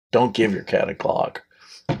Don't give your cat a clock.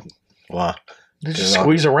 Wow. They just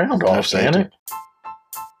squeeze around all day.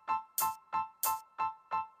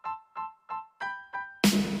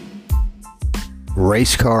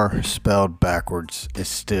 Race car spelled backwards is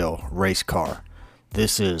still race car.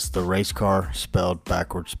 This is the Race Car Spelled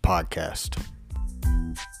Backwards podcast.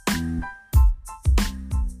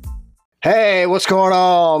 Hey, what's going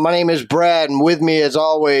on? My name is Brad, and with me as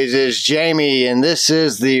always is Jamie, and this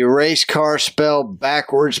is the Race Car Spelled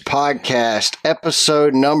Backwards podcast,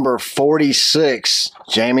 episode number 46.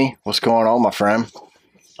 Jamie, what's going on, my friend?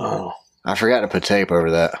 Oh. I forgot to put tape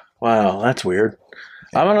over that. Wow, that's weird.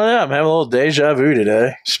 I don't know. I'm having a little deja vu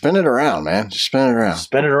today. Spin it around, man. Just spin it around.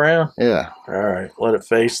 Spin it around? Yeah. All right. Let it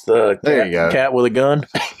face the there you go. Cat with a gun?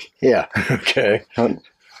 Yeah. Okay.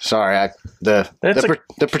 Sorry, the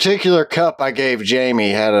particular cup I gave Jamie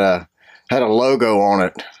had a logo on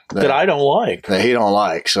it that I don't like. That he don't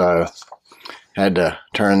like, so had to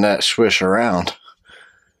turn that swish around.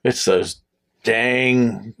 It's those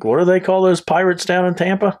dang, what do they call those pirates down in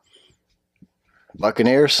Tampa?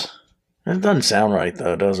 Buccaneers? It doesn't sound right,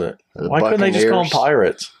 though, does it? Why couldn't they just call them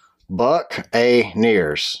pirates?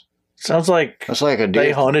 Buccaneers. Sounds like it's like a deer.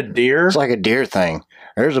 They hunted deer. It's like a deer thing.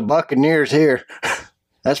 There's a Buccaneers here.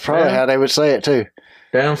 That's probably how they would say it, too.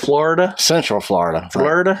 Down Florida? Central Florida.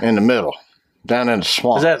 Florida? Right in the middle. Down in the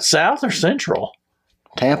swamp. Is that south or central?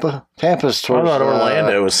 Tampa? Tampa's towards... I thought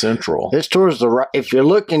Orlando was central. It's towards the right. If you're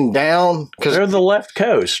looking down... They're the left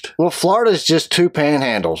coast. Well, Florida's just two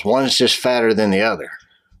panhandles. One's just fatter than the other.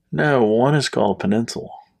 No, one is called a peninsula.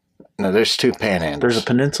 No, there's two panhandles. There's a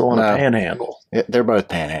peninsula and a panhandle. Yeah, they're both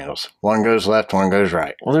panhandles. One goes left, one goes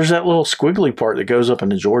right. Well, there's that little squiggly part that goes up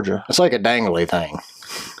into Georgia. It's like a dangly thing.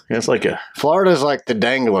 Yeah, it's like a... Florida's like the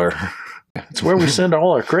dangler. It's where we send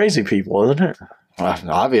all our crazy people, isn't it? Well,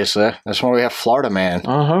 obviously. That's why we have Florida Man.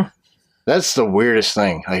 Uh-huh. That's the weirdest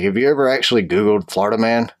thing. Like, have you ever actually Googled Florida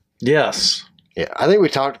Man? Yes. Yeah, I think we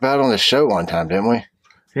talked about it on the show one time, didn't we?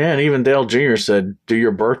 Yeah, and even Dale Jr. said, do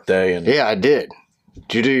your birthday. And yeah, I did.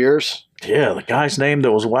 Did you do yours? Yeah, the guy's name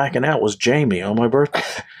that was whacking out was Jamie on my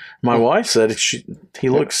birthday. My wife said he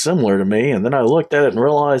looked similar to me, and then I looked at it and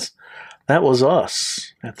realized that was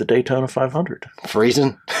us at the Daytona 500.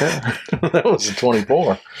 Freezing? Yeah. That was a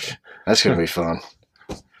 24. That's going to be fun.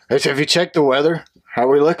 Have you checked the weather? How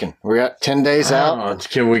are we looking? We got 10 days out.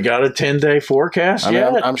 We got a 10-day forecast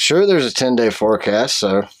yet? I'm sure there's a 10-day forecast,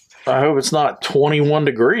 so... I hope it's not 21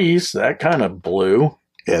 degrees. That kind of blew.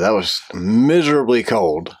 Yeah, that was miserably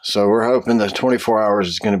cold. So we're hoping the 24 hours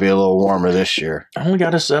is going to be a little warmer this year. I only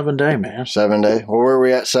got a 7-day, man. 7 day? Well, where are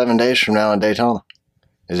we at 7 days from now in Daytona?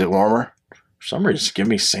 Is it warmer? For some reason, give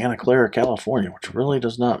me Santa Clara, California, which really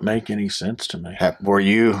does not make any sense to me. Were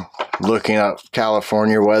you looking up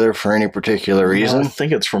California weather for any particular reason? I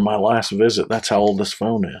think it's from my last visit. That's how old this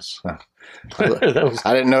phone is.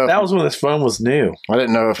 I didn't know. That was when this phone was new. I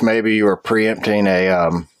didn't know if maybe you were preempting a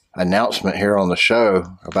announcement here on the show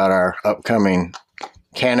about our upcoming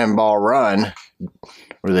cannonball run,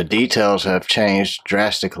 where the details have changed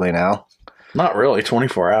drastically now. Not really.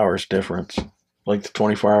 24 hours difference, like the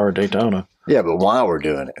 24-hour Daytona. Yeah, but while we're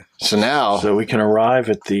doing it, so we can arrive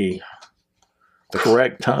at the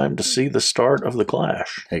correct time to see the start of the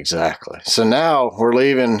Clash. Exactly. So now we're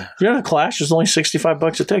leaving. Yeah, the Clash is only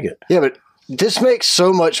 $65 a ticket. Yeah, but this makes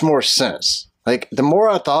so much more sense. Like, the more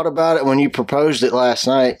I thought about it when you proposed it last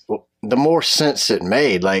night, the more sense it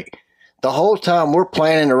made. Like, the whole time we're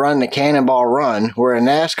planning to run the Cannonball Run, we're a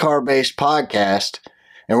NASCAR-based podcast,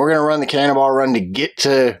 and we're going to run the Cannonball Run to get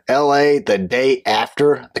to LA the day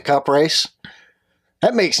after the Cup race.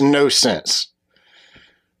 That makes no sense.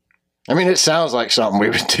 I mean, it sounds like something we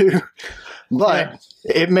would do, but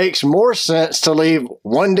it makes more sense to leave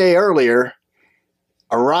 1 day earlier,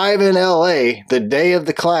 arrive in LA the day of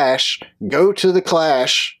the Clash, go to the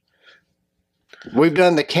Clash. We've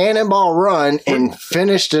done the Cannonball Run and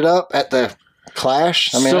finished it up at the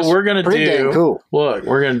Clash. I mean, so we're going to do, cool. Look,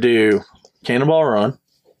 we're going to do Cannonball Run,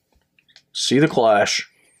 see the Clash,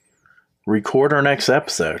 record our next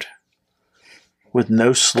episode with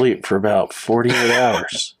no sleep for about 48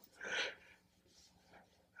 hours.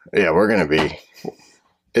 Yeah,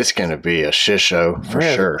 it's going to be a shit show for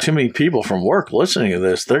sure. Too many people from work listening to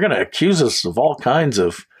this. They're going to accuse us of all kinds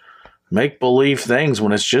of make-believe things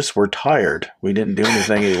when it's just we're tired. We didn't do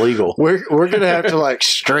anything illegal. We're going to have to like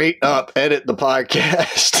straight up edit the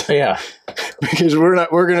podcast. Yeah. Because we're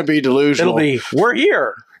going to be delusional. It'll be, we're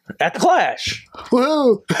here at the Clash.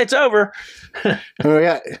 Woo! It's over.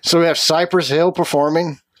 So we have Cypress Hill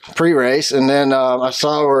performing pre-race, and then I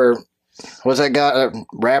saw where was that guy,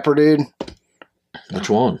 rapper dude? Which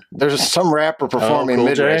one? There's some rapper performing Cool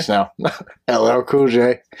mid-race J? now. LL Cool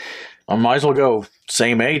J. I might as well go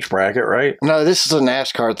same age bracket, right? No, this is a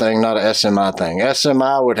NASCAR thing, not a SMI thing.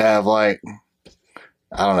 SMI would have like,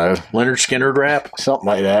 I don't know, Leonard Skinner rap, something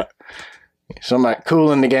like that. Somebody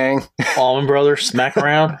cool in the gang. Allman Brothers, smack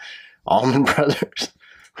around. Allman Brothers.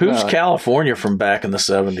 Who's No. California from back in the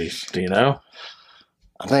 70s? Do you know?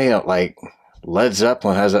 I think like Led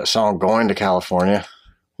Zeppelin has that song "Going to California."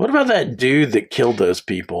 What about that dude that killed those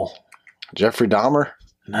people? Jeffrey Dahmer,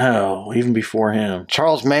 No, even before him.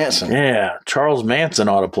 Charles Manson. Yeah, Charles Manson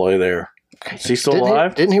ought to play there. Is he still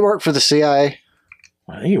alive? Didn't he work for the CIA?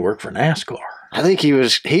 I think he worked for NASCAR. I think he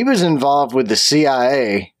was involved with the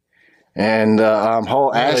CIA and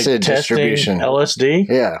whole acid Testing distribution. LSD?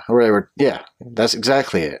 Yeah, where they were. Yeah, that's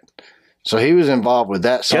exactly it. So he was involved with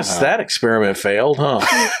that somehow. Guess that experiment failed, huh?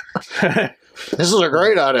 This is a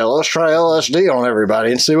great idea. Let's try LSD on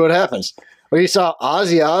everybody and see what happens. Well, you saw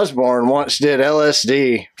Ozzy Osbourne once did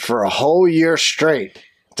LSD for a whole year straight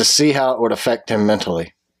to see how it would affect him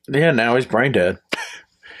mentally. Yeah, now he's brain dead.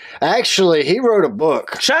 Actually, he wrote a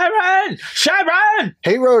book. Sharon! Sharon!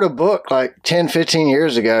 He wrote a book like 10, 15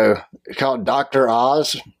 years ago called Dr.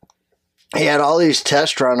 Oz. He had all these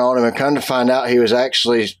tests run on him and come to find out he was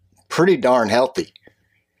actually pretty darn healthy.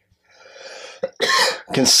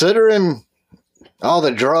 Considering all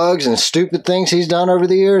the drugs and stupid things he's done over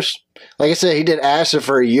the years. Like I said, he did acid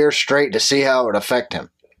for a year straight to see how it would affect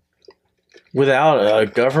him. Without a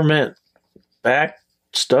government-backed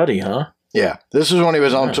study, huh? Yeah. This is when he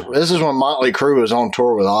was on this is when Motley Crue was on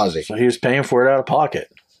tour with Ozzy. So he was paying for it out of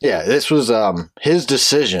pocket. Yeah, this was his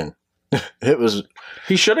decision. It was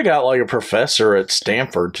He should have got like a professor at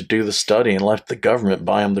Stanford to do the study and left the government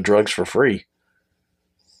buy him the drugs for free.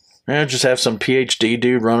 Yeah, just have some PhD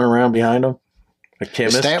dude running around behind him. A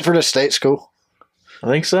chemist. Stanford a state school. I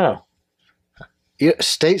think so. Yeah,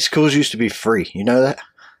 state schools used to be free. You know that?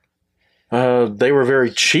 They were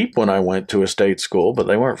very cheap when I went to a state school, but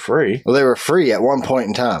they weren't free. Well, they were free at one point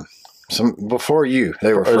in time. Before you,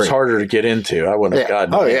 they were It was free. harder to get into. I wouldn't have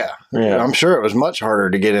gotten Oh, in. yeah. Yeah. I'm sure it was much harder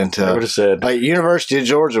to get into. I would have said, Like, University of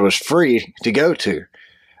Georgia was free to go to.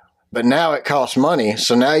 But now it costs money.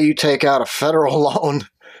 So now you take out a federal loan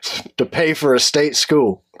to pay for a state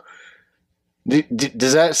school.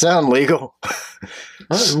 Does that sound legal?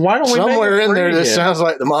 why don't we Somewhere make it in free there, this again? sounds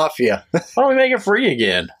like the mafia. Why don't we make it free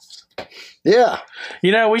again? Yeah.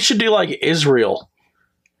 You know, we should do like Israel.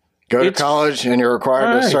 Go to college and you're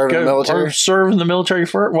required to serve in the military. Or serve in the military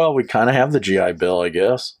for, well, we kind of have the GI Bill, I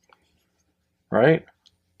guess. Right?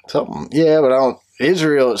 Something. Yeah, but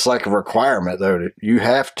Israel, it's like a requirement, though. You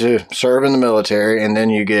have to serve in the military, and then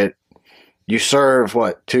you serve,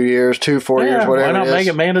 what, 2 years, 4 years, whatever why not it is. make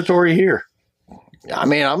it mandatory here? I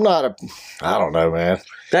mean, I don't know, man.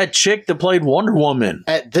 That chick that played Wonder Woman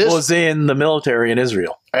was in the military in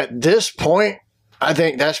Israel. At this point, I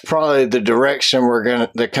think that's probably the direction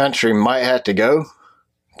the country might have to go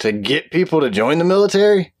to get people to join the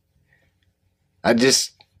military.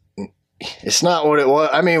 It's not what it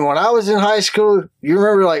was. I mean, when I was in high school, you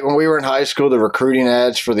remember like when we were in high school, the recruiting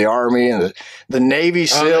ads for the Army and the Navy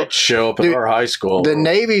SEALs show up at our high school. The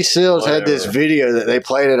Navy SEALs had this video that they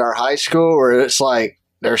played at our high school where it's like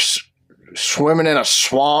they're swimming in a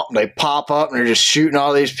swamp. They pop up and they're just shooting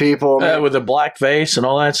all these people. With the black face and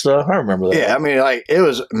all that stuff. I remember that. Yeah, I mean, like it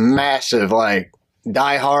was massive, like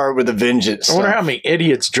Die Hard with a Vengeance. I wonder how many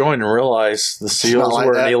idiots joined and realized the SEALs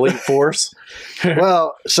were an elite force.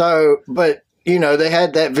 Well, but you know, they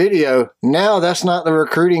had that video. Now that's not the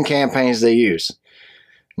recruiting campaigns they use.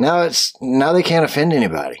 Now they can't offend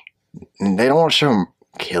anybody. They don't want to show them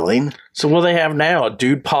killing. So what do they have now? A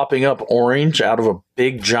dude popping up orange out of a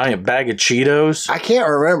big giant bag of Cheetos? I can't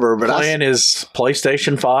remember, but playing his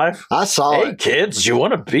PlayStation 5? I saw it. Hey kids, you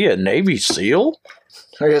want to be a Navy SEAL?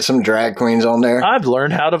 I got some drag queens on there. I've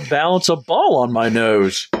learned how to balance a ball on my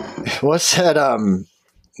nose. What's that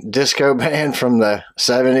disco band from the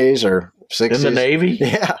 70s or 60s? In the Navy?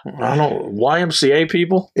 Yeah. I don't YMCA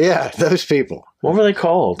people? Yeah, those people. What were they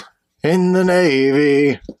called? In the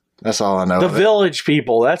Navy. That's all I know. The Village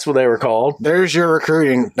people. That's what they were called. There's your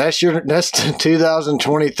recruiting. That's the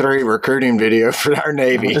 2023 recruiting video for our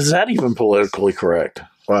Navy. Is that even politically correct?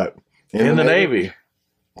 What? In the Navy?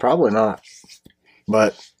 Probably not.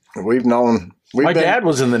 But we've known. My dad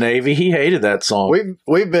was in the Navy. He hated that song.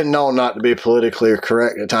 We've been known not to be politically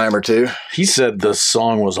correct a time or two. He said the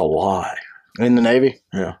song was a lie. In the Navy?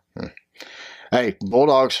 Yeah. Hey,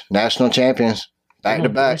 Bulldogs, national champions. Back to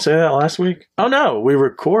back. Did we say that last week? Oh, no. We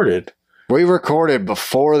recorded. We recorded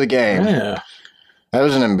before the game. Yeah. That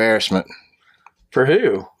was an embarrassment. For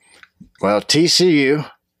who? Well, TCU.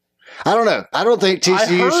 I don't know. I don't think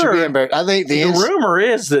TCU should be embarrassed. I think the rumor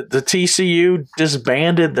is that the TCU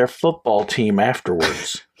disbanded their football team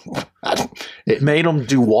afterwards. It made them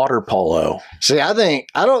do water polo. See,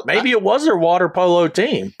 maybe it was their water polo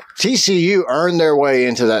team. TCU earned their way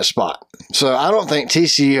into that spot. So I don't think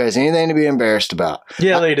TCU has anything to be embarrassed about.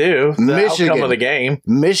 Yeah, they do. The outcome of the game.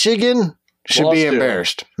 Michigan should be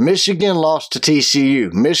embarrassed. Michigan lost to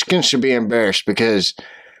TCU. Michigan should be embarrassed because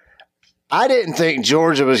I didn't think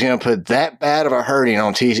Georgia was going to put that bad of a hurting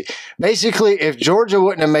on TCU. Basically, if Georgia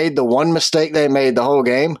wouldn't have made the one mistake they made the whole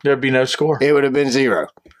game, there'd be no score. It would have been 0.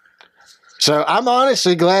 So I'm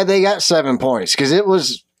honestly glad they got 7 points because it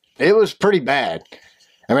was pretty bad.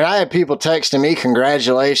 I mean, I had people texting me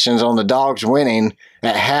congratulations on the Dawgs winning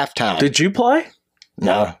at halftime. Did you play?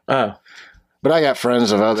 No. Oh. But I got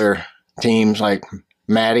friends of other teams like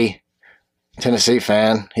Matty, Tennessee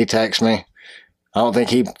fan. He texted me. I don't think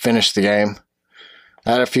he finished the game.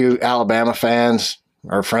 I had a few Alabama fans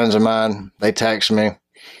or friends of mine. They texted me.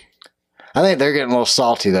 I think they're getting a little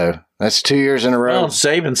salty, though. That's 2 years in a row. Well,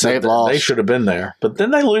 Saban said they should have been there. But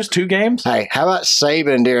didn't they lose 2 games? Hey, how about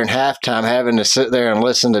Saban during halftime having to sit there and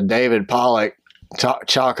listen to David Pollock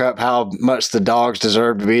chalk up how much the Dawgs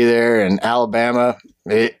deserve to be there, and Alabama,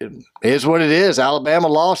 it is what it is. Alabama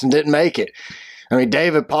lost and didn't make it. I mean,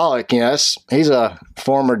 David Pollock, he's a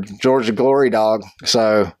former Georgia Glory dog.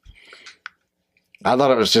 So I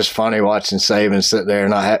thought it was just funny watching Saban sit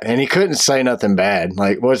there and he couldn't say nothing bad.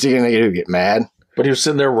 Like, what's he going to do? Get mad? But he was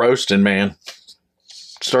sitting there roasting, man.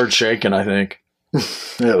 Started shaking, I think.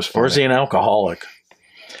 It was funny. Or is he an alcoholic?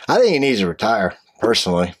 I think he needs to retire,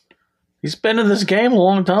 personally. He's been in this game a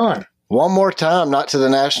long time. One more time, not to the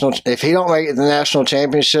national. If he don't make it to the national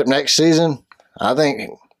championship next season, I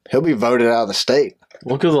think he'll be voted out of the state.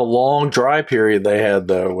 Look at the long dry period they had,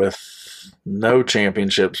 though, with no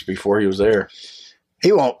championships before he was there.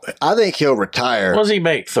 He won't. I think he'll retire. What does he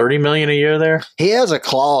make? $30 million a year there? He has a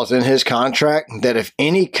clause in his contract that if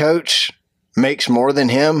any coach makes more than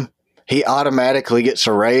him, he automatically gets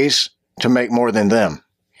a raise to make more than them.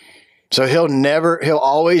 So he'll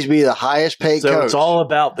always be the highest paid coach. So it's all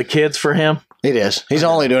about the kids for him? It is. He's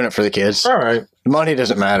only doing it for the kids. All right. The money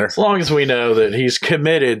doesn't matter. As long as we know that he's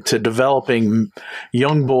committed to developing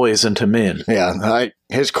young boys into men. Yeah.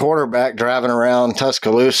 His quarterback driving around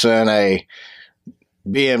Tuscaloosa in a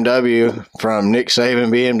BMW from Nick Saban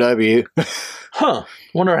BMW. Huh.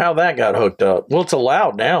 Wonder how that got hooked up. Well, it's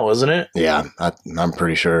allowed now, isn't it? Yeah, I'm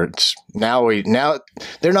pretty sure it's now.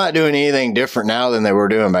 They're not doing anything different now than they were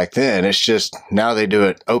doing back then. It's just now they do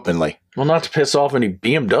it openly. Well, not to piss off any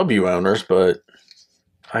BMW owners, but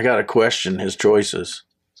I got to question his choices.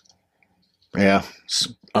 Yeah,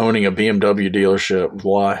 owning a BMW dealership.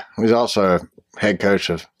 Why? He's also a head coach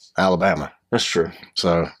of Alabama. That's true.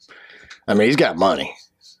 So, I mean, he's got money,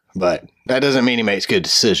 but that doesn't mean he makes good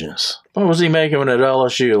decisions. What was he making at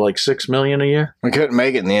LSU? Like $6 million a year? We couldn't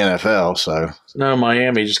make it in the NFL, so. No,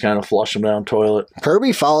 Miami just kind of flushed him down the toilet.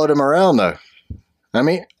 Kirby followed him around, though. I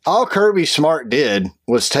mean, all Kirby Smart did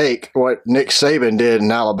was take what Nick Saban did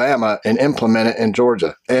in Alabama and implement it in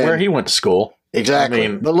Georgia. And where he went to school. Exactly. I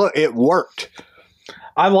mean, but look, it worked.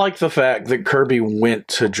 I like the fact that Kirby went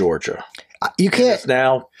to Georgia. You can't. He's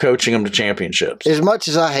now coaching them to championships. As much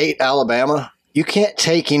as I hate Alabama, you can't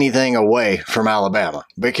take anything away from Alabama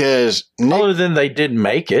because other than they did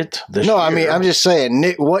make it this year. I mean, I'm just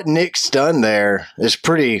saying what Nick's done there is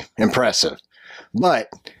pretty impressive. But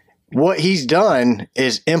what he's done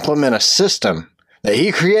is implement a system that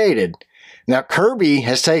he created. Now, Kirby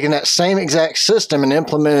has taken that same exact system and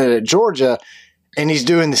implemented it at Georgia, and he's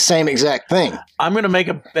doing the same exact thing. I'm going to make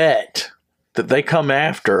a bet that they come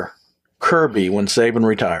after Kirby when Saban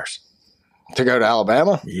retires. To go to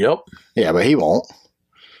Alabama? Yep. Yeah, but he won't.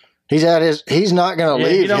 He's not going to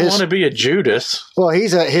leave. He don't want to be a Judas. Well,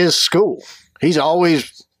 he's at his school. He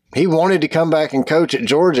wanted to come back and coach at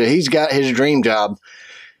Georgia. He's got his dream job.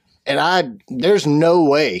 And there's no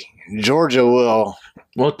way Georgia will.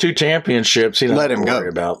 Well, 2 championships. He doesn't let him worry go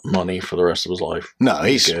about money for the rest of his life. No,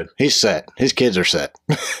 he's good. He's set. His kids are set.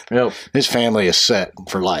 Yep. His family is set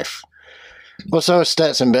for life. Well, so is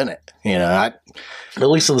Stetson Bennett. At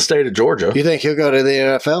least in the state of Georgia. You think he'll go to the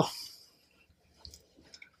NFL?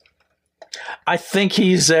 I think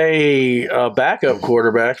he's a backup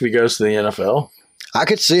quarterback if he goes to the NFL. I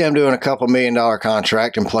could see him doing a $2 million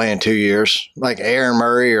contract and playing 2 years, like Aaron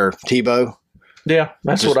Murray or Tebow. Yeah,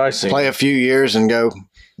 that's what I see. Play a few years and go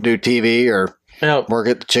do TV or work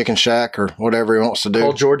at the Chicken Shack or whatever he wants to do.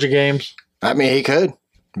 All Georgia games. I mean, he could.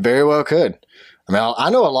 Very well could. I mean, I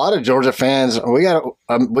know a lot of Georgia fans. We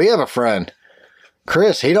have a friend,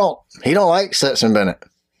 Chris. He don't like Stetson Bennett.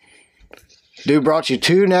 Dude brought you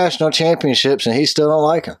 2 national championships, and he still don't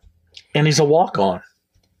like him. And he's a walk-on.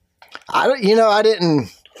 I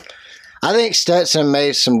think Stetson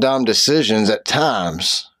made some dumb decisions at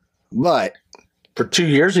times, but For 2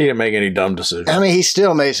 years, he didn't make any dumb decisions. I mean, he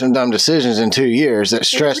still made some dumb decisions in 2 years that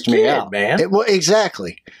stressed me out, man. Well,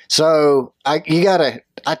 exactly. So I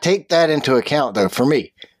take that into account, though. For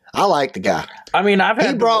me, I like the guy. I mean,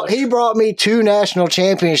 he brought me 2 national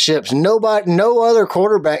championships. No other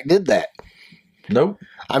quarterback did that. Nope.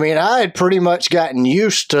 I mean, I had pretty much gotten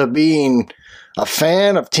used to being a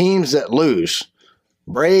fan of teams that lose.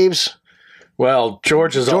 Braves. Well,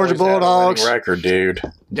 Georgia Bulldogs, had a winning record, dude.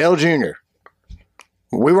 Dale Jr.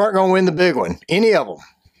 We weren't going to win the big one. Any of them.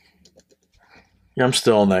 Yeah, I'm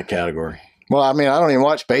still in that category. Well, I mean, I don't even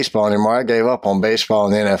watch baseball anymore. I gave up on baseball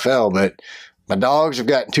and the NFL, but my Dogs have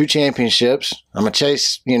gotten 2 championships. I'm a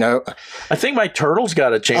Chase, I think my Turtles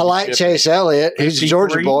got a championship. I like Chase Elliott. He's a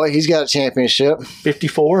Georgia boy. He's got a championship.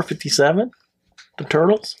 54, 57, the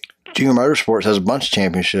Turtles. Junior Motorsports has a bunch of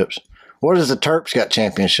championships. What has the Terps got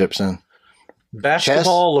championships in?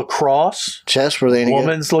 Basketball, lacrosse. Chess, were they any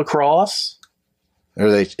Women's lacrosse.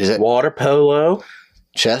 Is it water polo?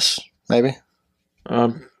 Chess, maybe?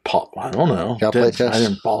 I don't know. Y'all play chess? I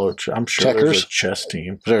didn't follow. I'm sure there's a chess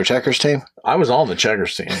team. Was there a checkers team? I was on the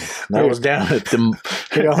checkers team. That was down at the.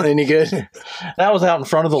 You know, any good? That was out in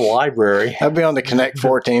front of the library. I'd be on the Connect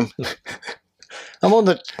 4 team. I'm on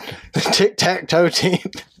the tic-tac-toe team.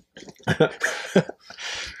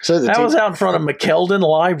 That was out in front of McKeldin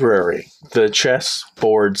Library. The chess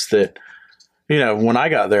boards that, when I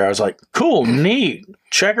got there, I was like, cool, neat,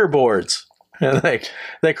 checkerboards. And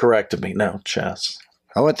they corrected me. No, chess.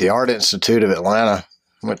 I went to the Art Institute of Atlanta.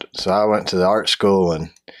 So I went to the art school, and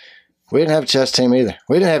we didn't have a chess team either.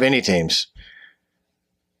 We didn't have any teams.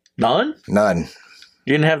 None? None.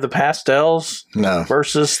 You didn't have the pastels? No.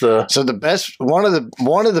 Versus the... So one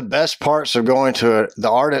of the best parts of going to the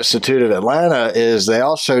Art Institute of Atlanta is they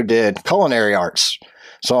also did culinary arts.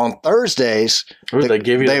 So on Thursdays,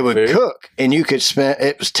 they would cook, and you could spend,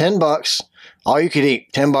 it was $10, all you could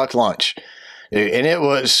eat, $10 lunch. And it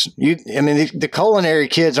was, the culinary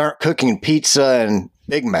kids aren't cooking pizza and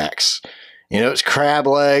Big Macs. It's crab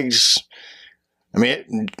legs.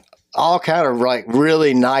 All kind of like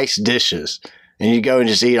really nice dishes. And you go and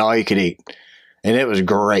just eat all you could eat. And it was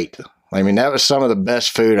great. That was some of the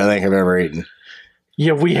best food I think I've ever eaten.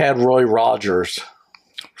 Yeah, we had Roy Rogers.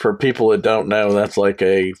 For people that don't know, that's like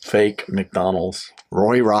a fake McDonald's.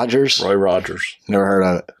 Roy Rogers? Roy Rogers. Never heard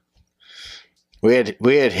of it.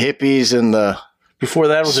 We had hippies in the before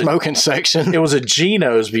that was smoking section. It was a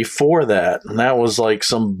Geno's before that, and that was like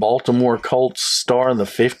some Baltimore Colts star in the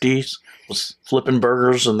 50s was flipping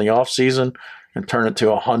burgers in the off season and turned it to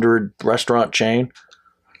a 100 restaurant chain.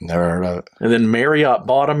 Never heard of it. And then Marriott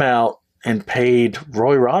bought him out and paid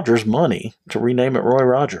Roy Rogers money to rename it Roy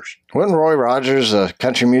Rogers. Wasn't Roy Rogers a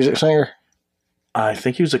country music singer? I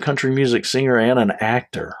think he was a country music singer and an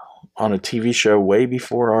actor on a TV show way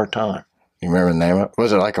before our time. You remember the name of it?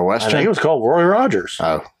 Was it like a Western? I think it was called Roy Rogers.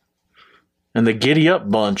 Oh. And the Giddy Up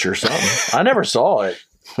Bunch or something. I never saw it.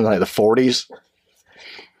 Like the 40s?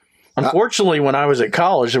 Unfortunately, when I was at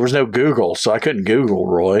college, there was no Google, so I couldn't Google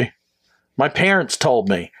Roy. My parents told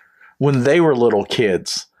me when they were little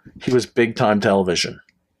kids, he was big-time television.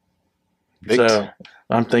 So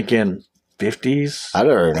I'm thinking 50s? I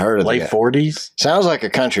never even heard of late that. 40s? Sounds like a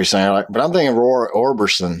country singer, but I'm thinking Roy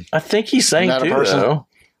Orbison. I think he sang too, though.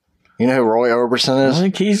 You know who Roy Orbison is? I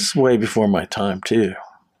think he's way before my time, too.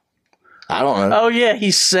 I don't know. Oh, yeah, he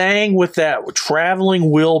sang with that Traveling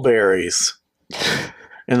Wilburys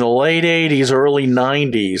in the late 80s, early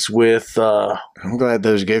 90s with... I'm glad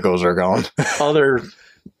those giggles are gone.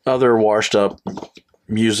 other washed-up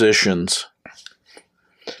musicians.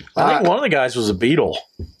 I think one of the guys was a Beatle.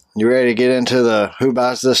 You ready to get into the Who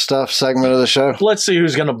Buys This Stuff segment of the show? Let's see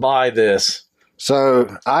who's going to buy this.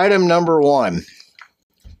 So, item number 1.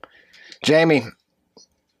 Jamie,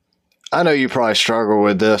 I know you probably struggle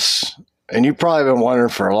with this, and you've probably been wondering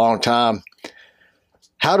for a long time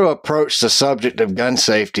how to approach the subject of gun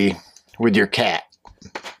safety with your cat.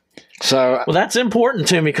 So, well, that's important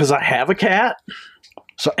to me because I have a cat,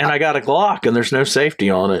 and I got a Glock, and there's no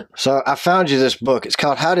safety on it. So I found you this book. It's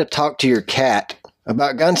called How to Talk to Your Cat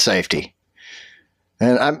About Gun Safety.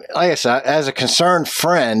 And like I said, as a concerned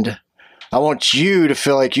friend, I want you to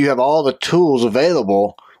feel like you have all the tools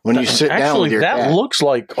available when you sit down with your cat. That looks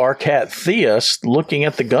like our cat Thea looking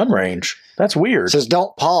at the gun range. That's weird. It says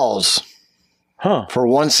don't pause for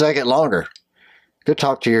 1 second longer. Go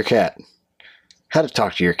talk to your cat. How to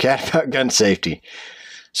talk to your cat about gun safety.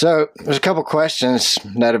 So there's a couple questions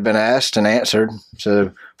that have been asked and answered.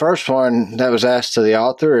 So first one that was asked to the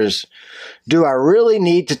author is, do I really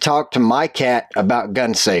need to talk to my cat about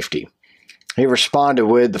gun safety? He responded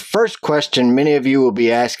with, the first question many of you will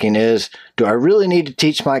be asking is, do I really need to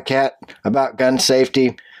teach my cat about gun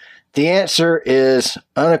safety? The answer is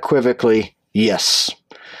unequivocally yes.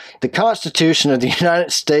 The Constitution of the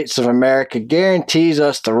United States of America guarantees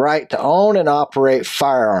us the right to own and operate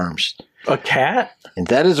firearms. A cat? And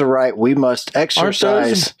that is a right we must exercise. Aren't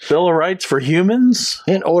those Bill of Rights for humans?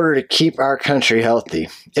 In order to keep our country healthy.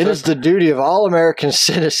 It is the duty of all American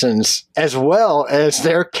citizens, as well as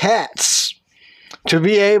their cats, to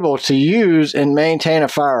be able to use and maintain a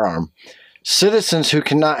firearm. Citizens who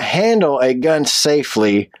cannot handle a gun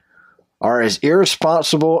safely are as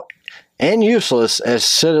irresponsible and useless as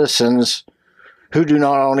citizens who do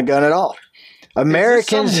not own a gun at all.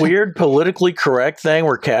 Americans. Is this some weird politically correct thing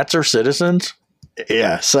where cats are citizens?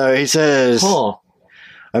 Yeah, so he says,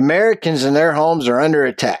 Americans in their homes are under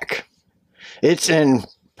attack. It's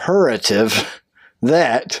imperative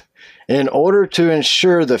that, in order to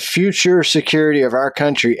ensure the future security of our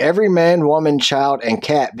country, every man, woman, child, and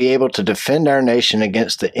cat be able to defend our nation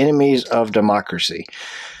against the enemies of democracy.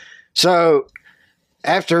 So,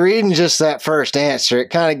 after reading just that first answer, it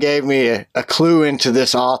kind of gave me a clue into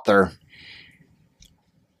this author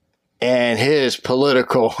and his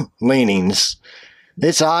political leanings.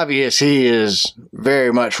 It's obvious he is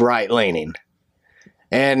very much right-leaning.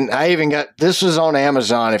 And I even got, this was on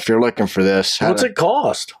Amazon if you're looking for this. What's it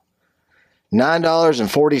cost?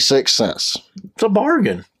 $9.46. It's a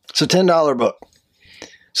bargain. It's a $10 book.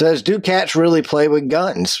 Says, do cats really play with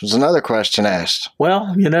guns? Was another question asked.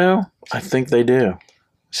 Well, I think they do.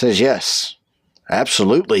 Says yes.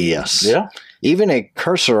 Absolutely yes. Yeah. Even a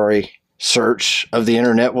cursory search of the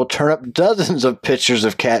internet will turn up dozens of pictures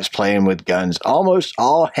of cats playing with guns, almost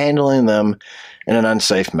all handling them in an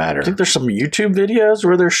unsafe manner. I think there's some YouTube videos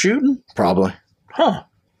where they're shooting. Probably. Huh.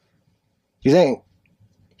 You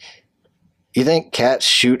think cats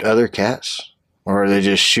shoot other cats? Or are they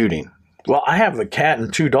just shooting? Well, I have a cat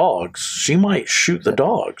and 2 dogs. She might shoot the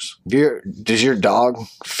dogs. Does your dog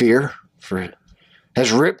fear for it?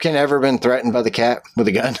 Has Ripken ever been threatened by the cat with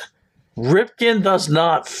a gun? Ripken does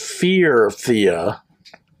not fear Thea,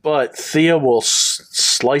 but Thea will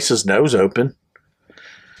slice his nose open.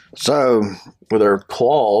 So, with her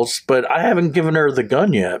claws, but I haven't given her the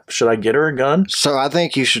gun yet. Should I get her a gun? So I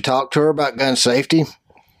think you should talk to her about gun safety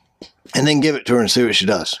and then give it to her and see what she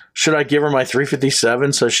does. Should I give her my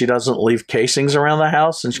 .357 so she doesn't leave casings around the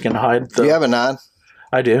house and she can hide the... Do you have a 9?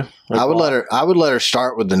 I do. I would let her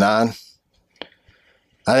start with the 9.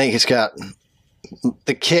 I think it's got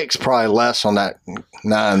the kick's probably less on that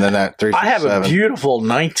 9 than that 357. I have a beautiful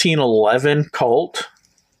 1911 Colt.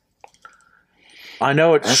 I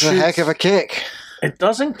know that's a heck of a kick. It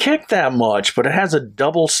doesn't kick that much, but it has a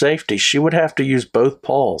double safety. She would have to use both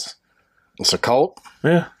paws. It's a Colt?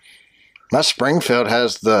 Yeah. My Springfield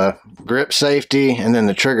has the grip safety and then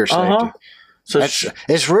the trigger safety. So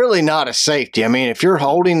it's really not a safety. I mean, if you're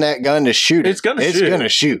holding that gun to shoot it's going to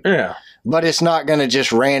shoot. Yeah. But it's not going to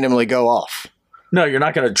just randomly go off. No, you're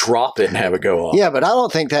not going to drop it and have it go off. Yeah, but I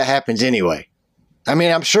don't think that happens anyway. I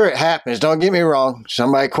mean, I'm sure it happens. Don't get me wrong.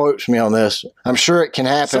 Somebody quotes me on this. I'm sure it can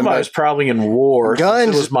happen. Somebody's probably in war.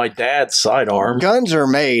 Guns, it was my dad's sidearm. Guns are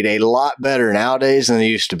made a lot better nowadays than they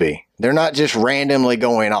used to be. They're not just randomly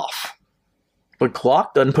going off. But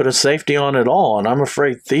Glock doesn't put a safety on at all, and I'm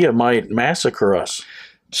afraid Thea might massacre us.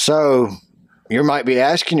 So you might be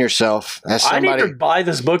asking yourself, as somebody... I need to buy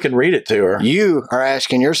this book and read it to her. You are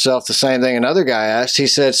asking yourself the same thing another guy asked. He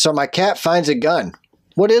said, so my cat finds a gun.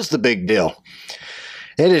 What is the big deal?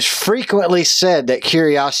 It is frequently said that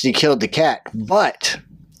curiosity killed the cat, but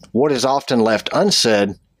what is often left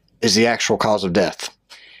unsaid is the actual cause of death.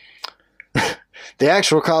 The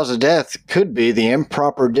actual cause of death could be the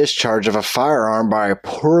improper discharge of a firearm by a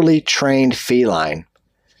poorly trained feline.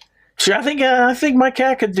 See, I think my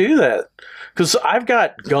cat could do that because I've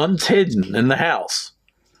got guns hidden in the house.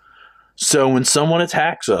 So when someone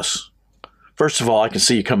attacks us, first of all, I can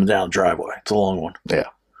see you coming down the driveway. It's a long one. Yeah.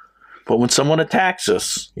 But when someone attacks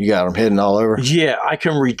us... You got them hidden all over? Yeah, I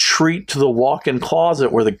can retreat to the walk-in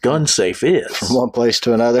closet where the gun safe is. From one place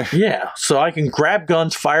to another? Yeah, so I can grab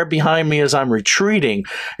guns, fire behind me as I'm retreating,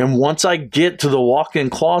 and once I get to the walk-in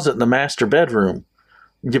closet in the master bedroom,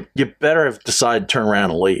 you better have decided to turn around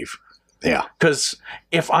and leave. Yeah. Because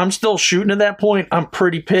if I'm still shooting at that point, I'm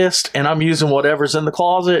pretty pissed, and I'm using whatever's in the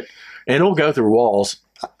closet, and it'll go through walls.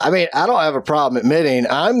 I mean, I don't have a problem admitting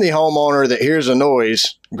I'm the homeowner that hears a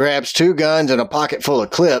noise, grabs 2 guns and a pocket full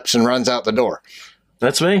of clips, and runs out the door.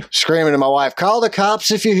 That's me. Screaming to my wife, call the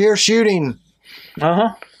cops if you hear shooting.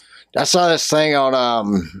 Uh-huh. I saw this thing on, I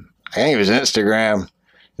think it was Instagram.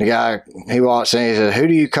 The guy, he walks in, he says, who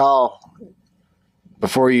do you call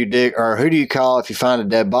before you dig, or who do you call if you find a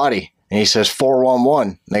dead body? And he says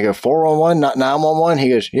 411. They go, 411, not 911? He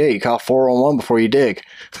goes, yeah, you call 411 before you dig.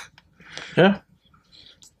 Yeah.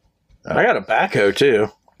 I got a backhoe too.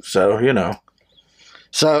 So, you know.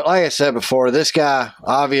 So, like I said before, this guy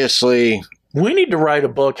obviously... We need to write a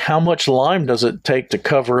book. How much lime does it take to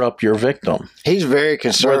cover up your victim? He's very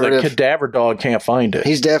conservative. Where the cadaver dog can't find it.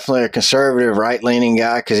 He's definitely a conservative, right-leaning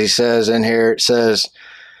guy because he says in here, it says,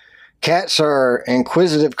 cats are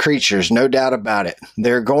inquisitive creatures, no doubt about it.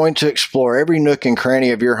 They're going to explore every nook and cranny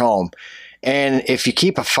of your home. And if you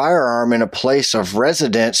keep a firearm in a place of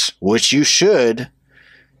residence, which you should,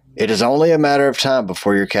 it is only a matter of time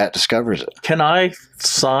before your cat discovers it. Can I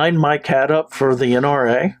sign my cat up for the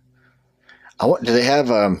NRA? Do they have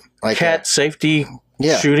like cat safety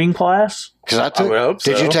shooting class? Because I would hope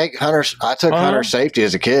so. Did you take hunter? I took hunter safety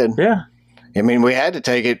as a kid. Yeah. I mean, we had to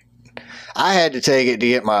take it. I had to take it to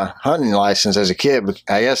get my hunting license as a kid. But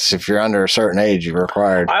I guess if you're under a certain age, you're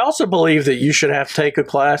required. I also believe that you should have to take a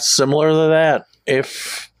class similar to that.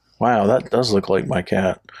 Wow, that does look like my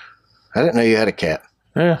cat. I didn't know you had a cat.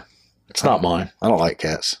 Yeah. It's not mine. I don't like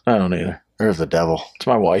cats. I don't either. They're the devil. It's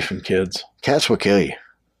my wife and kids. Cats will kill you.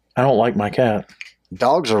 I don't like my cat.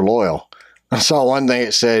 Dogs are loyal. I saw one thing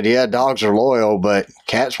that said, yeah, dogs are loyal, but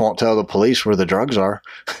cats won't tell the police where the drugs are.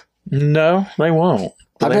 No, they won't.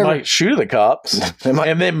 They might shoot the cops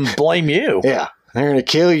and then blame you. Yeah. They're going to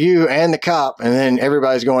kill you and the cop, and then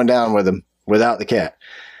everybody's going down with them without the cat.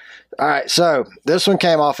 All right, so this one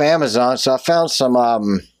came off Amazon, so I found some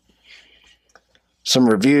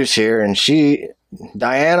reviews here, and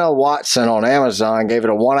Diana Watson on Amazon gave it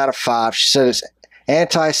a 1 out of 5. She said it's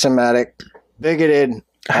anti-Semitic, bigoted,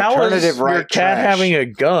 alternative right. How is your cat having a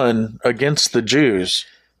gun against the Jews?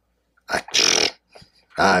 I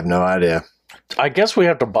have no idea. I guess we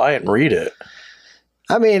have to buy it and read it.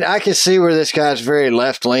 I mean, I can see where this guy's very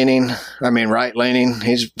left-leaning. I mean, right-leaning.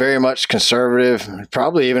 He's very much conservative,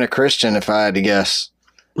 probably even a Christian, if I had to guess.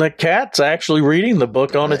 The cat's actually reading the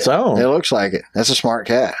book on its own. It looks like it. That's a smart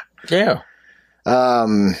cat. Yeah.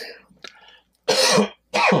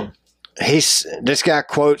 This guy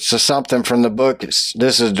quotes something from the book. This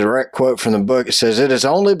is a direct quote from the book. It says, it is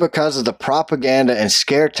only because of the propaganda and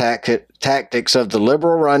scare tactics of the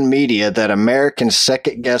liberal-run media that Americans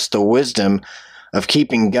second-guess the wisdom of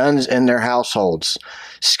keeping guns in their households.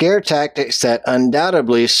 Scare tactics that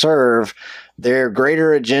undoubtedly serve their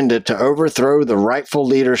greater agenda to overthrow the rightful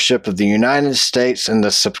leadership of the United States and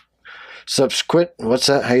the subsequent... What's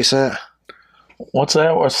that? How you say it? What's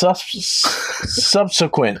that? Or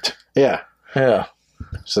subsequent. Yeah. Yeah.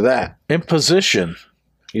 So that. Imposition.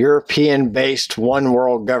 European-based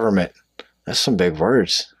one-world government. That's some big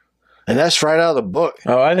words. And that's right out of the book.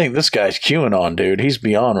 Oh, I think this guy's QAnon, dude. He's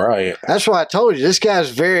beyond right. That's why I told you. This guy's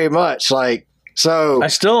very much like... So. I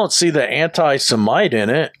still don't see the anti-Semite in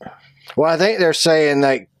it. Well, I think they're saying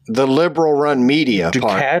like the liberal-run media Do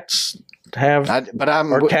part. Cats have...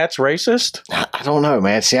 Are cats racist? I don't know,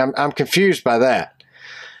 man. See, I'm confused by that.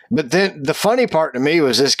 But then the funny part to me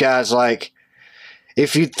was this guy's like,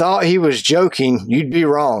 if you thought he was joking, you'd be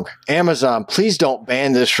wrong. Amazon, please don't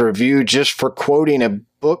ban this review just for quoting a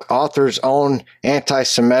book author's own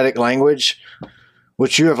anti-Semitic language,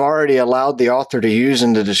 which you have already allowed the author to use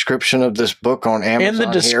in the description of this book on Amazon. In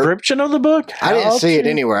the description of the book? I didn't see it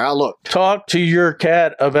anywhere. I looked. Talk to your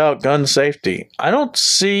cat about gun safety. I don't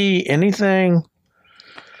see anything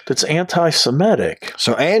that's anti-Semitic.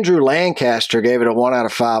 So Andrew Lancaster gave it a 1 out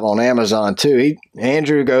of 5 on Amazon too.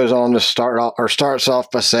 Andrew goes on to starts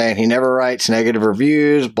off by saying he never writes negative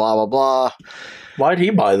reviews, blah, blah, blah. Why'd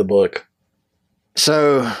he buy the book?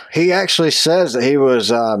 So he actually says that he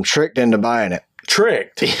was tricked into buying it.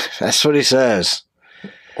 Tricked? That's what he says.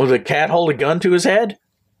 Will the cat hold a gun to his head?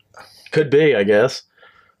 Could be, I guess.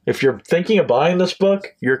 If you're thinking of buying this book,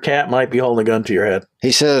 your cat might be holding a gun to your head.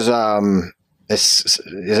 He says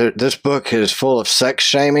this book is full of sex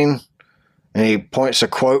shaming, and he points a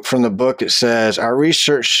quote from the book. It says, our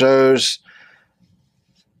research shows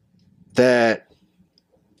that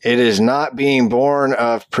it is not being born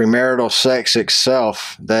of premarital sex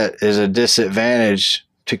itself that is a disadvantage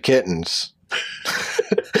to kittens.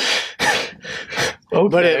 Okay.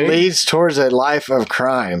 But it leads towards a life of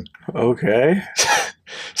crime. Okay.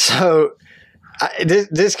 So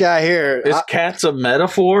this guy here... Is cats a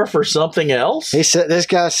metaphor for something else? He said, this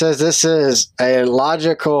guy says this is a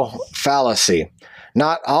logical fallacy.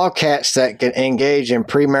 Not all cats that can engage in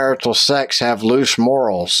premarital sex have loose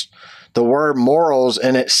morals. The word morals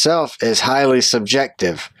in itself is highly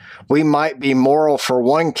subjective. We might be moral for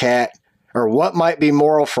one cat, or what might be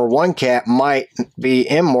moral for one cat might be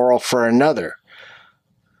immoral for another.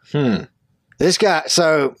 This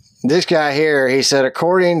guy here, he said,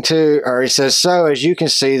 so as you can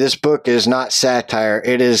see, this book is not satire.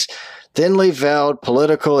 It is thinly veiled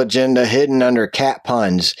political agenda hidden under cat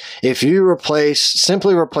puns. If you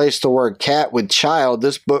simply replace the word cat with child,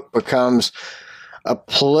 this book becomes a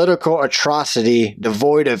political atrocity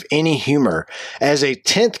devoid of any humor. As a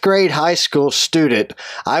 10th grade high school student,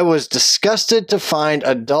 I was disgusted to find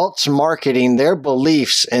adults marketing their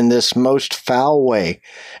beliefs in this most foul way,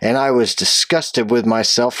 and I was disgusted with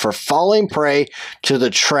myself for falling prey to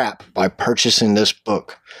the trap by purchasing this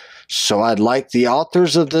book. So I'd like the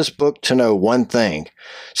authors of this book to know one thing.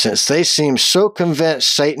 Since they seem so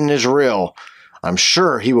convinced Satan is real, I'm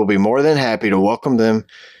sure he will be more than happy to welcome them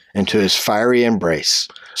into his fiery embrace.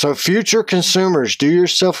 So future consumers, do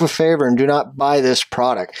yourself a favor and do not buy this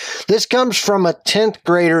product. This comes from a 10th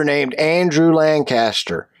grader named Andrew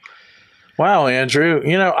Lancaster. Wow, Andrew.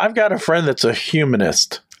 You know, I've got a friend that's a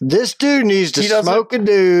humanist. This dude needs to smoke a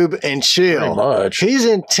doob and chill. Much. He's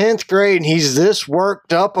in 10th grade and he's this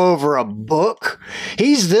worked up over a book.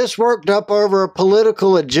 He's this worked up over a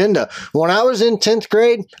political agenda. When I was in 10th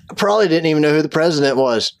grade, I probably didn't even know who the president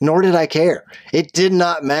was, nor did I care. It did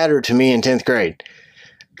not matter to me in 10th grade.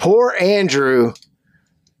 Poor Andrew.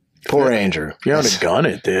 Poor Andrew. If you owned a gun,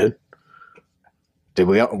 it did. Did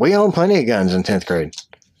we owned plenty of guns in 10th grade.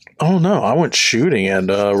 Oh, no. I went shooting at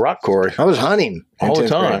rock quarry. I was hunting all the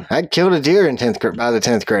time. I'd killed a deer in 10th grade by the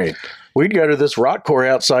 10th grade. We'd go to this rock quarry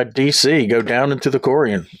outside D.C., go down into the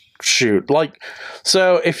quarry and shoot.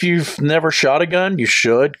 So if you've never shot a gun, you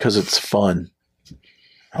should, because it's fun.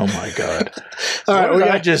 Oh, my God. All right, what did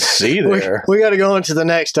I just see there? We got to go on to the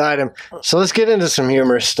next item. So let's get into some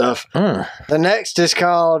humorous stuff. The next is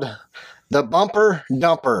called the Bumper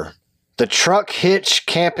Dumper, the Truck Hitch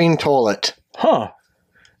Camping Toilet. Huh.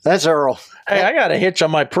 That's Earl. Hey, I got a hitch on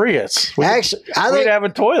my Prius. Actually, I we'd think have a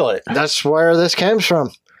toilet. That's where this comes from.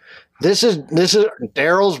 This is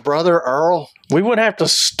Daryl's brother, Earl. We wouldn't have to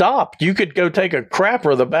stop. You could go take a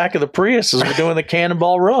crapper in the back of the Prius as we're doing the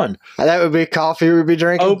cannonball run. That would be coffee we'd be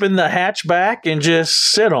drinking. Open the hatchback and just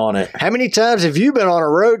sit on it. How many times have you been on a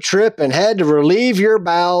road trip and had to relieve your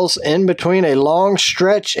bowels in between a long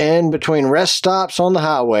stretch and between rest stops on the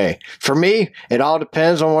highway? For me, it all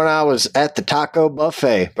depends on when I was at the taco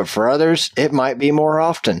buffet, but for others, it might be more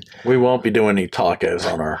often. We won't be doing any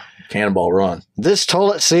tacos on our cannonball run. This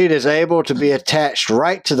toilet seat is able to be attached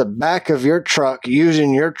right to the back of your truck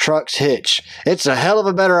using your truck's hitch. It's a hell of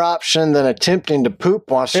a better option than attempting to poop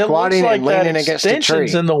while squatting and leaning against a tree.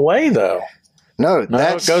 Extension's in the way, though. No,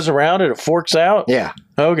 it goes around it forks out? Yeah.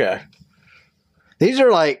 Okay. These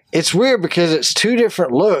are it's weird because it's two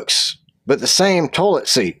different looks, but the same toilet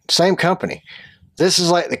seat, same company. This is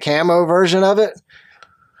like the camo version of it.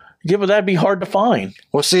 Yeah, but that'd be hard to find.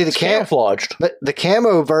 Well, see, it's camouflaged. But the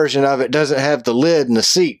camo version of it doesn't have the lid in the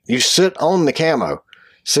seat. You sit on the camo.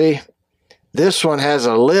 See, this one has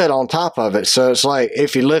a lid on top of it. So it's like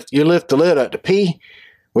if you lift the lid up to pee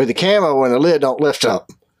with the camo and the lid don't lift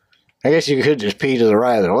up. I guess you could just pee to the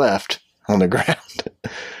right or the left on the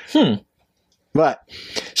ground. But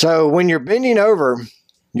so when you're bending over,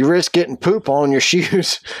 you risk getting poop on your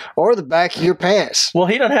shoes or the back of your pants. Well,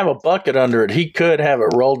 he doesn't have a bucket under it. He could have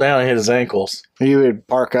it roll down and hit his ankles. You would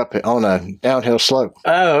park up on a downhill slope.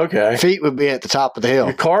 Oh, okay. Feet would be at the top of the hill.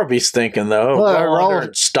 Your car would be stinking, though. Well,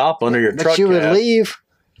 stop under your truck. But you would leave.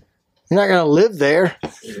 You're not going to live there.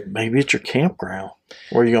 Maybe it's your campground.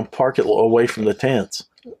 Or you're going to park it away from the tents.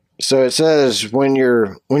 So it says when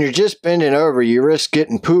you're just bending over, you risk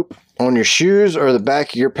getting poop on your shoes or the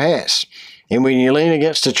back of your pants. And when you lean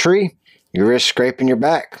against a tree, you risk scraping your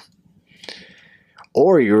back.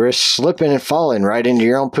 Or you risk slipping and falling right into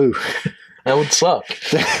your own poo. That would suck.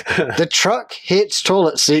 The truck hitch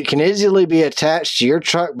toilet seat can easily be attached to your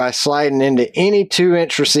truck by sliding into any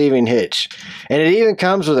 2-inch receiving hitch. And it even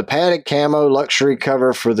comes with a padded camo luxury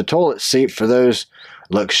cover for the toilet seat for those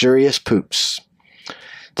luxurious poops.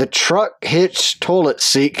 The truck hitch toilet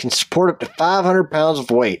seat can support up to 500 pounds of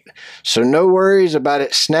weight, so no worries about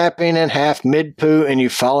it snapping in half mid-poo and you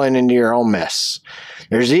falling into your own mess.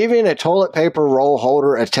 There's even a toilet paper roll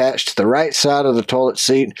holder attached to the right side of the toilet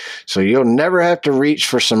seat, so you'll never have to reach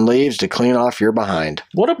for some leaves to clean off your behind.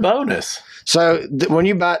 What a bonus. So when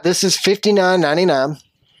you buy, this is $59.99.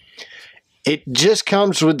 It just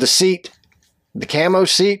comes with the seat, the camo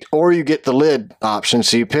seat, or you get the lid option,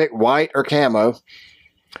 so you pick white or camo.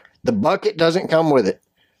 The bucket doesn't come with it.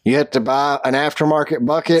 You have to buy an aftermarket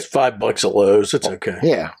bucket. It's $5 at Lowe's. It's okay.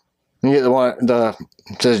 Yeah. You get the one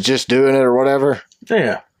says just doing it or whatever.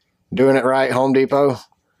 Yeah. Doing it right, Home Depot.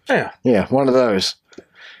 Yeah. Yeah, one of those.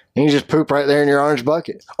 And you just poop right there in your orange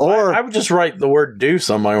bucket. Or I would just write the word deuce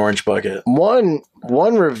on my orange bucket. One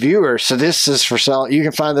reviewer, so this is for sale. You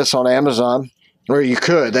can find this on Amazon, or you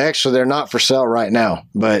could. They're not for sale right now,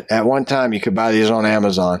 but at one time you could buy these on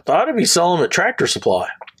Amazon. I ought to be selling them at Tractor Supply.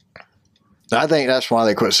 I think that's why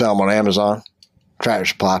they quit selling them on Amazon. Tractor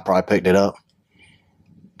Supply probably picked it up.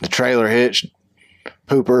 The trailer hitch,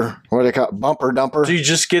 pooper, what do they call it? Bumper dumper. Do you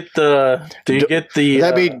just get the? Do you get the?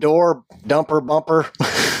 That'd be door dumper bumper.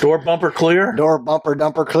 Door bumper clear. Door bumper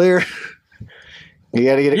dumper clear. You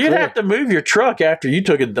got to get it. You'd clear. have to move your truck after you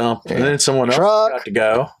took a dump, and then someone else got to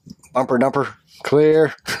go. Bumper dumper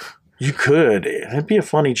clear. You could. It'd be a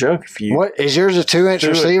funny joke if you. What is yours? A 2-inch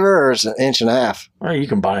receiver or is it 1.5 inches? Well, you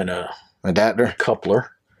can buy an adapter coupler.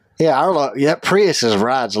 Yeah, that Prius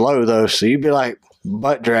rides low though, so you'd be like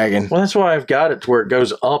butt dragging. Well, that's why I've got it to where it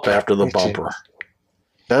goes up after the bumper.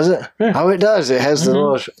 Does it? Yeah. Oh, it does. It has the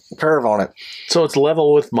little curve on it. So it's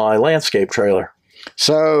level with my landscape trailer.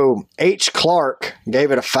 So H. Clark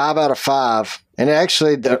gave it a 5 out of 5. And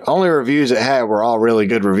actually, the only reviews it had were all really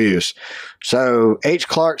good reviews. So H.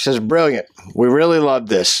 Clark says, brilliant. We really love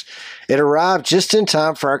this. It arrived just in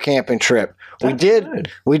time for our camping trip. We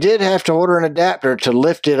did have to order an adapter to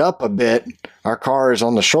lift it up a bit. Our car is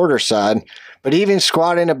on the shorter side, but even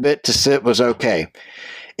squatting a bit to sit was okay.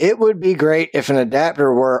 It would be great if an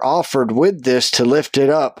adapter were offered with this to lift it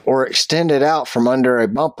up or extend it out from under a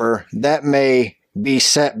bumper that may be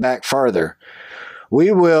set back farther.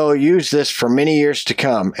 We will use this for many years to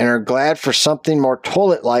come and are glad for something more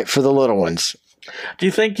toilet-like for the little ones. Do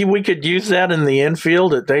you think we could use that in the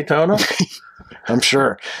infield at Daytona? I'm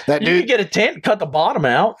sure. That you dude could get a tent, cut the bottom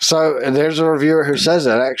out. So there's a reviewer who says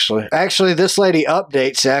that actually. Actually, this lady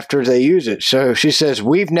updates after they use it. So she says,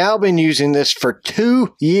 we've now been using this for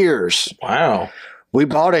 2 years. Wow. We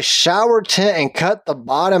bought a shower tent and cut the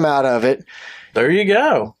bottom out of it. There you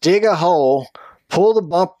go. Dig a hole. Pull the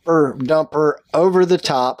bumper dumper over the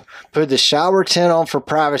top, put the shower tent on for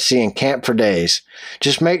privacy, and camp for days.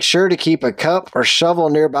 Just make sure to keep a cup or shovel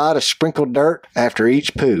nearby to sprinkle dirt after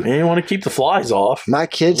each poo. And you want to keep the flies off. My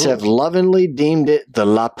kids have lovingly deemed it the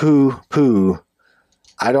La Poo Poo.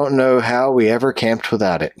 I don't know how we ever camped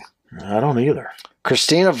without it. I don't either.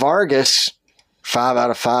 Christina Vargas, 5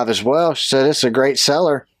 out of 5 as well, said it's a great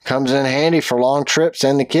seller. Comes in handy for long trips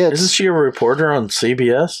and the kids. Isn't she a reporter on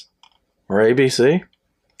CBS? Or ABC?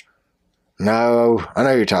 No, I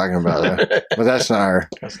know you're talking about that, but that's not her.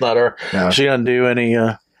 That's not her. No. She doesn't do any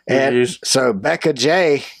reviews. So Becca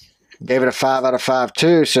J gave it a 5 out of 5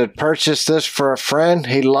 too. Said purchased this for a friend.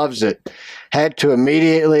 He loves it. Had to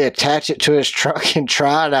immediately attach it to his truck and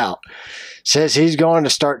try it out. Says he's going to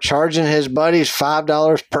start charging his buddies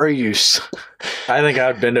 $5 per use. I think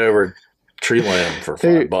I'd bend over tree limb for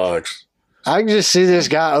 $5. I can just see this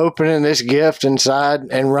guy opening this gift inside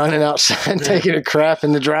and running outside and taking a crap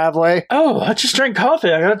in the driveway. Oh, I just drank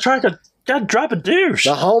coffee. I gotta drop a douche.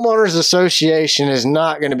 The homeowners association is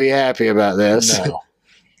not going to be happy about this. No.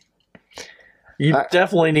 You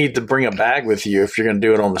definitely need to bring a bag with you if you're going to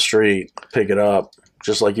do it on the street. Pick it up,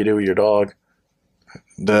 just like you do with your dog.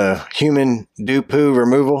 The human do-poo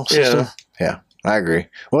removal system? Yeah, I agree.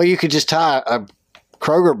 Well, you could just tie a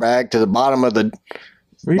Kroger bag to the bottom of the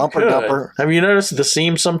bumper dumper. Have you noticed the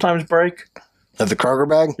seams sometimes break? Of the Kroger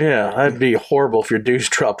bag? Yeah, that'd be horrible if your douche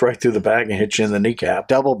dropped right through the bag and hit you in the kneecap.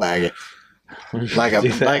 Double bag it. Like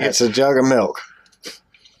it's a jug of milk.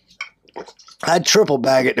 I'd triple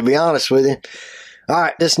bag it, to be honest with you. All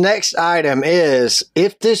right, this next item is,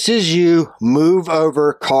 if this is you, move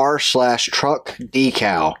over car/truck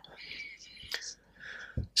decal.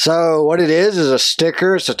 So what it is a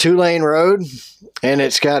sticker. It's a 2-lane road, and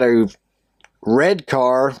it's got a red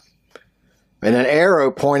car and an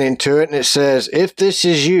arrow pointing to it, and it says, if this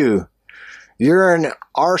is you, you're an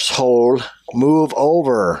arsehole, move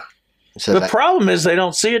over. The problem is they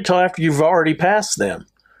don't see it till after you've already passed them.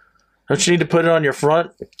 Don't you need to put it on your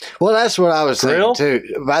front? Well, that's what I was thinking too.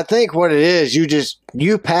 But I think what it is,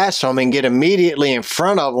 you pass them and get immediately in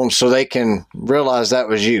front of them so they can realize that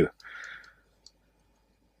was you.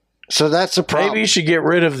 So that's a problem. Maybe you should get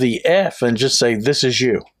rid of the F and just say, this is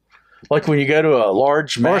you. Like when you go to a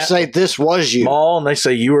large or say, this was you. Mall and they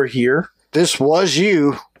say, you are here. This was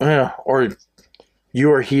you. Yeah, or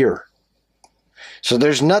you are here. So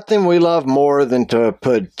there's nothing we love more than to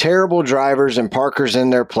put terrible drivers and parkers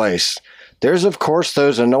in their place. There's, of course,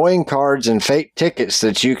 those annoying cards and fake tickets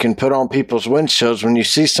that you can put on people's windshields when you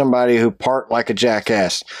see somebody who parked like a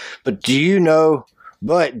jackass. But do you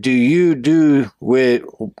do with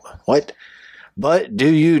what? But what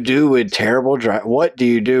do you do with terrible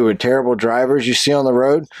drivers you see on the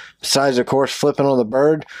road? Besides, of course, flipping on the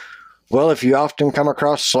bird. Well, if you often come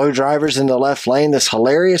across slow drivers in the left lane, this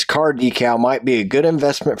hilarious car decal might be a good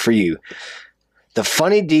investment for you. The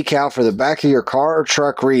funny decal for the back of your car or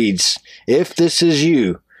truck reads, "If this is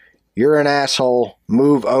you, you're an asshole,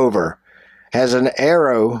 move over." Has an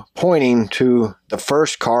arrow pointing to the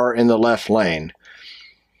first car in the left lane.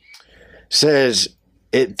 Says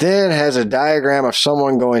it then has a diagram of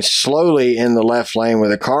someone going slowly in the left lane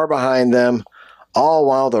with a car behind them, all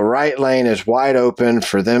while the right lane is wide open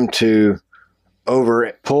for them to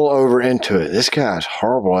pull over into it. This guy's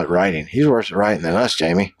horrible at writing. He's worse at writing than us,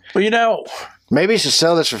 Jamie. Well, maybe he should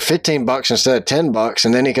sell this for $15 instead of $10,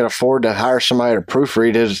 and then he could afford to hire somebody to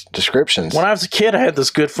proofread his descriptions. when I was a kid, I had this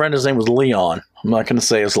good friend. His name was Leon. I'm not going to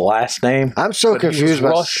say his last name. I'm so confused by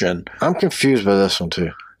Russian. I'm confused by this one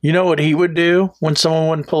too. You know what he would do when someone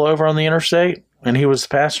wouldn't pull over on the interstate and he was the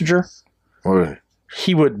passenger? What?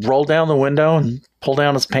 He would roll down the window and pull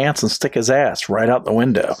down his pants and stick his ass right out the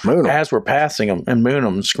window Moon 'em. as we're passing him and moon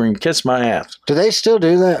him and scream, "Kiss my ass." Do they still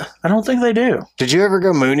do that? I don't think they do. Did you ever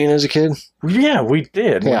go mooning as a kid? Yeah, we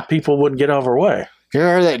did. Yeah. When people wouldn't get out of our way. You ever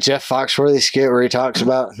heard that Jeff Foxworthy skit where he talks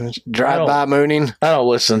about drive-by mooning? I don't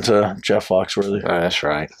listen to Jeff Foxworthy. Oh, that's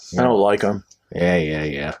right. I don't like him.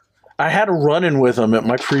 Yeah. I had a run-in with him at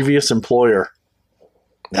my previous employer.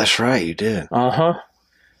 That's right, you did. Uh-huh.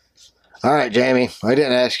 All right, Jamie. I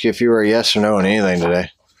didn't ask you if you were a yes or no on anything today.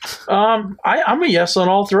 I'm a yes on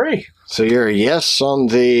all three. So you're a yes on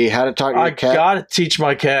the how to talk to your I cat? gotta teach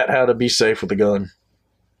my cat how to be safe with a gun.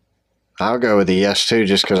 I'll go with the yes, too,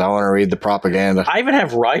 just because I want to read the propaganda. I even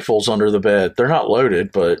have rifles under the bed. They're not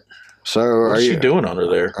loaded, but So what's she doing under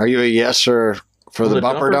there? Are you a yes or for the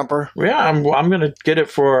bumper dumper? Yeah, I'm gonna get it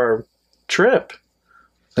for our trip.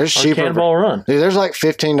 There's Our cheaper. Cannonball Run. Dude, there's like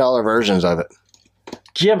 $15 versions of it.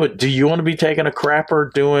 Yeah, but do you want to be taking a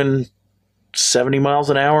crapper doing 70 miles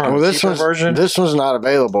an hour on the cheaper version? This one's not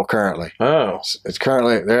available currently. Oh. It's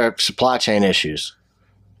currently, there are supply chain issues.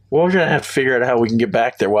 Well, we're going to have to figure out how we can get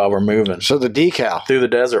back there while we're moving So the decal. through the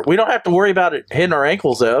desert. We don't have to worry about it hitting our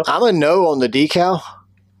ankles, though. I'm a no on the decal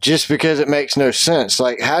just because it makes no sense.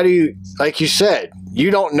 Like, how do you, like you said, you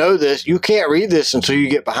don't know this. You can't read this until you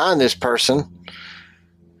get behind this person.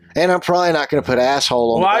 And I'm probably not going to put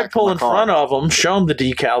asshole on the back I pull of in my car. front of them, show them the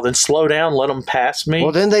decal, then slow down, let them pass me.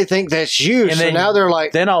 Well, then they think that's you. And So then- now they're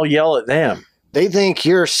like, Then I'll yell at them. they think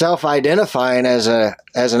you're self-identifying as an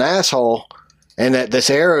asshole, and that this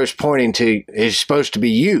arrow is pointing to is supposed to be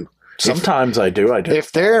you. Sometimes I do.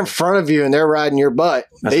 If they're in front of you and they're riding your butt,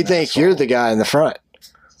 That's they an think asshole. you're the guy in the front.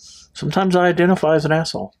 Sometimes I identify as an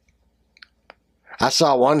asshole. I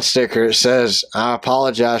saw one sticker. It says, "I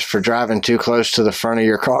apologize for driving too close to the front of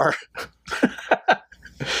your car." I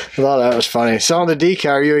thought that was funny. So on the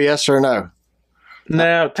decal, are you a yes or a no?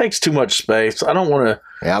 No, it takes too much space. I don't want to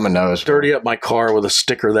Yeah, I'm a no as well. dirty up my car with a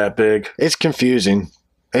sticker that big. It's confusing.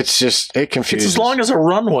 It's just, it confuses. It's as long as a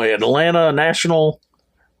runway at Atlanta International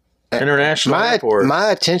Airport.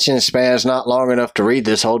 My attention span is not long enough to read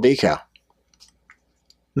this whole decal.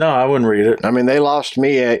 No, I wouldn't read it. I mean, they lost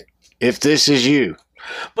me at, "If this is you."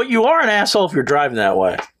 But you are an asshole if you're driving that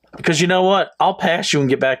way. Because you know what? I'll pass you and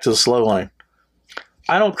get back to the slow lane.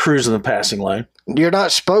 I don't cruise in the passing lane. You're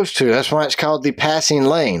not supposed to. That's why it's called the passing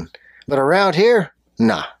lane. But around here,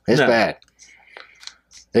 nah, it's No. bad.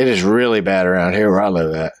 It is really bad around here where I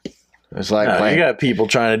live at. It's like No, playing, you got people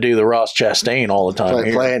trying to do the Ross Chastain all the time like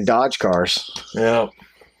here. playing Dodge cars. Yeah. All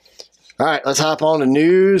right, let's hop on to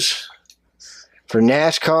news for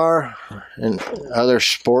NASCAR and other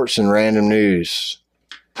sports and random news.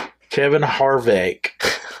 Kevin Harvick.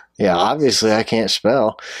 Yeah, obviously I can't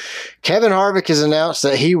spell. Kevin Harvick has announced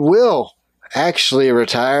that he will actually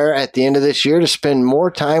retire at the end of this year to spend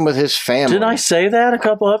more time with his family. Didn't I say that a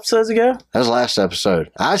couple episodes ago? That was last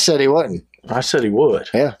episode. I said he wasn't. I said he would.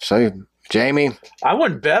 Yeah, so Jamie, I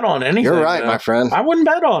wouldn't bet on anything. you're right, though. my friend. I wouldn't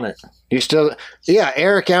bet on it. You still, yeah,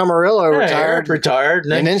 Eric Almirillo Yeah, retired Eric retired.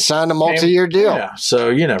 and then signed a multi-year deal. Yeah, so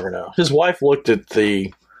you never know. His wife looked at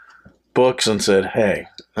the books and said, "Hey,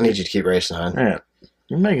 I need you to keep racing, hon. man,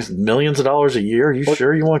 you're making millions of dollars a year. You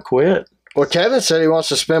sure you want to quit?" Well, Kevin said he wants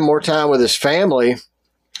to spend more time with his family.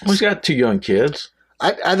 Well, he's got 2 young kids.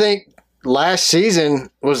 I think last season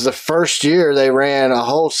was the first year they ran a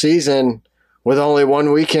whole season with only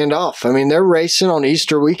one weekend off. I mean, they're racing on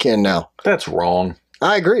Easter weekend now. That's wrong.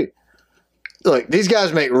 I agree. Look, these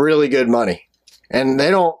guys make really good money, and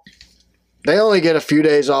they only get a few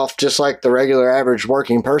days off just like the regular average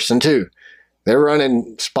working person too. They're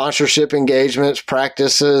running sponsorship engagements,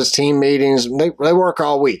 practices, team meetings. They work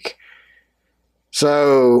all week.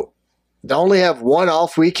 So They only have one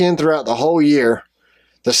off weekend throughout the whole year.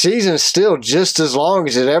 The season's still just as long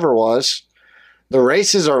as it ever was. The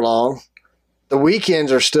races are long. The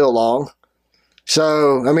weekends are still long.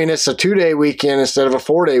 So, I mean, it's a 2-day weekend instead of a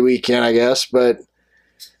 4-day weekend, I guess. But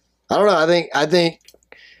I don't know. I think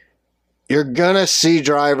you're going to see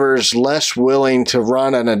drivers less willing to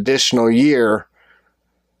run an additional year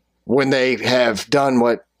when they have done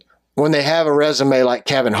when they have a resume like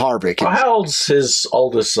Kevin Harvick. Well, how old's his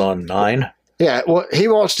oldest son? 9? Yeah, well, he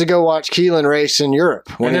wants to go watch Keelan race in Europe.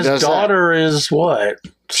 When and his daughter is what?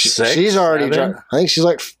 6? She's already driving. I think she's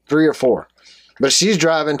like 3 or 4. But she's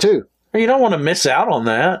driving too. You don't want to miss out on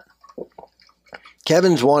that.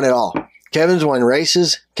 Kevin's won it all. Kevin's won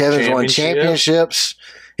races. Kevin's won championships.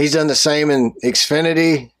 He's done the same in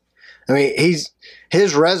Xfinity. I mean,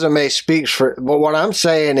 his resume speaks for. But what I'm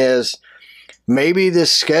saying is, maybe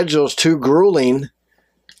this schedule's too grueling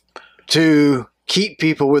to keep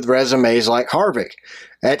people with resumes like Harvick.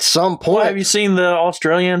 At some point, well, have you seen the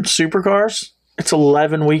Australian supercars? It's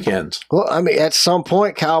 11 weekends. Well, I mean, at some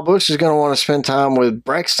point, Kyle Busch is going to want to spend time with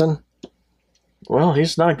Brexton. Well,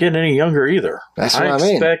 he's not getting any younger either. That's what I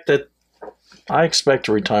mean. I expect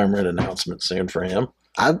a retirement announcement soon for him.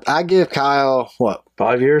 I give Kyle, what?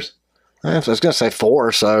 5 years? I was going to say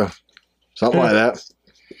 4, so something like that.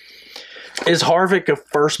 Is Harvick a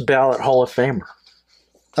first ballot Hall of Famer?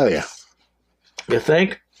 Oh, yeah. You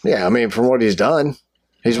think? Yeah, I mean, from what he's done,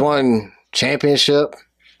 he's won championship.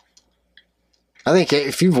 I think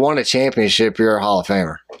if you've won a championship, you're a Hall of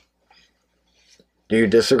Famer. Do you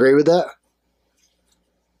disagree with that?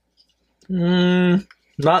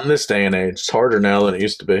 Not in this day and age. It's harder now than it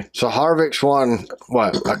used to be. So Harvick's won,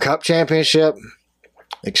 what, a Cup championship,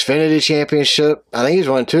 Xfinity championship. I think he's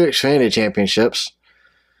won 2 Xfinity championships.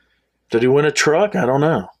 Did he win a truck? I don't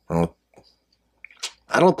know. Well,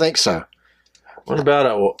 I don't think so. What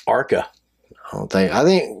about ARCA? I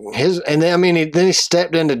think his, and then, I mean, then he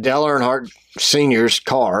stepped into Dale Earnhardt Sr.'s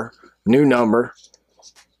car, new number,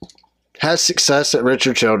 has success at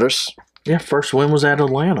Richard Childress. Yeah, first win was at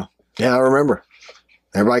Atlanta. Yeah, I remember.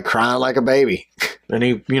 Everybody crying like a baby. And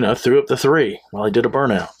he, threw up the 3 while he did a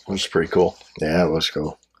burnout, which was pretty cool. Yeah, it was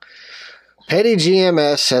cool. Petty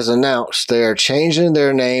GMS has announced they are changing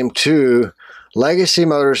their name to Legacy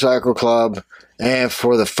Motorcycle Club, and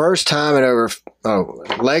for the first time in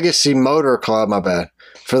Legacy Motor Club, my bad.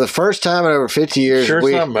 For the first time in over 50 years. Sure,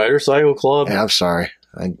 it's not Motorcycle Club? Yeah, I'm sorry.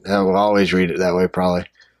 I will always read it that way, probably.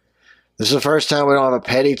 This is the first time we don't have a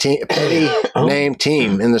petty name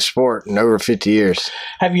team in the sport in over 50 years.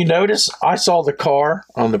 Have you noticed? I saw the car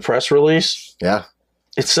on the press release. Yeah.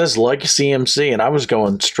 It says Legacy MC, and I was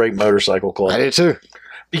going straight Motorcycle Club. I did too.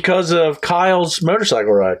 Because of Kyle's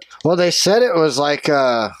motorcycle ride. Well, they said it was like,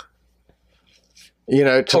 to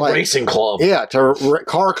a racing club. Yeah, to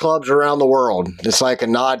car clubs around the world. It's like a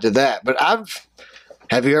nod to that. But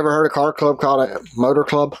have you ever heard a car club called a motor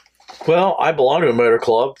club? Well, I belong to a motor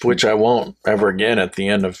club, which I won't ever again at the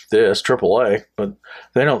end of this, AAA, but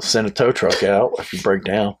they don't send a tow truck out if you break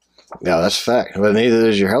down. Yeah, that's a fact. But neither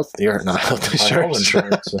is your health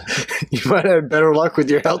insurance. You might have better luck with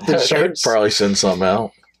your health insurance. They'd probably send something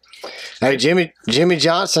out. Hey, Jimmy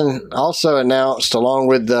Johnson also announced, along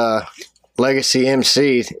with the Legacy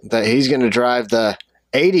MC, that he's going to drive the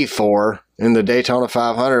 84 in the Daytona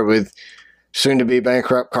 500 with soon-to-be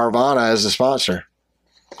bankrupt Carvana as the sponsor.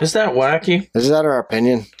 Is that wacky? Is that our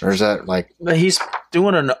opinion? Or is that like... He's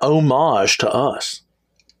doing an homage to us.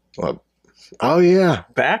 Well, oh, yeah.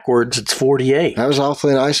 Backwards, it's 48. That was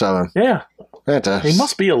awfully nice of him. Yeah. Fantastic. He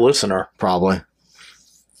must be a listener. Probably.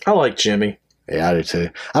 I like Jimmy. Yeah, I do too.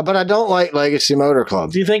 But I don't like Legacy Motor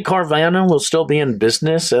Club. Do you think Carvana will still be in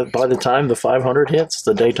business by the time the 500 hits,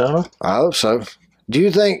 the Daytona? I hope so. Do you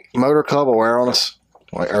think Motor Club will wear on us?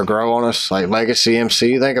 Or grow on us like Legacy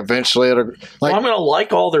MC? You think eventually it'll... Well, I'm going to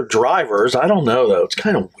like all their drivers. I don't know, though. It's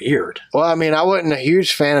kind of weird. Well, I mean, I wasn't a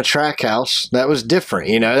huge fan of Trackhouse. That was different.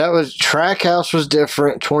 Trackhouse was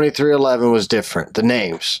different. 2311 was different. The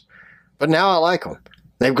names. But now I like them.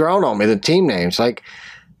 They've grown on me. The team names. Like,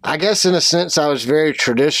 I guess in a sense I was very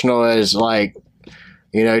traditional as like,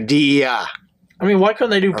 DEI. I mean, why couldn't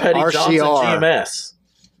they do Petty RCR, Johnson GMS?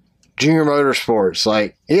 Junior Motorsports.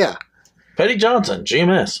 Like, yeah. Petty Johnson,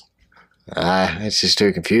 GMS. It's just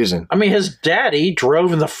too confusing. I mean, his daddy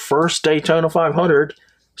drove in the first Daytona 500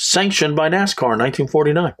 sanctioned by NASCAR in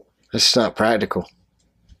 1949. It's not practical.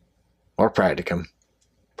 Or Practicum.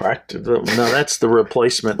 No, that's the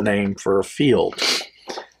replacement name for a field.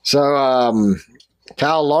 So,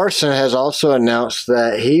 Kyle Larson has also announced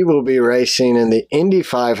that he will be racing in the Indy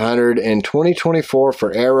 500 in 2024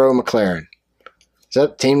 for Arrow McLaren. Is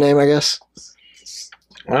that the team name, I guess?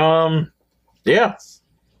 Yeah.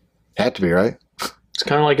 Had to be, right? It's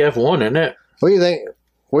kind of like F1, isn't it? What do you think?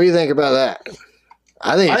 What do you think about that?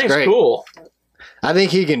 I think it's great. It's cool. I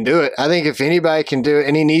think he can do it. I think if anybody can do it,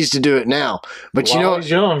 and he needs to do it now. But While he's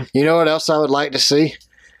young. You know what else I would like to see?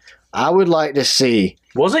 I would like to see.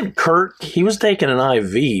 Wasn't Kurt? He was taking an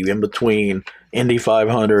IV in between Indy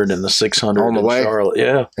 500 and the 600 on the way. Charlotte.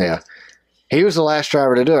 Yeah. Yeah. He was the last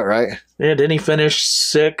driver to do it, right? Yeah, didn't he finish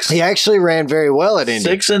 6th? He actually ran very well at Indy.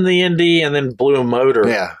 6 in the Indy and then blew a motor.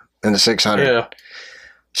 Yeah, in the 600. Yeah.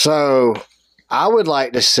 So I would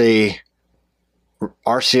like to see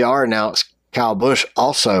RCR announce Kyle Busch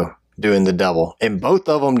also doing the double. And both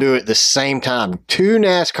of them do it at the same time. 2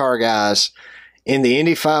 NASCAR guys in the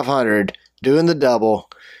Indy 500 doing the double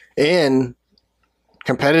in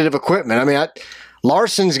competitive equipment. I mean,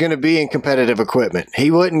 Larson's going to be in competitive equipment.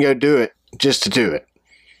 He wouldn't go do it just to do it.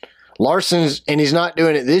 And he's not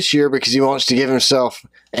doing it this year because he wants to give himself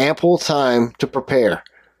ample time to prepare.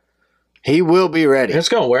 He will be ready. It's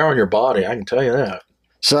going to wear on your body, I can tell you that.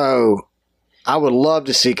 So I would love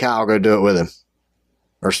to see Kyle go do it with him.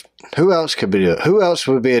 Or who else could do it? Who else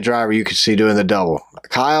would be a driver you could see doing the double?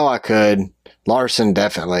 Kyle, I could. Larson,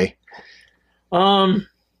 definitely. Our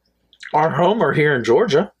homer here in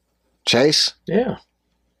Georgia. Chase? Yeah.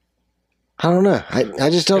 I don't know. I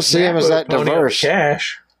just don't see him as that diverse.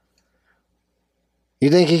 Cash. You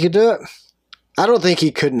think he could do it? I don't think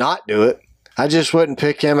he could not do it. I just wouldn't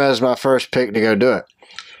pick him as my first pick to go do it.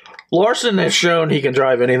 Larson has shown he can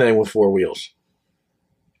drive anything with 4 wheels.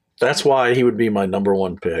 That's why he would be my number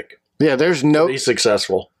 1 pick. Yeah, there's no... He's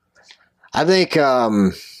successful. I think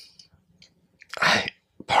part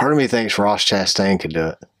of me thinks Ross Chastain could do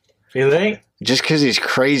it. You think? Just because he's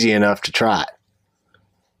crazy enough to try it.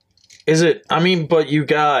 Is it? I mean, but you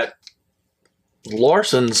got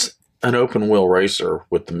Larson's an open wheel racer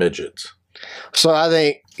with the midgets. So I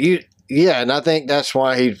think and I think that's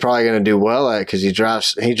why he's probably going to do well at it, because he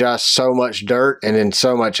drives so much dirt and then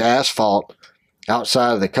so much asphalt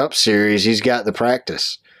outside of the Cup Series. He's got the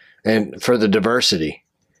practice and for the diversity.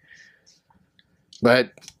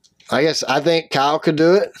 But I think Kyle could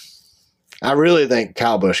do it. I really think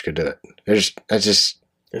Kyle Busch could do it.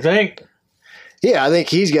 You think? Yeah, I think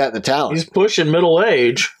he's got the talent. He's pushing middle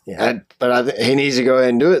age. Yeah, but he needs to go ahead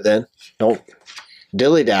and do it then. Don't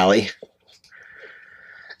dilly-dally.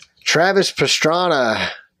 Travis Pastrana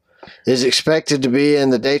is expected to be in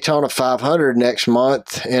the Daytona 500 next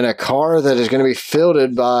month in a car that is going to be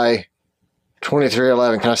fielded by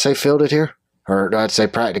 2311. Can I say fielded here? Or do I say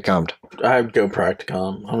practicummed? I'd go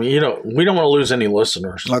Practicum. I mean, we don't want to lose any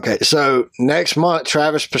listeners. Okay, so next month,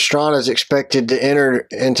 Travis Pastrana is expected to enter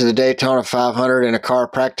into the Daytona 500 in a car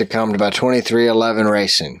practicummed by 2311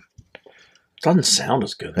 Racing. Doesn't sound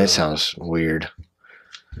as good, though. That sounds weird.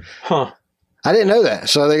 Huh. I didn't know that.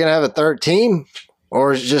 So are they going to have a third team?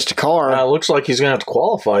 Or is it just a car? It looks like he's going to have to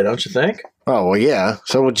qualify, don't you think? Oh, well, yeah.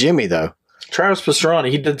 So will Jimmy, though. Travis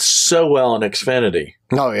Pastrana, he did so well in Xfinity.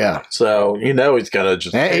 Oh, yeah. So, he's going to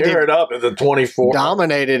just tear it up in the 24.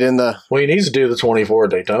 Dominated in the... Well, he needs to do the 24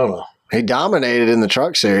 at Daytona. He dominated in the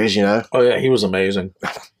truck series, Oh, yeah, he was amazing.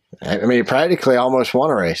 I mean, he practically almost won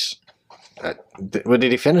a race. Did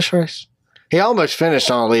he finish a race? He almost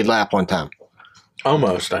finished on a lead lap one time.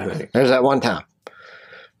 Almost, I think. There's that one time.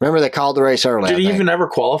 Remember they called the race early. Did he even ever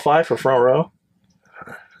qualify for front row?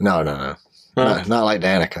 No. Huh? Not like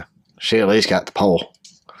Danica. She at least got the pole.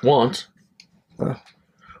 Once.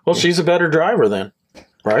 Well, she's a better driver then,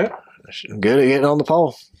 right? She's good at getting on the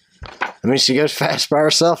pole. I mean, she goes fast by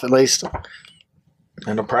herself at least.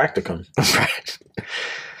 And a practicum.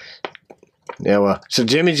 Yeah, well, so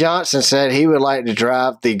Jimmy Johnson said he would like to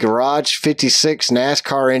drive the Garage 56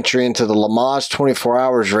 NASCAR entry into the Le Mans 24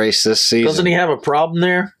 Hours race this season. Doesn't he have a problem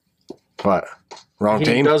there? What? Wrong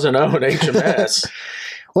team? He doesn't own HMS.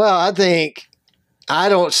 Well, I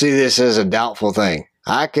don't see this as a doubtful thing.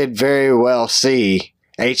 I could very well see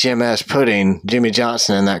HMS putting Jimmy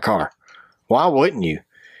Johnson in that car. Why wouldn't you?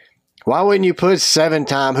 Why wouldn't you put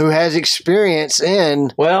 7-time who has experience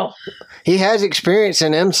in... Well... He has experience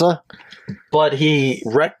in IMSA. But he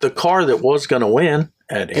wrecked the car that was going to win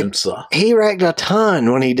at IMSA. He wrecked a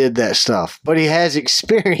ton when he did that stuff, but he has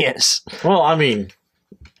experience. Well, I mean...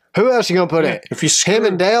 Who else are you going to put in? Him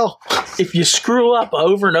and Dale? If you screw up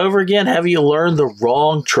over and over again, have you learned the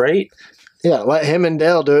wrong trait? Yeah, let him and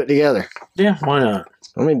Dale do it together. Yeah, why not?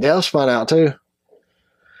 I mean, Dale spun out too.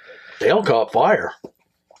 Dale caught fire.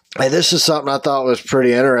 Hey, this is something I thought was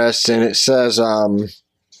pretty interesting. It says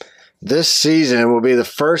this season will be the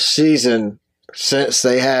first season since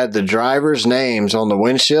they had the drivers' names on the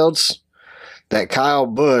windshields that Kyle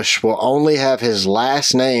Busch will only have his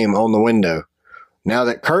last name on the window. Now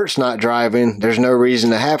that Kurt's not driving, there's no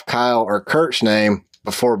reason to have Kyle or Kurt's name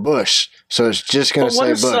before Busch. So it's just going to say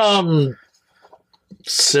Busch. Some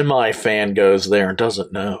semi-fan goes there and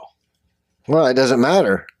doesn't know? Well, it doesn't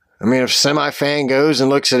matter. I mean, if semi-fan goes and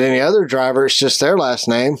looks at any other driver, it's just their last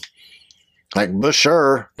name. Like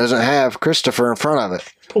Buscher doesn't have Christopher in front of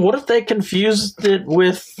it. But what if they confused it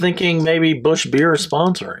with thinking maybe Busch Beer is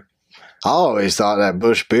sponsoring? I always thought that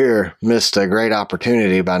Busch Beer missed a great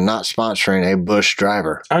opportunity by not sponsoring a Busch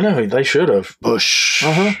driver. I know, they should have. Busch.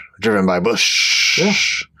 Driven by Busch. Yeah.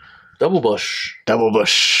 Double Busch. Double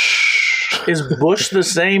Busch. Is Busch the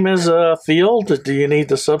same as a field? Do you need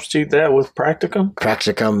to substitute that with Practicum?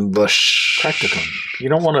 Practicum Busch. Practicum. You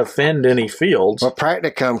don't want to offend any fields. Well,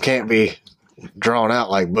 Practicum can't be drawn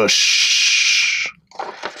out like Busch.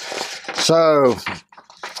 So,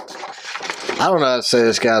 I don't know how to say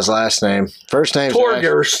this guy's last name. First name's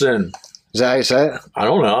Torgerson. Is that how you say it? I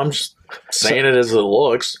don't know. I'm just saying it as it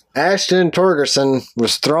looks. Ashton Torgerson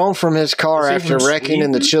was thrown from his car after wrecking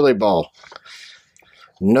in the Chili Bowl.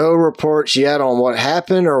 No reports yet on what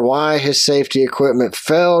happened or why his safety equipment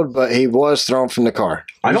failed, but he was thrown from the car.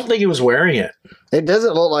 I don't think he was wearing it. It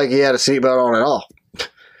doesn't look like he had a seatbelt on at all.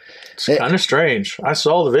 It's kind of strange. I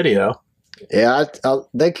saw the video. Yeah, I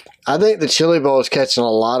think the Chili Bowl is catching a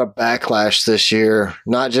lot of backlash this year,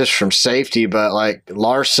 not just from safety, but like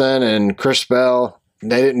Larson and Chris Bell,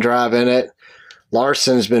 they didn't drive in it.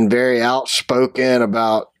 Larson's been very outspoken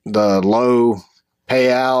about the low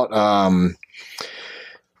payout.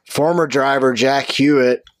 Former driver Jack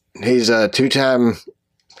Hewitt, he's a two-time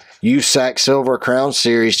USAC Silver Crown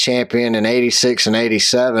Series champion in 86 and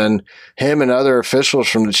 87. Him and other officials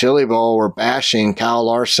from the Chili Bowl were bashing Kyle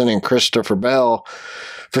Larson and Christopher Bell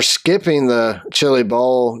for skipping the Chili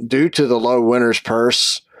Bowl due to the low winner's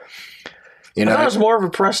purse. You know, I thought it was more of a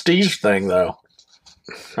prestige thing, though,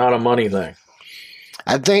 not a money thing.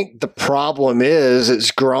 I think the problem is it's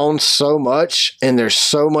grown so much and there's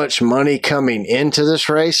so much money coming into this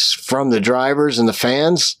race from the drivers and the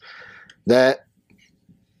fans that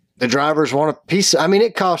the drivers want a piece. I mean,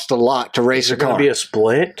 it costs a lot to race a car. Is it going to be a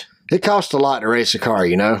split? It costs a lot to race a car,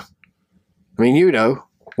 you know. I mean, you know,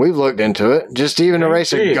 we've looked into it. Just even to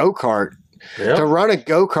race a go-kart. Yep. To run a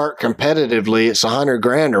go-kart competitively, it's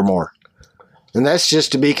 $100,000 or more. And that's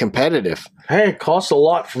just to be competitive. Hey, it costs a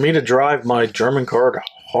lot for me to drive my German car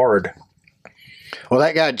hard. Well,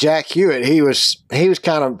 that guy Jack Hewitt, he was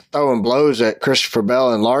kind of throwing blows at Christopher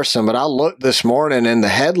Bell and Larson, but I looked this morning and the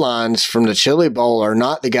headlines from the Chili Bowl are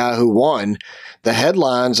not the guy who won. The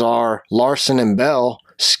headlines are Larson and Bell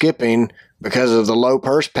skipping because of the low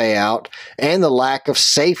purse payout and the lack of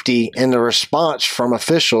safety in the response from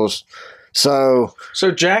officials. So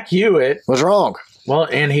Jack Hewitt was wrong. Well,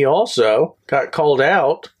 and he also got called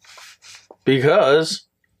out because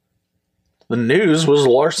the news was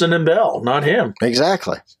Larson and Bell, not him.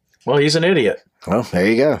 Exactly. Well, he's an idiot. Well, there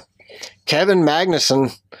you go. Kevin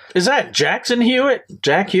Magnuson. Is that Jackson Hewitt?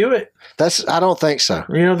 Jack Hewitt? I don't think so.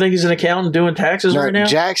 You don't think he's an accountant doing taxes right now?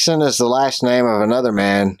 Jackson is the last name of another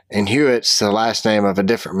man, and Hewitt's the last name of a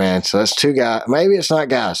different man. So that's two guys. Maybe it's not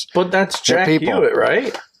guys. But that's Jack Hewitt,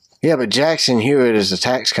 right? Yeah, but Jackson Hewitt is a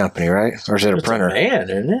tax company, right? Or is it a printer? It's a man,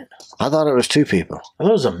 isn't it? I thought it was two people. I thought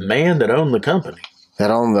it was a man that owned the company.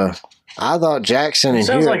 I thought Jackson and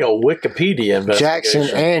Sounds Hewitt. Sounds like a Wikipedia investigation. Jackson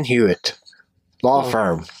and Hewitt. Law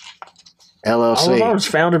firm. LLC. I thought it was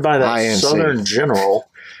founded by that INC. Southern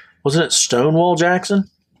general. Wasn't it Stonewall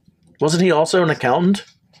Jackson? Wasn't he also an accountant?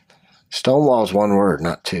 Stonewall's one word,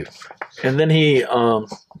 not two. And then he,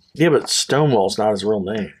 but Stonewall's not his real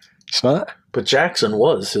name. It's not? But Jackson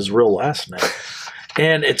was his real last name.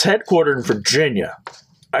 And it's headquartered in Virginia.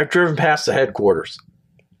 I've driven past the headquarters.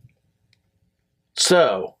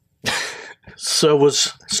 So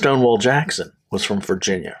was Stonewall Jackson, was from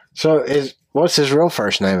Virginia. So what's his real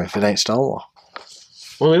first name if it ain't Stonewall?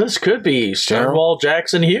 Well, this could be Stonewall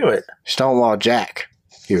Jackson Hewitt. Stonewall Jack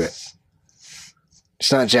Hewitt.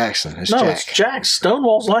 It's not Jackson. It's Jack. It's Jack.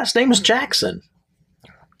 Stonewall's last name is Jackson.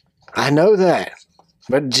 I know that.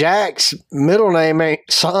 But Jack's middle name ain't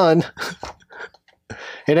Son.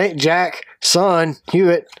 It ain't Jack, Son,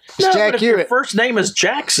 Hewitt. It's Jack but if Hewitt. your first name is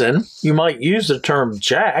Jackson, you might use the term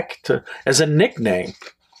Jack as a nickname.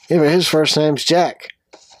 Yeah, but his first name's Jack,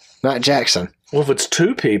 not Jackson. Well, if it's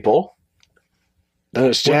two people, then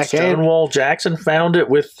it's Jack Stonewall Jackson found it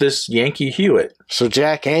with this Yankee Hewitt. So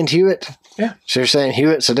Jack and Hewitt? Yeah. So you're saying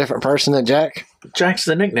Hewitt's a different person than Jack? Jack's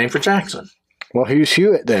the nickname for Jackson. Well, who's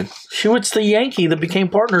Hewitt then? Hewitt's the Yankee that became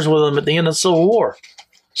partners with him at the end of the Civil War.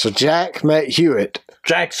 So Jack met Hewitt.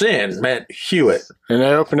 Jackson met Hewitt. And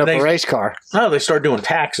they opened up a race car. No, they started doing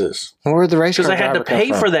taxes. Well, where'd the race car Because they had to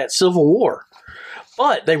pay for that Civil War.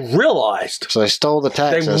 But they realized. So they stole the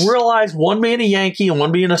taxes. They realized, one being a Yankee and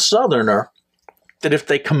one being a Southerner, that if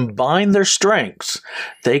they combined their strengths,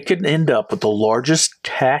 they could end up with the largest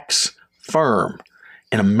tax firm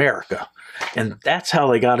in America. And that's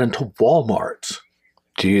how they got into Walmarts.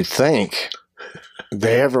 Do you think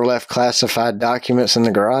they ever left classified documents in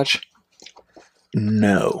the garage?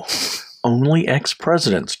 No. Only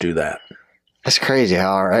ex-presidents do that. That's crazy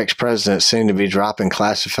how our ex-presidents seem to be dropping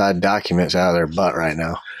classified documents out of their butt right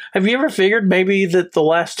now. Have you ever figured maybe that the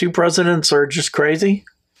last 2 presidents are just crazy?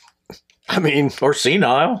 I mean... Or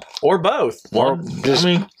senile. Or both. Or just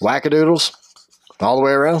wackadoodles all the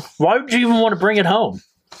way around. Why would you even want to bring it home?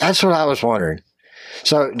 That's what I was wondering.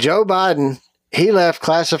 So Joe Biden... He left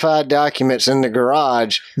classified documents in the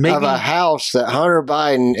garage of a house that Hunter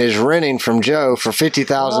Biden is renting from Joe for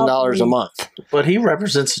 $50,000 a month. But he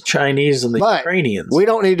represents the Chinese and the Ukrainians. We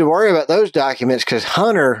don't need to worry about those documents because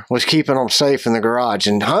Hunter was keeping them safe in the garage.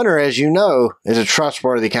 And Hunter, as you know, is a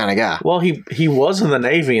trustworthy kind of guy. Well, he was in the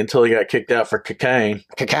Navy until he got kicked out for cocaine.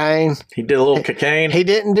 Cocaine? He did a little cocaine. He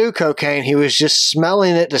didn't do cocaine. He was just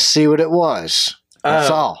smelling it to see what it was. That's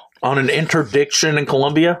all. On an interdiction in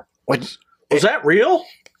Colombia? Was that real?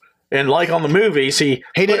 And like on the movies, he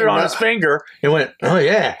put it on his finger and went, oh,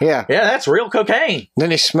 yeah. Yeah, that's real cocaine.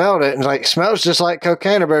 Then he smelled it and like, smells just like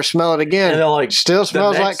cocaine. I better smell it again. And like, still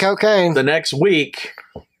smells like cocaine. The next week,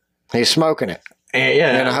 he's smoking it.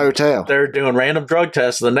 And in a hotel. They're doing random drug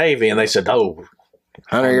tests in the Navy, and they said, oh,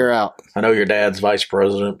 Hunter, you're out. I know your dad's vice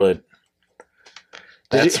president, but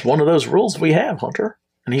that's one of those rules we have, Hunter.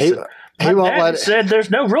 And he said, my dad said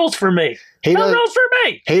there's no rules for me. No rules for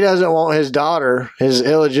me. He doesn't want his daughter, his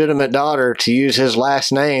illegitimate daughter, to use his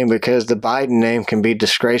last name because the Biden name can be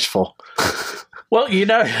disgraceful. Well, you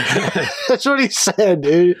know. That's what he said,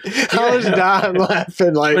 dude. I was dying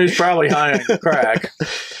laughing. Like, he's probably high on crack.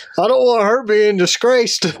 I don't want her being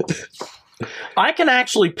disgraced. I can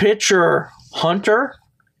actually picture Hunter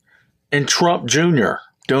and Trump Jr.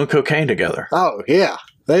 doing cocaine together. Oh, yeah.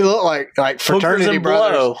 They look like fraternity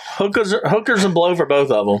brothers. Hookers and blow for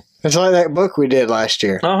both of them. It's like that book we did last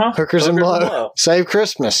year. Hookers and blow. Save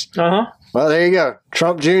Christmas. Well, there you go.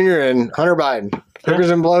 Trump Jr. and Hunter Biden.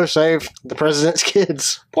 Hookers and blow save the president's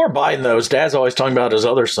kids. Poor Biden, though. His dad's always talking about his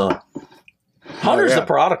other son. Hunter's the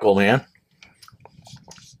prodigal, man.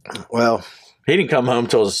 Well, he didn't come home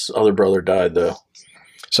till his other brother died, though.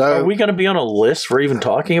 So, are we going to be on a list for even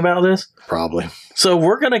talking about this? Probably. So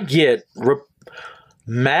we're going to get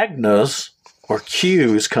Magnas or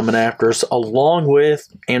Qs coming after us along with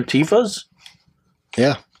Antifas?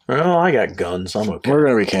 Yeah. Well, I got guns. I'm okay. We're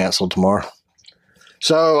going to be canceled tomorrow.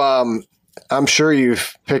 So I'm sure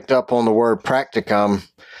you've picked up on the word practicum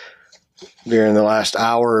during the last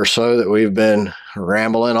hour or so that we've been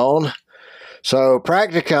rambling on. So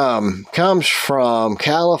practicum comes from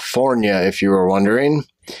California, if you were wondering.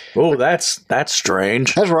 Oh, that's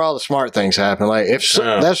strange. That's where all the smart things happen. Like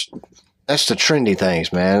that's the trendy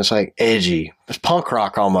things, man. It's like edgy. It's punk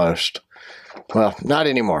rock almost. Well, not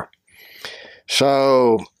anymore.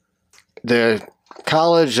 So the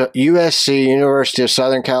college, USC, University of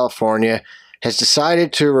Southern California, has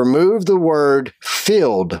decided to remove the word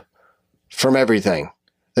field from everything.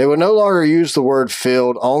 They will no longer use the word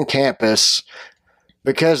field on campus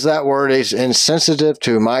because that word is insensitive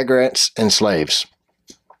to migrants and slaves.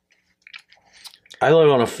 I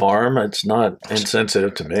live on a farm. It's not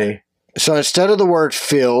insensitive to me. So instead of the word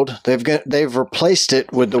field, they've replaced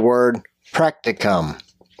it with the word practicum.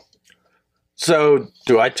 So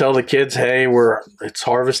do I tell the kids, hey, it's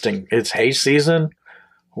harvesting, it's hay season.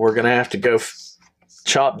 We're going to have to go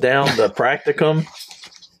chop down the practicum.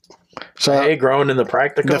 So hay growing in the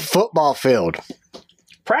practicum. The football field.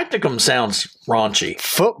 Practicum sounds raunchy.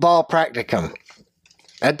 Football practicum.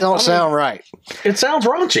 That don't sound right. It sounds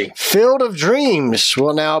raunchy. Field of Dreams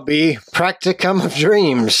will now be Practicum of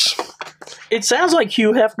Dreams. It sounds like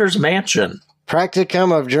Hugh Hefner's mansion.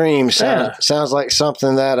 Practicum of Dreams sounds like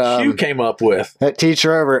something that Hugh came up with. That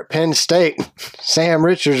teacher over at Penn State, Sam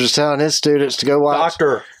Richards, was telling his students to go watch.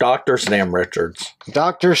 Dr. Sam Richards.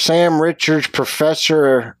 Dr. Sam Richards,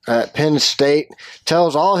 professor at Penn State,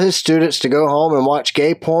 tells all his students to go home and watch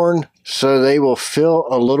gay porn so they will feel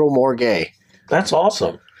a little more gay. That's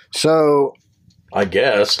awesome. So, I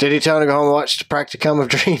guess. Did he tell him to go home and watch the Practicum of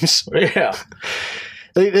Dreams? Yeah.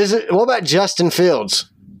 What about Justin Fields?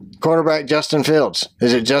 Quarterback Justin Fields.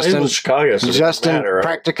 Is it Justin? It was Chicago. So Justin right?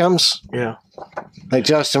 Practicums? Yeah. Like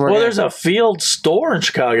Justin. Well, there's a field store in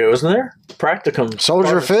Chicago, isn't there? Practicum.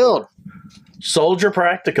 Soldier Field. Soldier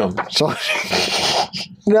Practicum.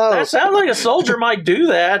 No. That sounds like a soldier might do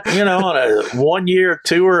that, on a 1-year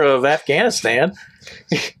tour of Afghanistan.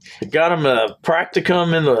 Got him a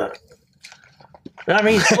practicum in the. I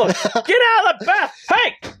mean, look, get out of the bath.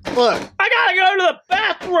 Hey, Look, I gotta go to the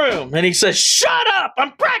bathroom. And he says, shut up.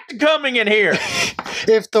 I'm practicuming in here.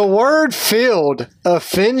 if the word "filled"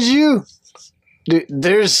 offends you, dude,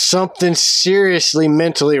 there's something seriously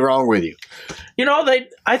mentally wrong with you. You know,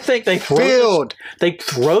 I think they Filled.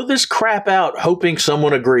 throw this crap out hoping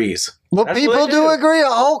someone agrees. Well, That's people what they do agree. A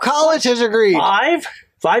whole college has agreed.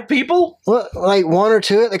 Five people? Well, like one or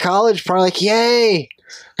two at the college, probably like, yay.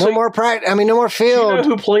 No more practice. I mean, no more Do you field. know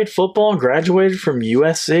who played football and graduated from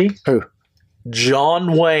USC? Who?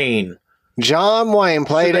 John Wayne. John Wayne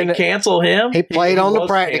played Did in they it. Cancel him? He played on the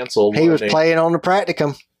practicum. He was playing on the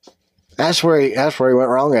practicum. That's where he went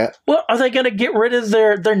wrong at. Well, are they going to get rid of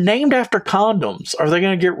they're named after condoms. Are they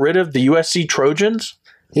going to get rid of the USC Trojans?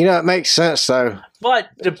 You know, it makes sense, though. But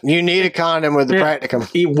You need a condom with the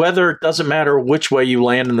practicum. whether it doesn't matter which way you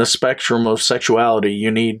land in the spectrum of sexuality,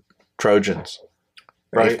 you need Trojans.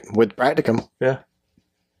 Right? With practicum. Yeah.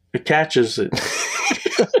 It catches it.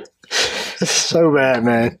 So bad,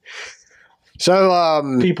 man.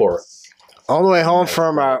 So, People are. on the way home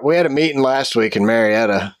from we had a meeting last week in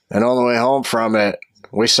Marietta, and on the way home from it,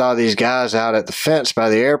 we saw these guys out at the fence by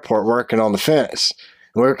the airport working on the fence.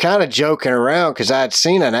 We were kind of joking around because I had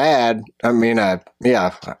seen an ad.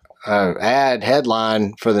 Ad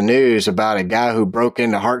headline for the news about a guy who broke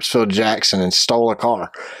into Hartsfield Jackson and stole a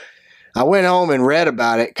car. I went home and read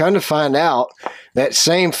about it. Come to find out, that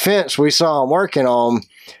same fence we saw him working on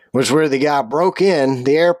was where the guy broke in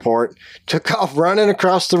the airport, took off running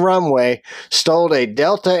across the runway, stole a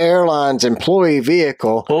Delta Airlines employee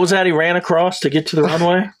vehicle. What was that he ran across to get to the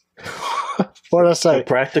runway? What did I say? The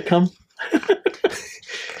practicum?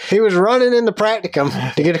 He was running in the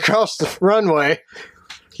practicum to get across the runway.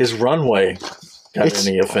 His runway got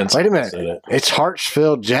any offense. Wait a minute. It's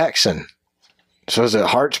Hartsfield Jackson. So is it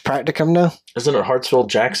Harts Practicum now? Isn't it Hartsfield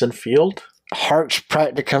Jackson Field? Harts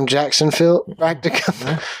Practicum Jackson Field?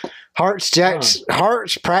 Practicum? Harts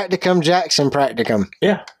Practicum Jackson Practicum.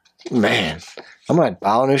 Yeah. Man, I'm going to buy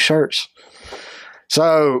all new shirts.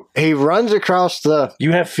 So he runs across the...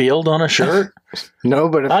 You have field on a shirt? No,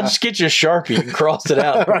 but if I'll just get you a Sharpie and cross it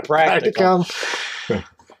out. Practicum.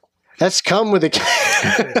 That's come with a K.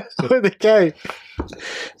 With a K.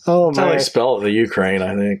 Oh, That's man. how they spell it, the Ukraine,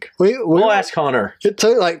 I think. We'll ask Hunter. It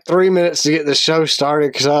took like 3 minutes to get the show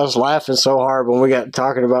started because I was laughing so hard when we got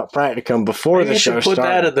talking about Practicum before Maybe the show put started.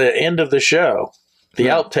 that at the end of the show. The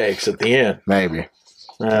outtakes at the end. Maybe.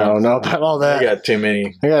 I don't know about all that. I got too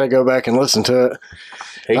many. I got to go back and listen to it.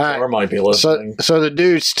 HR might be listening. So the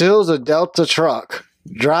dude steals a Delta truck,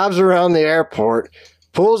 drives around the airport,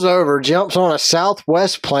 pulls over, jumps on a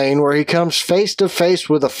Southwest plane where he comes face to face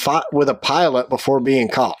with a pilot before being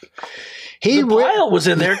caught. The pilot was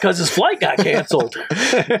in there because his flight got canceled.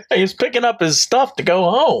 He was picking up his stuff to go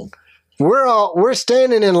home. We're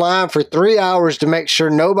standing in line for 3 hours to make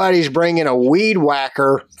sure nobody's bringing a weed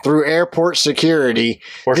whacker through airport security.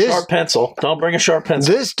 Or sharp pencil. Don't bring a sharp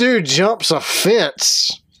pencil. This dude jumps a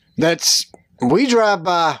fence we drive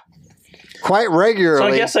by quite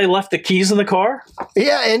regularly. So I guess they left the keys in the car?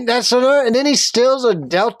 Yeah, and and then he steals a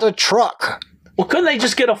Delta truck. Well, couldn't they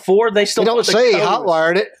just get a Ford? They still don't say he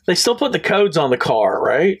hotwired it. They still put the codes on the car,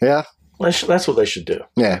 right? Yeah. That's what they should do.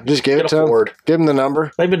 Yeah, just give it to him. Give him the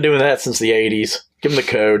number. They've been doing that since the 80s. Give them the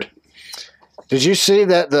code. Did you see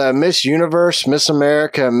that the Miss Universe, Miss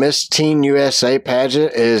America, Miss Teen USA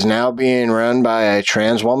pageant is now being run by a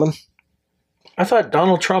trans woman? I thought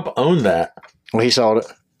Donald Trump owned that. Well, he sold it.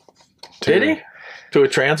 Did he? To a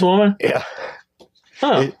trans woman? Yeah.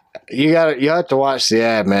 Huh. You have to watch the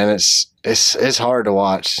ad, man. It's hard to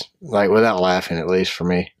watch, like without laughing, at least for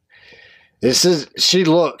me. She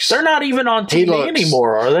looks. They're not even on TV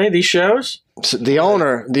anymore, are they? These shows. The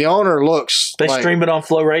owner looks. They stream it on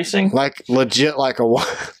Flow Racing, like legit, like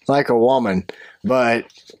a woman, but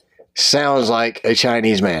sounds like a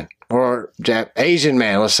Chinese man or Asian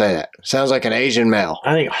man. Let's say that sounds like an Asian male.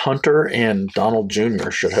 I think Hunter and Donald Jr.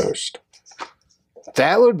 should host.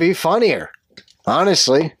 That would be funnier,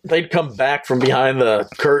 honestly. They'd come back from behind the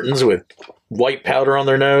curtains with white powder on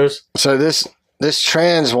their nose. So this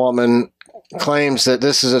trans woman claims that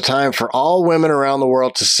this is a time for all women around the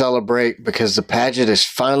world to celebrate because the pageant is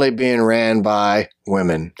finally being ran by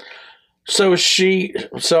women. So I see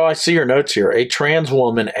your notes here. A trans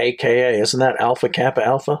woman, AKA, isn't that Alpha Kappa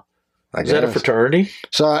Alpha? Is that a fraternity?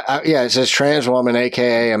 So, yeah, it says trans woman,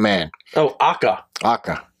 AKA a man. Oh, Aka.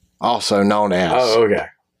 Aka, also known as. Oh, okay.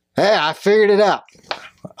 Hey, I figured it out.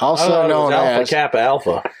 Also known as. Alpha Kappa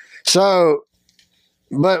Alpha. So,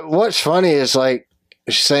 but what's funny is like,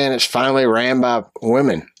 she's saying it's finally ran by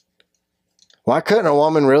women. Why couldn't a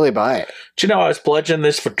woman really buy it? Do you know I was pledging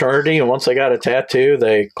this fraternity, and once I got a tattoo,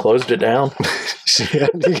 they closed it down?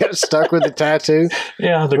 You got stuck with the tattoo?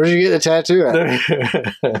 Yeah. Where'd you get the tattoo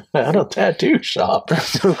at? At a tattoo shop.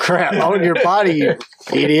 Oh, crap. On your body, you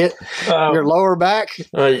idiot. Your lower back?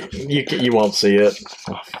 You won't see it.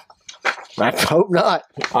 I hope not.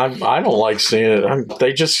 I don't like seeing it.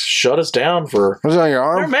 They just shut us down for... What's on your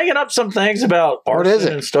arm? They're making up some things about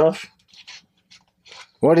arson and stuff.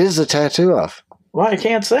 What is the tattoo of? Well, I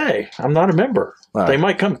can't say. I'm not a member. Oh. They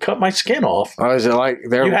might come cut my skin off. Oh, is it like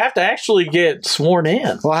they're... You have to actually get sworn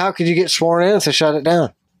in. Well, how could you get sworn in if they shut it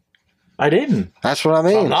down? I didn't. That's what I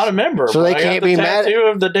mean. I'm not a member. So they can't be mad at you.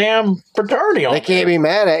 Of the damn fraternity on They can't be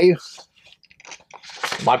mad at you.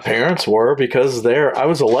 My parents were because I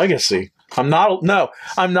was a legacy. I'm not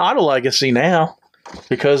a legacy now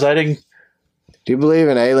because I didn't. Do you believe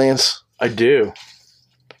in aliens? I do.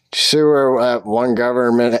 Did you see where one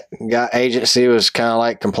government agency was kind of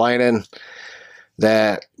like complaining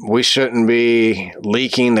that we shouldn't be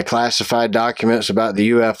leaking the classified documents about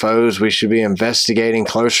the UFOs? We should be investigating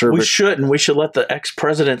closer. We shouldn't. We should let the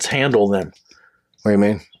ex-presidents handle them. What do you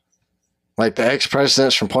mean? Like the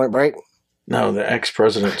ex-presidents from Point Break? No, the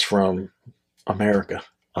ex-presidents from America.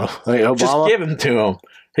 Oh, like Obama? Just give him to him.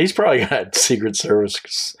 He's probably got Secret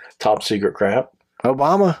Service top secret crap.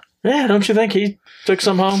 Obama? Yeah, don't you think he took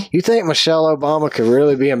some home? You think Michelle Obama could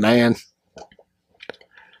really be a man?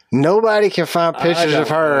 Nobody can find pictures of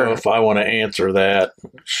her. I don't know if I want to answer that.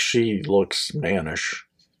 She looks mannish.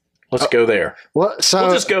 Let's go there. What? So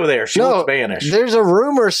we'll just go there. She looks Spanish. There's a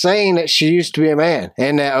rumor saying that she used to be a man,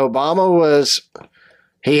 and that Obama was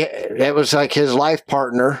that was like his life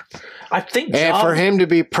partner. I think, and for him to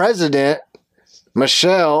be president,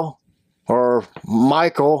 Michelle or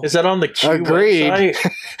Michael is that on the Q agreed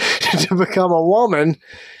website? To become a woman.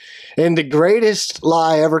 And the greatest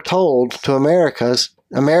lie ever told to Americans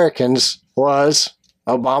was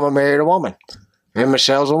Obama married a woman, and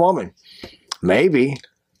Michelle's a woman. Maybe.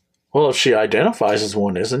 Well, if she identifies as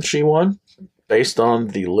one, isn't she one? Based on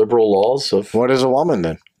the liberal laws of... What is a woman,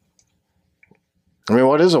 then? I mean,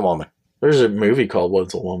 what is a woman? There's a movie called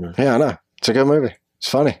What's a Woman? Yeah, I know. It's a good movie. It's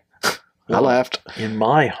funny. Well, I laughed. In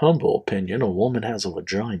my humble opinion, a woman has a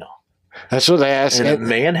vagina. That's what they ask. And a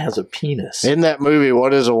man has a penis. In that movie,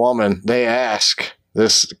 What is a Woman? They ask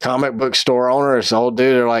this comic book store owner, this old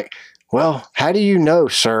dude, they're like, well, how do you know,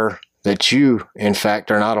 sir, that you, in fact,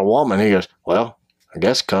 are not a woman? He goes, well, I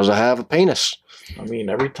guess because I have a penis. I mean,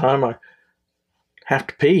 every time I have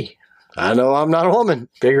to pee, I know I'm not a woman.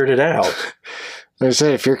 Figured it out. They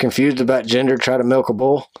say if you're confused about gender, try to milk a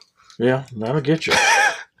bull. Yeah, that'll get you.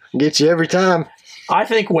 Get you every time. I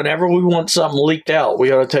think whenever we want something leaked out,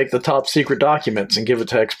 we ought to take the top secret documents and give it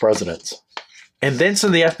to ex-presidents. And then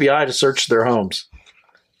send the FBI to search their homes.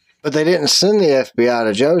 But they didn't send the FBI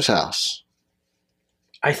to Joe's house.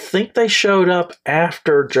 I think they showed up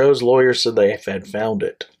after Joe's lawyer said they had found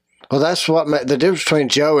it. Well, that's what the difference between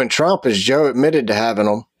Joe and Trump is Joe admitted to having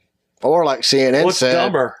them. Or like CNN What's said. What's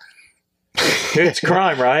dumber? It's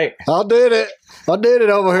crime, right? I did it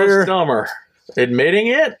over here. What's dumber? Admitting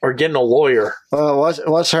it or getting a lawyer?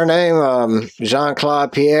 What's her name?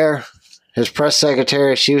 Jean-Claude Pierre, his press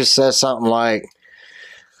secretary. She says something like,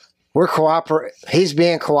 he's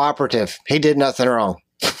being cooperative. He did nothing wrong.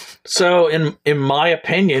 So, in my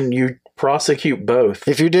opinion, you prosecute both.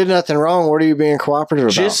 If you did nothing wrong, what are you being cooperative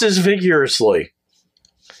about? Just as vigorously.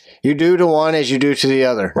 You do to one as you do to the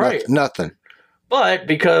other. Right. Nothing. But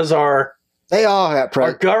because they all have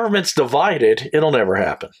our government's divided, it'll never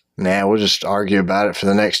happen. Nah, we'll just argue about it for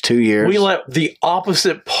the next 2 years. We let the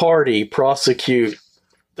opposite party prosecute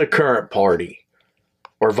the current party.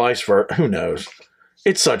 Or vice versa. Who knows?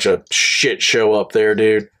 It's such a shit show up there,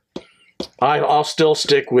 dude. I'll still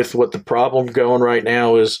stick with what the problem going right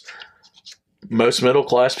now is. Most middle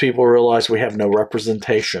class people realize we have no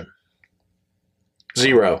representation.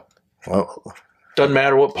 Zero. Well, doesn't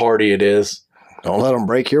matter what party it is. Don't let them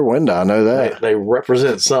break your window. I know that. They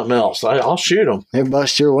represent something else. I'll shoot them. They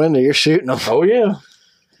bust your window. You're shooting them. Oh, yeah.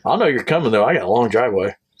 I'll know you're coming, though. I got a long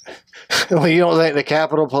driveway. Well, you don't think the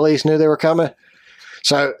Capitol Police knew they were coming?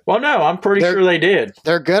 Well, no, I'm pretty sure they did.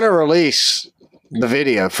 They're going to release the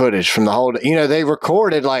video footage from the whole... they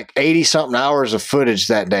recorded like 80-something hours of footage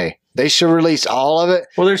that day. They should release all of it.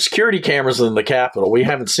 Well, there's security cameras in the Capitol. We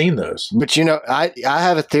haven't seen those. But, I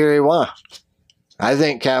have a theory why. I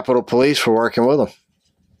think Capitol Police were working with them.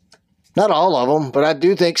 Not all of them, but I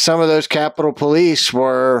do think some of those Capitol Police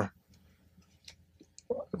were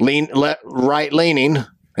right-leaning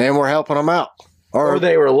and were helping them out. Or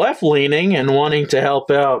they were left-leaning and wanting to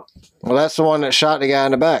help out. Well, that's the one that shot the guy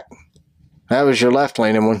in the back. That was your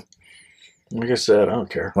left-leaning one. Like I said, I don't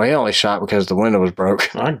care. Well, he only shot because the window was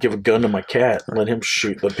broke. I'd give a gun to my cat and let him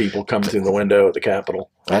shoot the people coming through the window at the Capitol.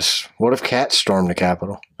 What if cats stormed the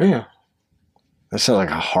Capitol? Yeah. That sounds like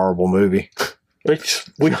a horrible movie.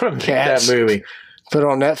 We gotta make that movie. Put it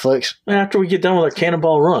on Netflix. After we get done with our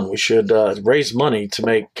Cannonball run, we should raise money to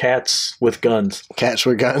make cats with guns. Cats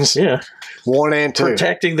with guns? Yeah. 1 and 2.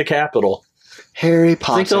 Protecting the Capitol. Harry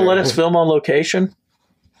Potter. Think they'll let us film on location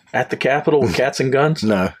at the Capitol with cats and guns?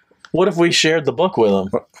 No. What if we shared the book with them?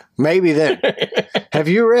 Maybe then. Have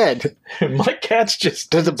you read? My cat's just...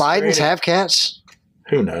 Do the Bidens have cats?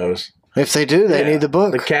 Who knows? If they do, they need the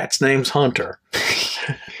book. The cat's name's Hunter.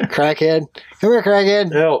 Crackhead. Come here,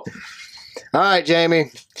 crackhead. Help. All right,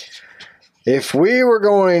 Jamie. If we were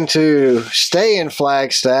going to stay in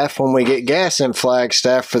Flagstaff when we get gas in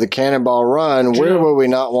Flagstaff for the Cannonball run, where would we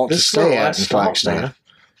not want to stay at in Flagstaff? Man.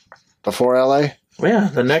 Before L.A.? Yeah,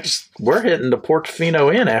 we're heading to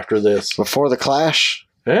Portofino Inn after this. Before the Clash?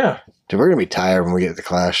 Yeah. Dude, we're going to be tired when we get to the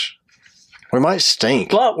Clash. We might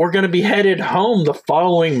stink. But we're going to be headed home the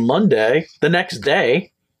following Monday, the next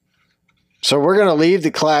day. So we're going to leave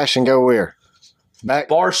the Clash and go where?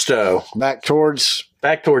 Barstow. Back towards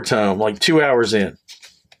home, like 2 hours in.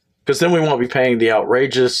 Because then we won't be paying the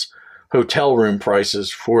outrageous hotel room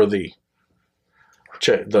prices for the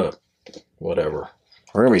whatever.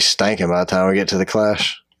 We're going to be stinking by the time we get to the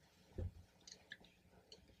Clash.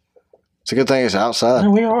 It's a good thing it's outside.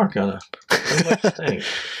 No, we are going to stink.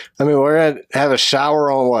 I mean, we're going to have a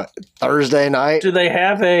shower on what? Thursday night? Do they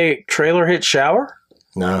have a trailer hit shower?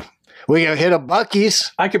 No. We can hit a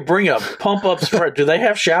Buc-ee's. I could bring a pump up spread. Do they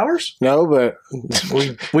have showers? No, but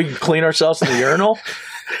we can clean ourselves in the urinal.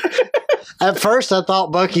 At first, I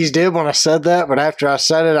thought Buc-ee's did when I said that, but after I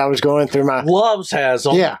said it, I was going through my Love's has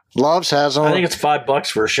them. Yeah, Love's has them. I think it's $5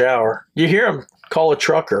 for a shower. You hear them call a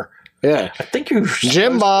trucker. Yeah, I think you're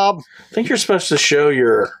Jim Bob. I think you're supposed to show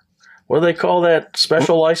your what do they call that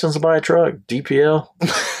special license to buy a truck? DPL.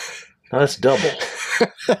 No, that's double.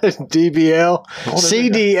 DBL,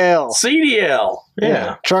 CDL, CDL.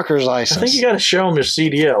 Yeah, trucker's license. I think you got to show them your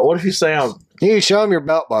CDL. What if you say you can show them your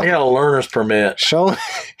belt buckle? You got a learner's permit. Show them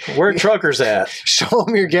where truckers at. Show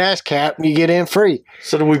them your gas cap, and you get in free.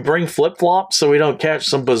 So do we bring flip flops so we don't catch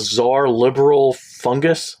some bizarre liberal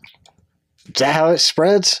fungus? Is that how it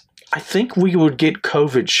spreads? I think we would get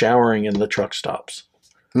COVID showering in the truck stops.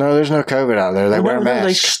 No, there's no COVID out there. They wear masks.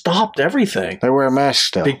 They stopped everything. They wear masks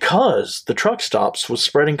still. Because the truck stops was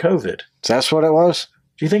spreading COVID. That's what it was?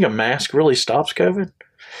 Do you think a mask really stops COVID?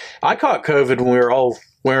 I caught COVID when we were all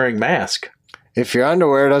wearing masks. If your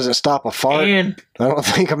underwear doesn't stop a fart, I don't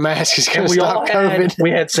think a mask is going to stop COVID. We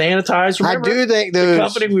had sanitizer. Remember? I do think the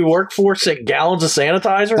company we worked for sent gallons of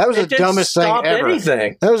sanitizer. That was the dumbest thing ever.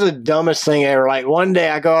 Anything. That was the dumbest thing ever. Like one day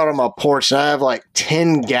I go out on my porch and I have like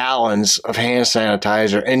 10 gallons of hand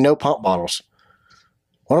sanitizer and no pump bottles.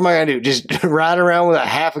 What am I going to do? Just ride around with a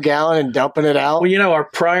half a gallon and dumping it out? Well, you know, our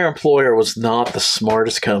prior employer was not the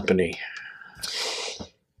smartest company.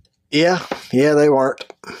 Yeah, they weren't.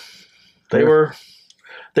 They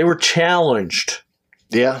were challenged.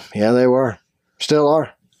 Yeah, they were. Still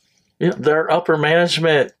are. Yeah, their upper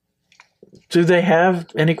management, do they have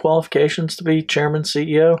any qualifications to be chairman,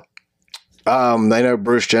 CEO? They know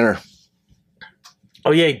Bruce Jenner.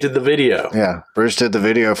 Oh, yeah, he did the video. Yeah, Bruce did the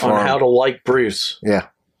video for him. On how to like Bruce. Yeah.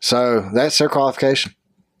 So that's their qualification.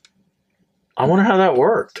 I wonder how that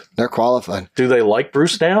worked. They're qualified. Do they like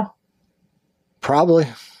Bruce now? Probably.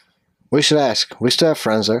 We should ask. We still have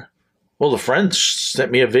friends there. Well, the friend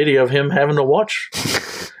sent me a video of him having to watch.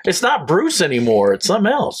 It's not Bruce anymore. It's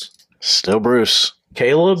something else. Still Bruce.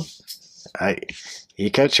 Caleb?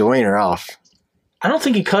 He cut your wiener off. I don't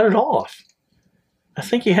think he cut it off. I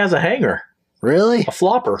think he has a hanger. Really? A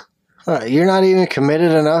flopper. You're not even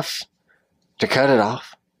committed enough to cut it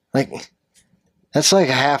off? Like, that's like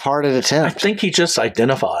a half-hearted attempt. I think he just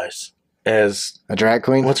identifies as... a drag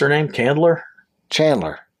queen? What's her name? Candler?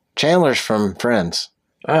 Chandler. Chandler's from Friends.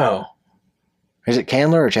 Oh. Is it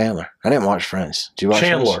Candler or Chandler? I didn't watch Friends. Did you watch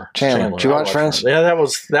Chandler? Friends? Chandler. Did you watch Friends? Yeah, that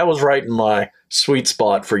was right in my sweet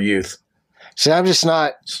spot for youth. See, I'm just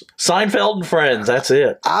not... Seinfeld and Friends, that's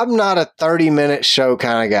it. I'm not a 30-minute show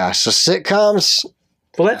kind of guy. So sitcoms...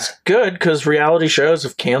 Well, that's good because reality shows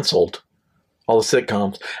have canceled all the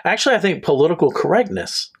sitcoms. Actually, I think political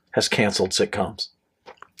correctness has canceled sitcoms.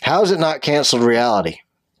 How is it not canceled reality?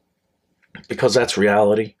 Because that's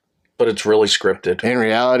reality, but it's really scripted. In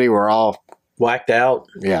reality, we're all... whacked out.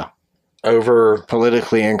 Yeah. Over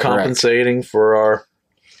politically incorrect. Compensating for our...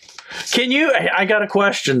 I got a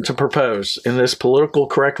question to propose in this political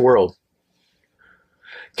correct world.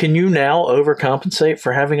 Can you now overcompensate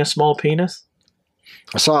for having a small penis?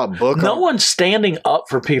 I saw a book. No one's standing up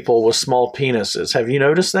for people with small penises. Have you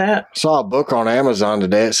noticed that? I saw a book on Amazon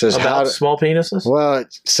today. It says About small penises? Well,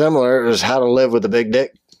 it's similar. It was How to Live with a Big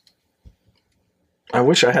Dick. I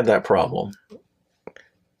wish I had that problem.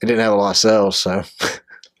 It didn't have a lot of sales, so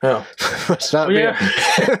Oh. must not be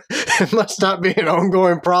it must not be an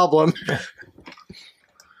ongoing problem.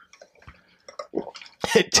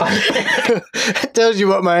 It tells you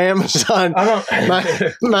what my Amazon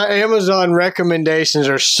my Amazon recommendations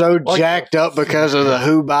are so jacked up because of the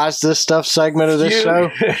Who Buys This Stuff segment of this show.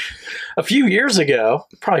 A few years ago,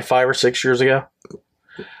 probably 5 or 6 years ago,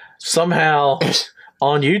 somehow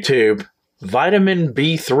on YouTube, vitamin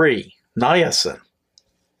B3, niacin,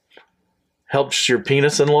 helps your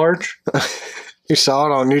penis enlarge. You saw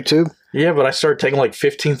it on YouTube? Yeah, but I started taking like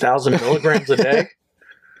 15,000 milligrams a day.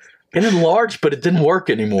 It enlarged, but it didn't work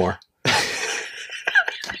anymore.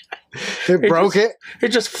 It broke it? It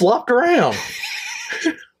just flopped around.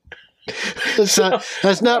 That's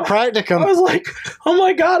not practicum. I was like, oh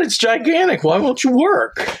my God, it's gigantic. Why won't you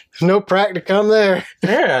work? No practicum there.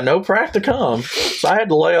 Yeah, no practicum. So I had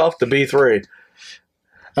to lay off the B3.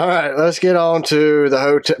 All right, let's get on to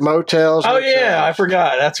the motels. Oh, yeah, I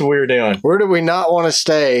forgot. That's what we were doing. Where do we not want to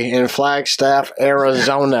stay in Flagstaff,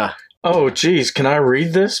 Arizona? Oh, geez. Can I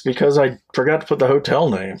read this? Because I forgot to put the hotel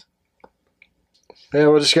name. Yeah,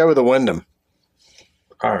 we'll just go with the Wyndham.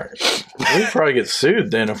 All right. We'd probably get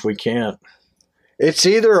sued then if we can't. It's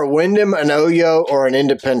either a Wyndham, an Oyo, or an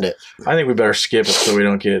Independent. I think we better skip it so we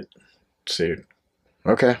don't get sued.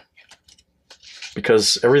 Okay.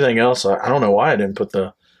 Because everything else, I don't know why I didn't put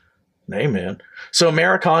the name in. So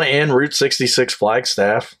Americana Inn, Route 66,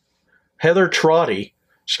 Flagstaff. Heather Trotty.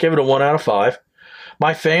 She gave it a 1 out of 5.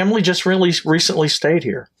 My family just really recently stayed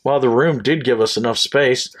here. While the room did give us enough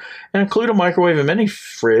space and include a microwave and mini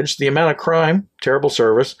fridge, the amount of crime, terrible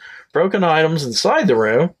service, broken items inside the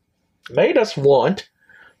room made us want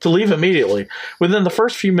to leave immediately. Within the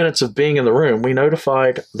first few minutes of being in the room, we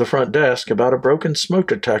notified the front desk about a broken smoke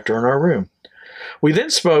detector in our room. We then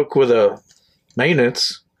spoke with a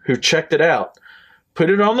maintenance who checked it out, put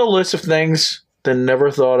it on the list of things, then never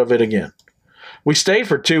thought of it again. We stayed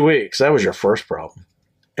for 2 weeks. That was your first problem.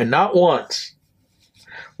 And not once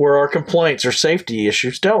were our complaints or safety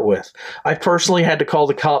issues dealt with. I personally had to call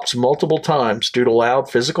the cops multiple times due to loud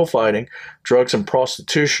physical fighting, drugs, and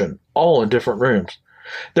prostitution, all in different rooms.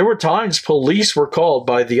 There were times police were called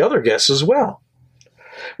by the other guests as well.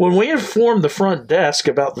 When we informed the front desk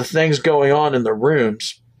about the things going on in the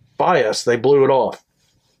rooms by us, they blew it off.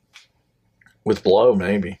 With blow,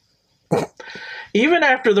 maybe. Even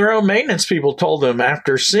after their own maintenance people told them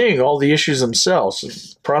after seeing all the issues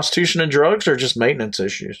themselves, prostitution and drugs are just maintenance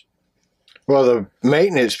issues. Well, the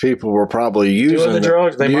maintenance people were probably using the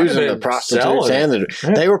drugs. They might have using been the prostitutes selling.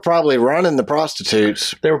 and they were probably running the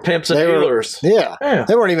prostitutes. They were pimps and dealers. Yeah.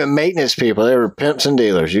 They weren't even maintenance people. They were pimps and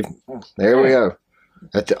dealers. There we go.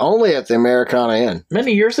 Only at the Americana Inn.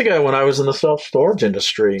 Many years ago when I was in the self-storage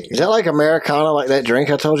industry. Is that like Americana, like that drink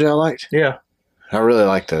I told you I liked? Yeah. I really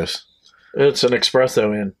like those. It's an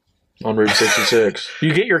espresso in on Route 66.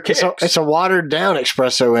 You get your kicks. It's a watered down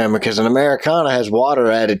espresso in because an Americana has water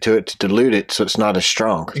added to it to dilute it so it's not as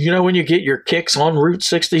strong. You know when you get your kicks on Route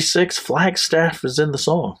 66, Flagstaff is in the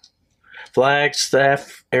song.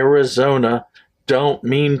 Flagstaff, Arizona, don't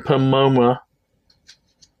mean Pomona.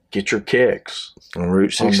 Get your kicks. On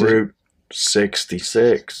Route 66? On Route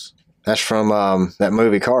 66. That's from that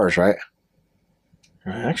movie Cars, right?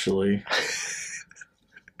 Actually...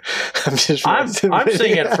 I'm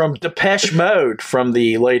seeing it from Depeche Mode from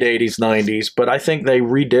the late 80s, 90s, but I think they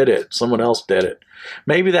redid it. Someone else did it.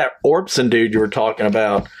 Maybe that Orbison dude you were talking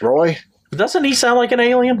about. Roy? Doesn't he sound like an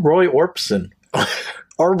alien? Roy Orbison.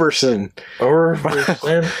 Orbison.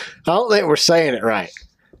 Orbison. I don't think we're saying it right.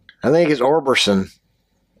 I think it's Orbison.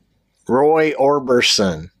 Roy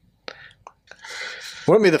Orbison.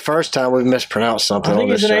 Wouldn't be the first time we've mispronounced something on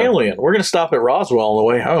this show. I think he's an alien. We're going to stop at Roswell on the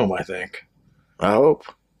way home, I think. I hope.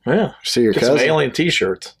 Yeah. See your Get cousin. some alien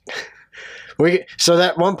t-shirts. So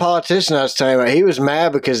that one politician I was telling you about, he was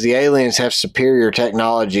mad because the aliens have superior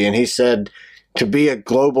technology, and he said to be a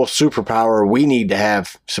global superpower, we need to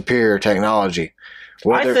have superior technology.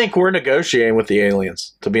 I think we're negotiating with the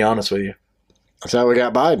aliens, to be honest with you. That's how we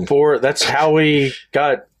got Biden. That's how we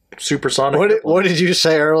got supersonic. What did you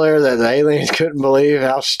say earlier, that the aliens couldn't believe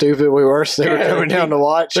how stupid we were, so they were coming down to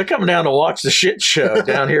watch? They're coming down to watch the shit show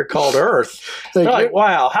down here called Earth. They're like,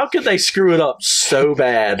 wow, how could they screw it up so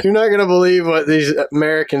bad? You're not going to believe what these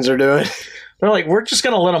Americans are doing. They're like, we're just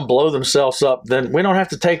going to let them blow themselves up. Then we don't have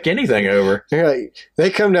to take anything over. They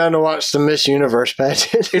come down to watch the Miss Universe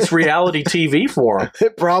pageant. It's reality TV for them.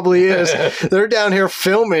 It probably is. They're down here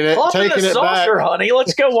filming it, Up taking in the it saucer, back honey.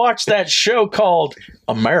 Let's go watch that show called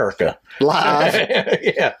America. live.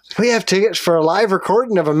 Yeah. We have tickets for a live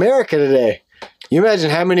recording of America today. You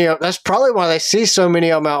imagine how many that's probably why they see so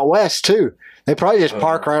many of them out west, too. They probably just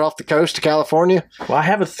park right off the coast of California. Well, I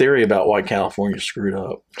have a theory about why California's screwed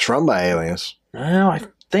up. It's run by aliens. Well, I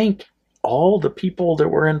think all the people that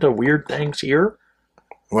were into weird things here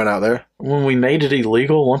Went out there. when we made it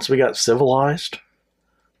illegal, once we got civilized,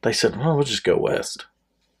 they said, well, we'll just go west.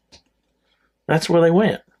 That's where they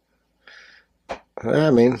went.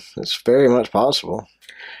 I mean, it's very much possible.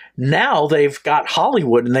 Now they've got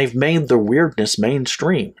Hollywood and they've made the weirdness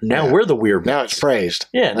mainstream. Now we're the weird Now ones. it's praised.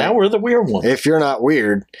 Yeah, now we're the weird ones. If you're not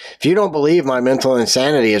weird, if you don't believe my mental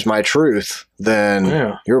insanity is my truth,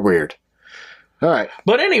 then you're weird. All right.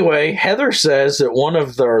 But anyway, Heather says that one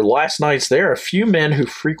of their last nights there, a few men who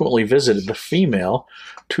frequently visited the female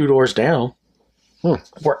 2 doors down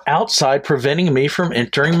were outside preventing me from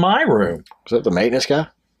entering my room. Is that the maintenance guy?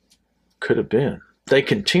 Could have been. They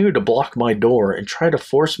continued to block my door and try to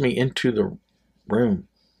force me into the room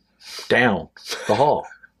down the hall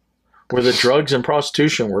where the drugs and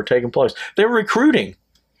prostitution were taking place. They were recruiting.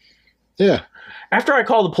 Yeah. After I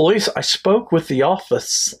called the police, I spoke with the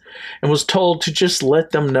office and was told to just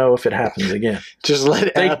let them know if it happens again. Just let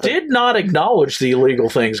it happen. They did not acknowledge the illegal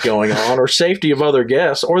things going on or safety of other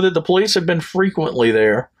guests or that the police had been frequently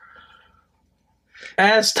there.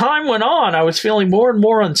 As time went on, I was feeling more and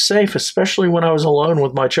more unsafe, especially when I was alone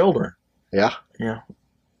with my children. Yeah. Yeah.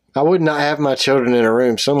 I would not have my children in a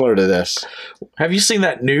room similar to this. Have you seen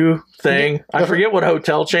that new thing? I forget what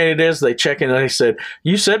hotel chain it is. They check in and they said,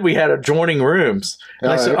 you said we had adjoining rooms.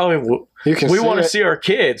 And I said, you can we see want to it. see our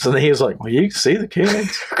kids. And he was like, well, you can see the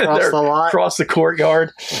kids. Across the lot. Across the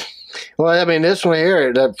courtyard. Well, I mean, this one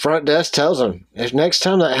here, the front desk tells them, if next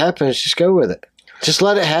time that happens, just go with it. Just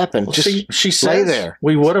let it happen. Well, just she lay says there.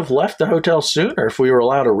 we would have left the hotel sooner if we were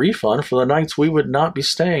allowed a refund for the nights we would not be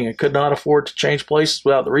staying and could not afford to change places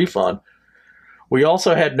without the refund. We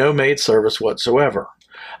also had no maid service whatsoever.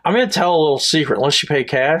 I'm going to tell a little secret. Unless you pay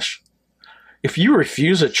cash, if you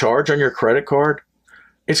refuse a charge on your credit card,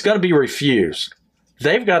 it's going to be refused.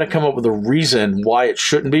 They've got to come up with a reason why it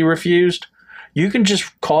shouldn't be refused. You can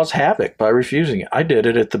just cause havoc by refusing it. I did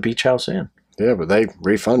it at the Beach House Inn. Yeah, but they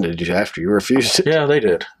refunded you after you refused it. Yeah, they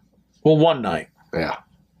did. Well, one night. Yeah.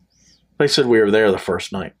 They said we were there the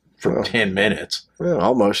first night for 10 minutes. Well,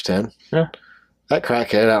 almost 10. Yeah. That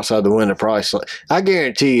crackhead outside the window probably, I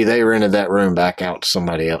guarantee you they rented that room back out to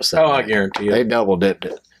somebody else. That I night. guarantee you. They double dipped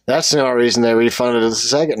it. That's the only reason they refunded us the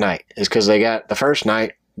second night, is because they got the first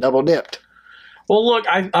night double dipped. Well, look,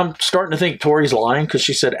 I'm starting to think Tori's lying because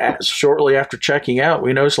she said shortly after checking out,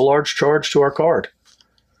 we noticed a large charge to our card.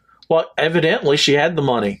 Well, evidently she had the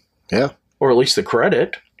money. Yeah. Or at least the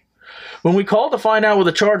credit. When we called to find out what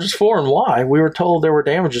the charge is for and why, we were told there were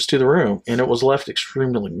damages to the room, and it was left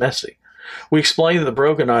extremely messy. We explained the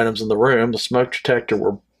broken items in the room, the smoke detector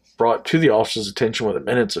were brought to the officer's attention within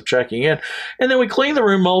minutes of checking in, and then we cleaned the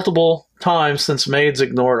room multiple times since maids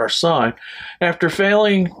ignored our sign. After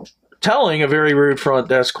telling a very rude front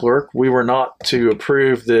desk clerk we were not to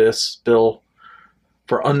approve this bill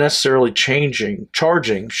for unnecessarily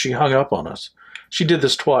charging, she hung up on us. She did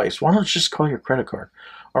this twice. Why don't you just call your credit card?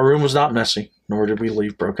 Our room was not messy, nor did we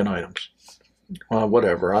leave broken items. Well,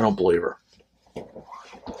 whatever. I don't believe her.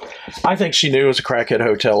 I think she knew it was a crackhead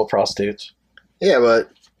hotel of prostitutes. Yeah, but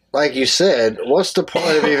like you said, what's the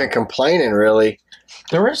point of even complaining, really?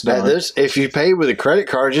 There is none. If you pay with a credit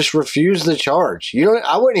card, just refuse the charge.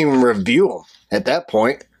 I wouldn't even review them at that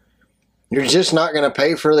point. You're just not going to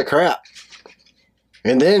pay for the crap.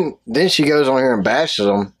 And then she goes on here and bashes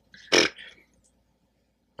them.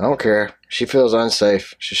 I don't care. She feels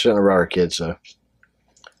unsafe. She shouldn't have brought her kids, though.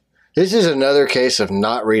 This is another case of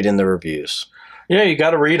not reading the reviews. Yeah, you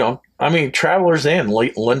got to read them. I mean, Traveler's Inn,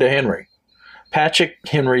 Linda Henry. Patrick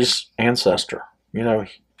Henry's ancestor. You know,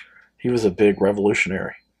 he was a big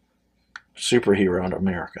revolutionary. Superhero in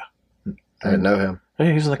America. I didn't know him.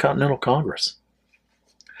 He's in the Continental Congress.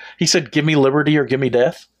 He said, give me liberty or give me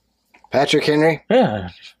death. Patrick Henry? Yeah.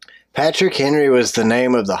 Patrick Henry was the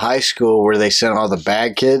name of the high school where they sent all the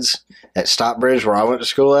bad kids at Stockbridge, where I went to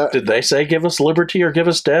school at. Did they say give us liberty or give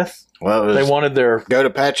us death? Well, they wanted their go to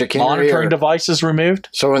Patrick Henry monitoring devices removed.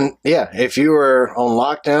 So if you were on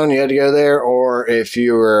lockdown, you had to go there, or if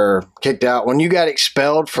you were kicked out, when you got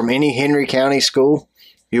expelled from any Henry County school,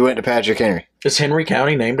 you went to Patrick Henry. Is Henry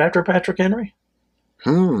County named after Patrick Henry?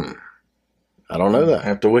 I I don't know that. I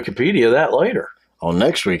have to Wikipedia that later. On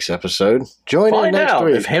next week's episode, join in next Find out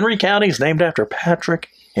week. if Henry County is named after Patrick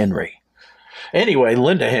Henry. Anyway,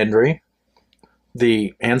 Linda Henry,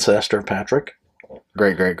 the ancestor of Patrick.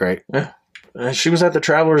 Great. Yeah. She was at the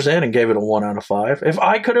Travelers Inn and gave it a 1 out of 5. If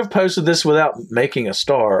I could have posted this without making a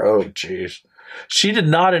star, oh, jeez. She did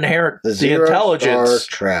not inherit the intelligence.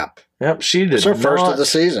 Star trap. Yep, she did It's her not. first of the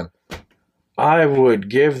season. I would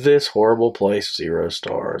give this horrible place 0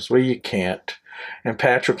 stars. Well, you can't. And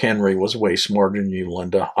Patrick Henry was way smarter than you,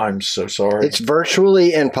 Linda. I'm so sorry. It's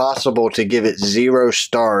virtually impossible to give it 0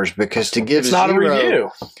 stars because to give it's not a review.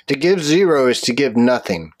 To give 0 is to give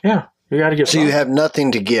nothing. Yeah, you got to give. So you have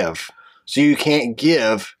nothing to give. So you can't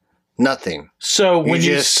give nothing. So when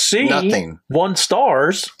you see nothing. 1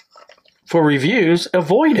 stars for reviews,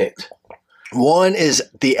 avoid it. 1 is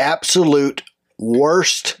the absolute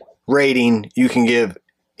worst rating you can give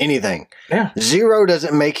anything. Yeah. 0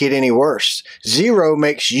 doesn't make it any worse. 0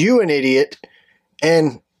 makes you an idiot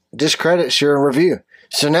and discredits your review.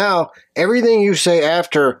 So now everything you say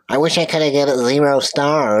after, I wish I could have given it 0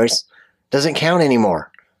 stars, doesn't count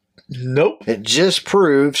anymore. Nope. It just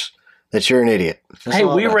proves that you're an idiot. That's hey,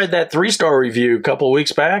 all we it does. read that 3-star review a couple of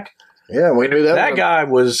weeks back. Yeah, we knew that. That guy it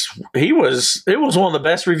was one of the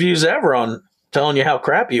best reviews ever on telling you how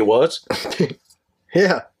crappy it was.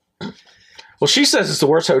 Yeah. Well, she says it's the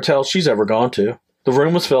worst hotel she's ever gone to. The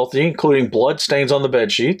room was filthy, including blood stains on the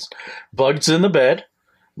bed sheets, bugs in the bed.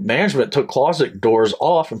 Management took closet doors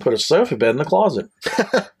off and put a sofa bed in the closet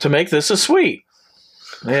to make this a suite.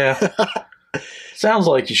 Yeah. Sounds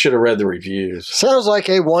like you should have read the reviews. Sounds like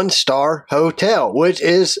a 1-star hotel, which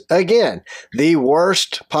is, again, the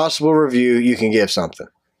worst possible review you can give something.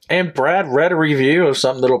 And Brad read a review of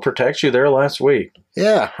something that'll protect you there last week.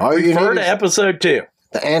 Yeah. All you Refer need to is episode 2.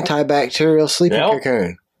 the antibacterial sleeping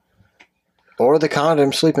cocoon. Or the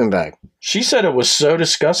condom sleeping bag. She said it was so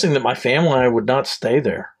disgusting that my family and I would not stay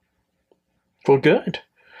there. Well, good.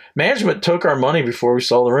 Management took our money before we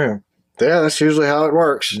saw the room. Yeah, that's usually how it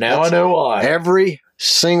works. Now I know why. Every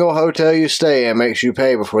single hotel you stay in makes you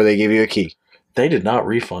pay before they give you a key. They did not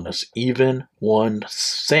refund us even 1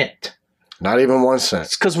 cent. Not even 1 cent.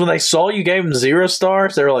 It's because when they saw you gave them 0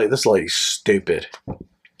 stars, they were like, this lady's stupid.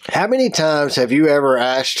 How many times have you ever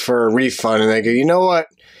asked for a refund and they go, you know what?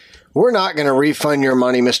 We're not going to refund your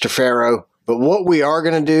money, Mr. Farrow. But what we are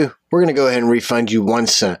going to do, we're going to go ahead and refund you 1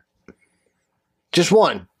 cent. Just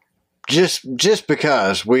 1. Just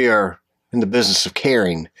because we are in the business of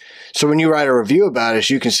caring. So when you write a review about us,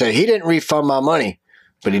 you can say, he didn't refund my money,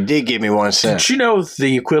 but he did give me 1 cent. Did you know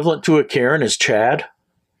the equivalent to a Karen is Chad?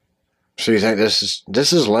 So you think this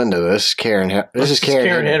is Linda, this is Karen. This is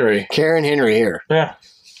Karen Henry. Karen Henry here. Yeah.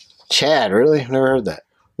 Chad, really? I've never heard that.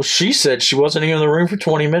 Well, she said she wasn't even in the room for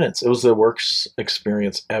 20 minutes. It was the worst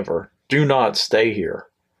experience ever. Do not stay here.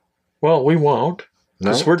 Well, we won't.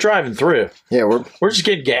 No? We're driving through. Yeah, We're just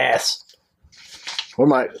getting gas. we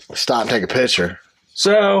might stop and take a picture.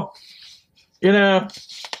 So, the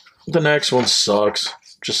next one sucks.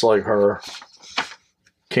 Just like her.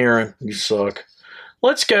 Karen, you suck.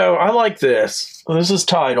 Let's go. I like this. This is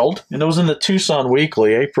titled, and it was in the Tucson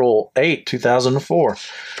Weekly, April 8, 2004.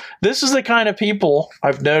 This is the kind of people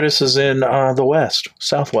I've noticed is in the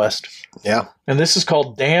Southwest. Yeah. And this is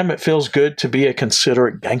called Damn, It Feels Good to Be a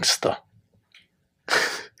Considerate Gangsta.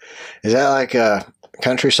 Is that like a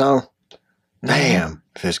country song? Damn,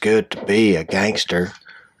 feels good to be a gangster.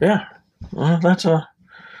 Yeah. Well,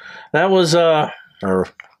 that was Or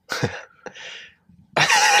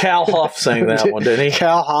Cal Huff sang that one, didn't he?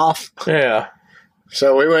 Cal Hoff. Yeah.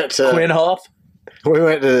 So we went to Quinn Huff. We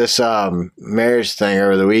went to this marriage thing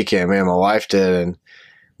over the weekend. Me and my wife did, and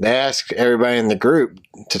they asked everybody in the group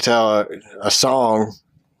to tell a song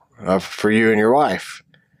for you and your wife.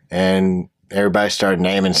 And everybody started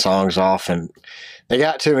naming songs off, and they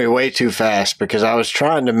got to me way too fast because I was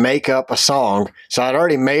trying to make up a song. So I'd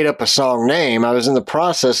already made up a song name. I was in the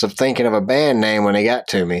process of thinking of a band name when they got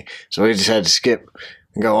to me. So we just had to skip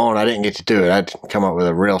and go on. I didn't get to do it. I'd come up with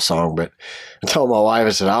a real song, but I told my wife, I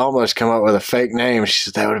said, I almost come up with a fake name. She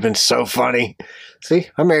said, that would have been so funny. See,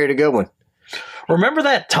 I married a good one. Remember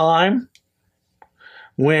that time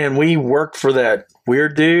when we worked for that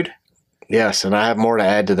weird dude? Yes, and I have more to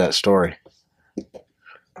add to that story.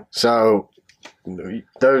 So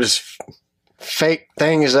those fake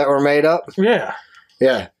things that were made up, Yeah.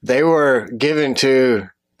 yeah, they were given to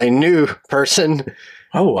a new person.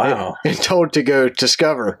 Oh, wow. And told to go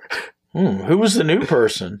discover. Who was the new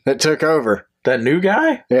person? That took over. That new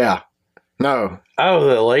guy? Yeah. No. Oh,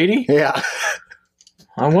 the lady? Yeah.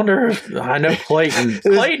 I wonder if I know Clayton.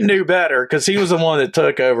 Clayton knew better because he was the one that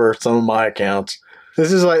took over some of my accounts.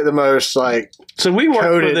 This is like the most like so we work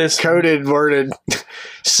for this coded worded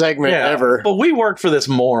segment ever. But we work for this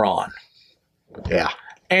moron. Yeah.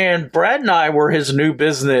 And Brad and I were his new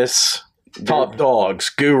business top dogs,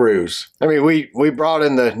 gurus. I mean, we brought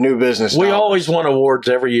in the new business. We always won awards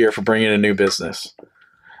every year for bringing in new business.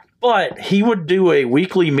 But he would do a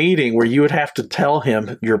weekly meeting where you would have to tell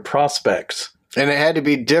him your prospects. And it had to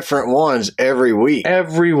be different ones every week.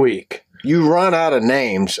 Every week. You run out of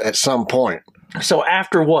names at some point. So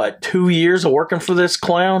after what, 2 years of working for this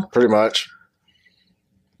clown? Pretty much.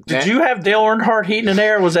 Did you have Dale Earnhardt heating and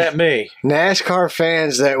air, or was that me? NASCAR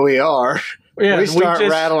fans that we are, yeah, we start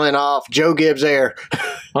rattling off Joe Gibbs Air.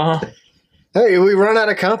 Uh-huh. Hey, we run out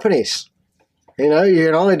of companies. You know, you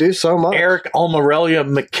can only do so much. Eric Almirelia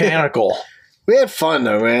Mechanical. We had fun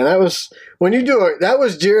though, man. That was when you do it. That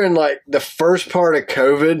was during like the first part of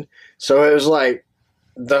COVID, so it was like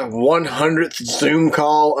the 100th Zoom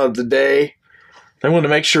call of the day. They wanted to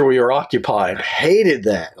make sure we were occupied. I hated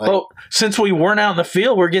that. Like, well, since we weren't out in the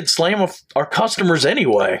field, we're getting slammed with our customers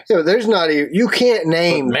anyway. Yeah, there's not even, you can't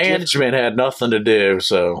name. But management had nothing to do,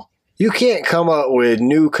 so. You can't come up with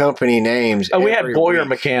new company names. Oh, we had Boyer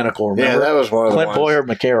Mechanical, remember? Yeah, that was one of the ones. Boyer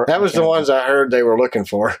Mechanical. That was the ones I heard they were looking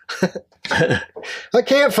for. I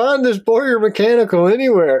can't find this Boyer Mechanical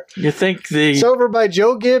anywhere. You think It's over by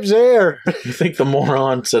Joe Gibbs Air. You think the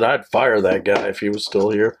moron said I'd fire that guy if he was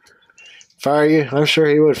still here? Fire you? I'm sure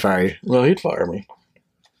he would fire you. Well, he'd fire me.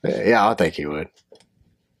 Yeah, I think he would.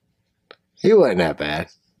 He wasn't that bad.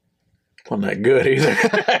 Wasn't that good either.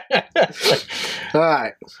 All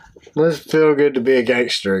right. Let's feel good to be a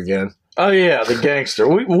gangster again. Oh, yeah, the gangster.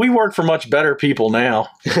 We work for much better people now.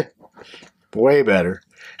 Way better.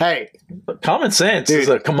 Hey. Common sense is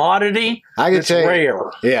a commodity. I can tell you,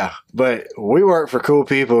 rare. Yeah, but we work for cool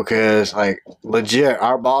people because, like, legit,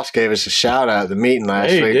 our boss gave us a shout out at the meeting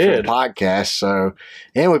last week for the podcast. So,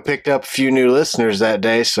 and we picked up a few new listeners that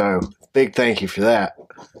day. So, big thank you for that.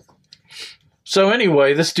 So,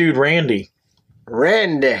 anyway, this dude, Randy,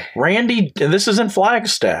 and this is in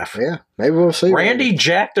Flagstaff. Yeah, maybe we'll see. Randy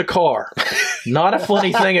jacked a car. Not a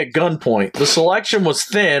funny thing at gunpoint. The selection was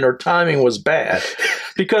thin or timing was bad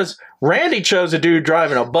because Randy chose a dude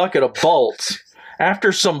driving a bucket of bolts.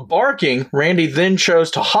 After some barking, Randy then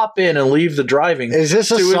chose to hop in and leave the driving. Is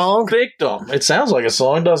this a song? His victim. It sounds like a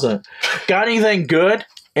song, doesn't it? Got anything good?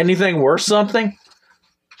 Anything worth something?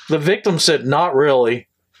 The victim said, not really.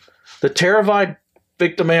 The terrified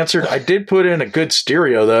victim answered, I did put in a good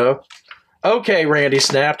stereo, though. Okay, Randy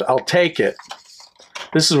snapped. I'll take it.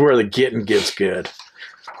 This is where the getting gets good.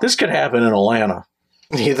 This could happen in Atlanta.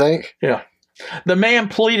 You think? Yeah. The man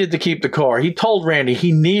pleaded to keep the car. He told Randy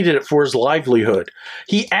he needed it for his livelihood.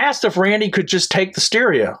 He asked if Randy could just take the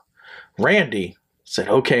stereo. Randy said,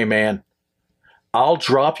 okay, man, I'll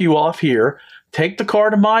drop you off here, take the car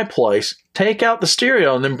to my place, take out the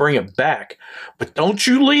stereo, and then bring it back. But don't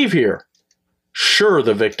you leave here. Sure,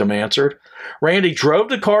 the victim answered. Randy drove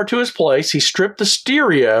the car to his place. He stripped the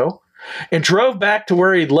stereo and drove back to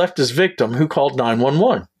where he'd left his victim, who called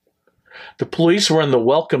 911. The police were in the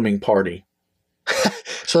welcoming party.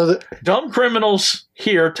 So dumb criminals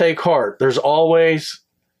here take heart. There's always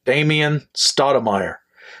Damien Stoudemire.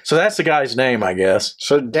 So that's the guy's name, I guess.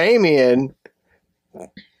 So Damien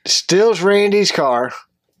steals Randy's car,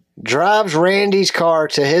 drives Randy's car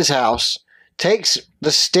to his house, takes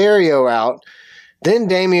the stereo out. Then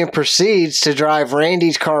Damien proceeds to drive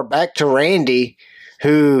Randy's car back to Randy,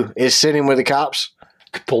 who is sitting with the cops.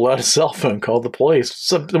 Pulled out his cell phone, called the police.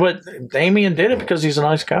 So, but Damien did it because he's a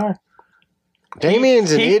nice guy.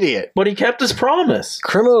 Damien's an idiot. But he kept his promise.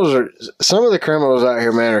 Some of the criminals out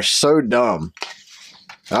here, man, are so dumb.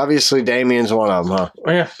 Obviously, Damien's one of them,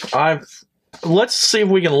 huh? Yeah, let's see if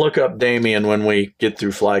we can look up Damien when we get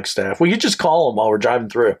through Flagstaff. We could just call him while we're driving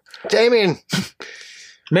through. Damien.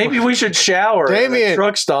 Maybe we should shower at a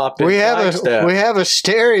truck stop in Flagstaff. We have a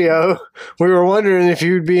stereo. We were wondering if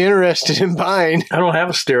you'd be interested in buying. I don't have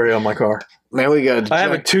a stereo in my car. Man, I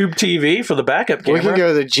have a tube TV for the backup camera. We can go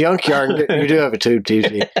to the junkyard and you do have a tube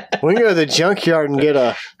TV. We can go to the junkyard and get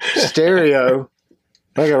a stereo,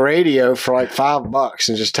 like a radio, for like $5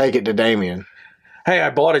 and just take it to Damien. Hey, I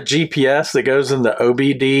bought a GPS that goes in the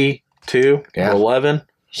OBD2 11.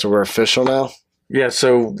 So we're official now? Yeah,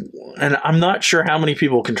 so, and I'm not sure how many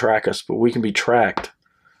people can track us, but we can be tracked.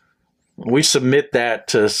 We submit that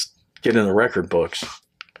to get in the record books.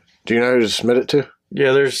 Do you know who to submit it to?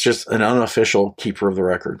 Yeah, there's just an unofficial keeper of the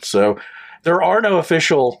records. So there are no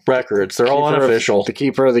official records. They're all unofficial. The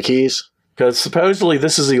keeper of the keys? Because supposedly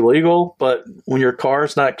this is illegal, but when your car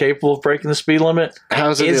is not capable of breaking the speed limit,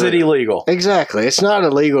 is it illegal? Exactly. It's not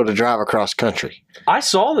illegal to drive across country. I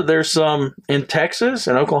saw that there's some in Texas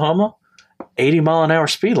and Oklahoma, 80-mile-an-hour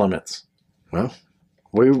speed limits. Well,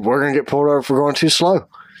 we're going to get pulled over if we're going too slow.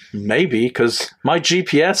 Maybe, because my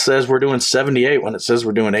GPS says we're doing 78 when it says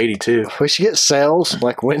we're doing 82. We should get sails,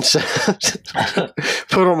 like wind sails.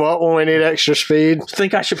 Put them up when we need extra speed.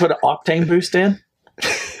 Think I should put an octane boost in?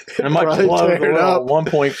 And it might blow the little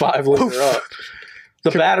 1.5 liter up. The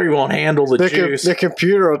battery won't handle the juice. The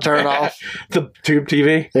computer will turn off. The tube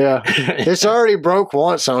TV? Yeah. It's already broke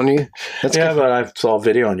once on you. But I saw a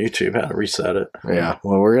video on YouTube how to reset it. Yeah.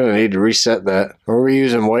 Well, we're going to need to reset that. Or we're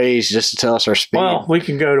using Waze just to tell us our speed. Well, we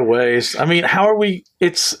can go to Waze. I mean, how are we?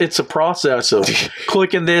 It's a process of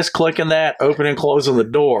clicking this, clicking that, opening and closing the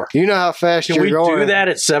door. You know how fast you're going. Can we do that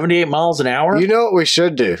at 78 miles an hour? You know what we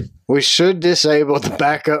should do? We should disable the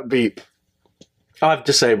backup beep. I've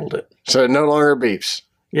disabled it. So it no longer beeps.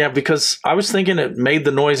 Yeah, because I was thinking it made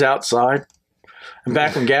the noise outside. And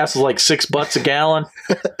back when gas was like $6 a gallon,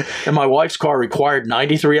 and my wife's car required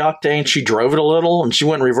 93 octane, she drove it a little, and she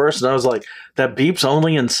went in reverse, and I was like, that beep's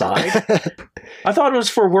only inside? I thought it was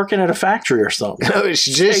for working at a factory or something. No, it's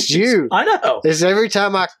just you. I know. It's every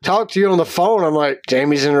time I talk to you on the phone, I'm like,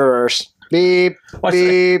 Jamie's in reverse. Beep,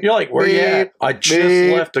 beep. You're like, where you at? I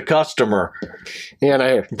just left a customer. Yeah, and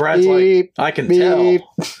I hear. Brad's beep, like, I can beep.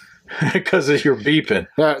 tell. Because you're beeping.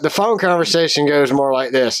 The phone conversation goes more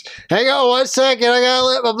like this. Hang on 1 second. I got to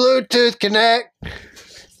let my Bluetooth connect.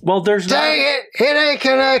 Well, there's Dang it ain't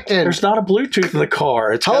connecting. There's not a Bluetooth in the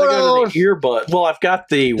car. It's got to go to the earbud. Well, I've got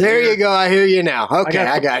the... There you go. I hear you now. Okay,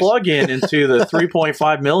 I got the plug-in into the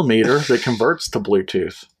 3.5 millimeter that converts to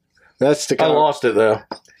Bluetooth. That's the... I lost it, though.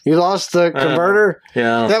 You lost the converter?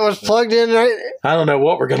 Yeah. That was plugged in, right? I don't know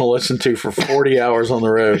what we're going to listen to for 40 hours on the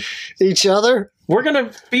road. Each other? We're going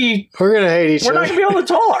to hate each other. We're not going to be able to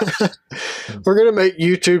talk. We're going to make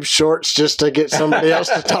YouTube shorts just to get somebody else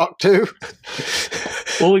to talk to.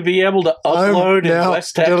 Will we be able to upload in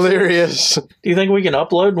West Texas? Delirious. Do you think we can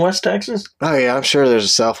upload in West Texas? Oh, yeah. I'm sure there's a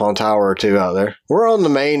cell phone tower or two out there. We're on the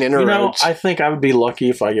main interroads. I think I would be lucky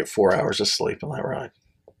if I get 4 hours of sleep on that ride.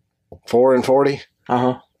 4 and 40?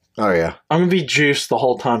 Uh-huh. Oh, yeah. I'm going to be juiced the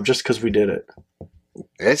whole time just because we did it.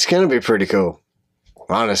 It's going to be pretty cool.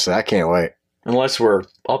 Honestly, I can't wait. Unless we're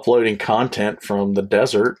uploading content from the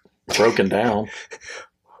desert, broken down.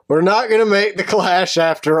 We're not going to make the Clash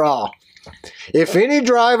after all. If any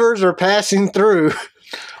drivers are passing through...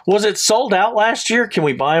 Was it sold out last year? Can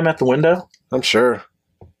we buy them at the window? I'm sure.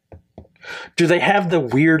 Do they have the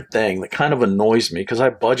weird thing that kind of annoys me because I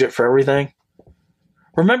budget for everything?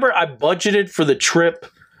 Remember, I budgeted for the trip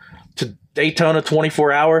to Daytona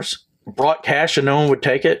 24 hours, brought cash and no one would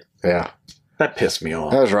take it? Yeah. That pissed me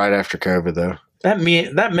off. That was right after COVID, though. That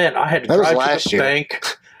meant I had to drive to the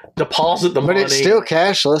bank, deposit the money. But it's still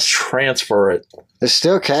cashless. Transfer it. It's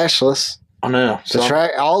still cashless. I know. So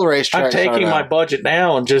all the racetracks I'm taking my budget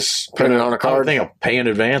now and just put it on a card. I think I'll pay in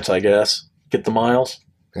advance, I guess. Get the miles.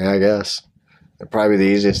 Yeah, I guess. That'd probably be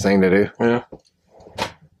the easiest thing to do. Yeah. All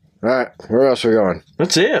right. Where else are we going?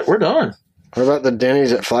 That's it. We're done. What about the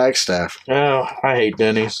Denny's at Flagstaff? Oh, I hate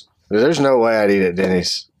Denny's. There's no way I'd eat at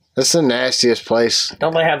Denny's. That's the nastiest place.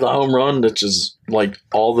 Don't they have the home run that's just like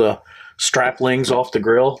all the straplings off the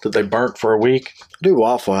grill that they burnt for a week? I do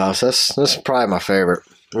Waffle House. That's probably my favorite.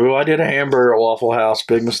 Ooh, I did a hamburger at Waffle House.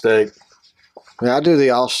 Big mistake. Yeah, I do the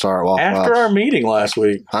All-Star at Waffle House. After our meeting last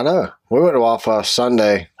week. I know. We went to Waffle House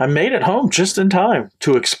Sunday. I made it home just in time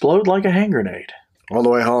to explode like a hand grenade. On the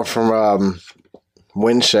way home from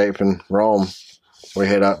Wind Shape in Rome, we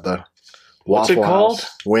hit up the Waffle House. What's it called?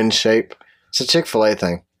 Wind Shape. It's a Chick-fil-A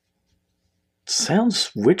thing.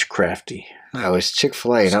 Sounds witchcrafty. No, it's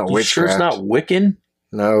Chick-fil-A, not witchcraft. Sure it's not Wiccan?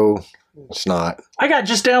 No, it's not. I got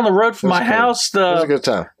just down the road from my house. It was a good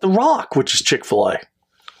time. The Rock, which is Chick-fil-A.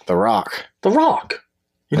 The Rock. The Rock.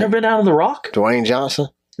 You never been down to The Rock? Dwayne Johnson?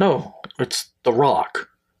 No, it's The Rock.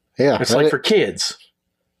 Yeah. It's like for kids.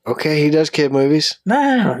 Okay, he does kid movies.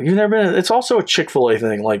 No, you've never been. It's also a Chick-fil-A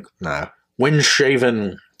thing, like Wind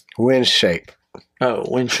Shaven. Wind Shape. Oh,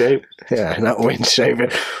 Wind Shape? Yeah, not Wind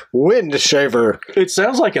Shaven. Wind Shaver. It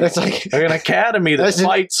sounds like an academy that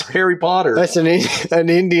fights Harry Potter. That's an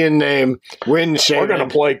Indian name. Wind Shaver. We're going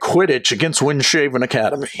to play Quidditch against Wind Shaven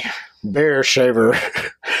Academy. Bear Shaver.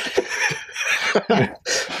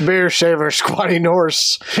 Bear Shaver, Squatty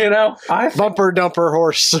Horse. You know, Bumper Dumper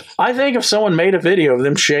Horse. I think if someone made a video of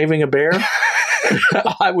them shaving a bear,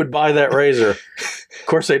 I would buy that razor. Of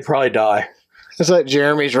course, they'd probably die. It's like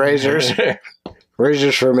Jeremy's razors.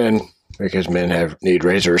 Razors for men, because men need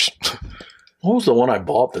razors. What was the one I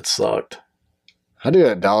bought that sucked? I do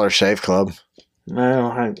a Dollar Shave Club.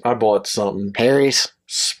 No, I bought something. Harry's.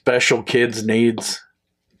 Special kids needs.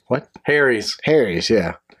 What? Harry's. Harry's,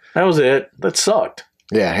 yeah. That was it. That sucked.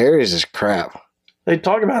 Yeah, Harry's is crap. They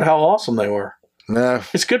talk about how awesome they were. No.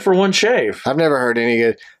 It's good for one shave. I've never heard any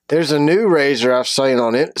good. There's a new razor I've seen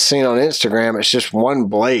on Instagram. It's just one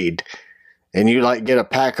blade. And you like get a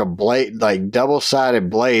pack of blade, like double-sided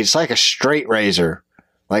blades. It's like a straight razor.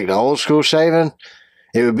 Like the old school shaving.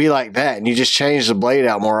 It would be like that. And you just change the blade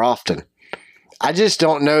out more often. I just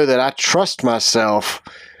don't know that I trust myself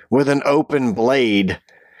with an open blade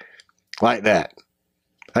like that.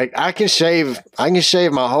 Like I can shave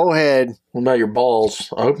my whole head. What about your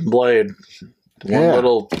balls? Open blade. One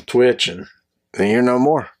little twitch and then you're no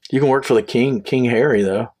more. You can work for the king, King Harry,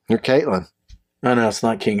 though. You're Caitlin. No, it's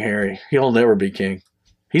not King Harry. He'll never be king.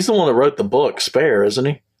 He's the one that wrote the book, Spare, isn't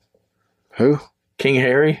he? Who? King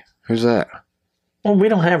Harry. Who's that? Well, we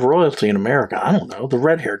don't have royalty in America. I don't know. The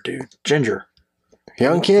red-haired dude. Ginger.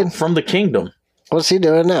 Young kid? From the kingdom. What's he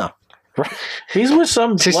doing now? He's with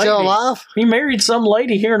some Is he lady. still alive? He married some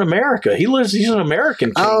lady here in America. He's an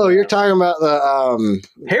American king. Oh, now. you're talking about the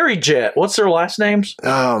Harry Jet. What's their last names?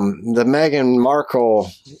 the Meghan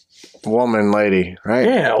Markle woman lady, right?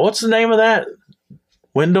 Yeah, what's the name of that?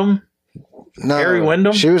 Wyndham? No, Harry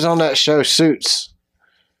Wyndham? She was on that show Suits.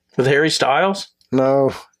 With Harry Styles?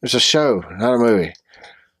 No, it's a show, not a movie.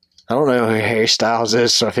 I don't know who Harry Styles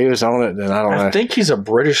is, so if he was on it, then I don't know. I think he's a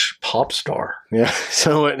British pop star. Yeah,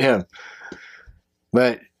 so it wasn't him.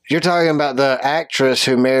 But you're talking about the actress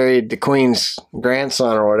who married the Queen's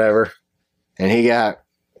grandson or whatever, and he got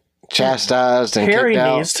chastised and Harry kicked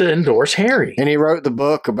out. needs to endorse Harry. And he wrote the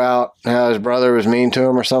book about how his brother was mean to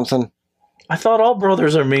him or something. I thought all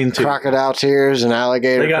brothers are mean to. Crocodile tears and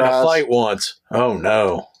alligator They got in cries. a fight once. Oh,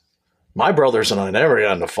 no. My brothers and I never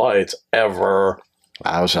got into fights, ever.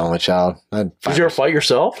 I was the only child. Did you ever fight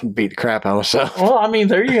yourself? beat the crap out of myself. Well, I mean,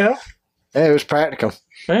 there you go. Hey, it was practicum.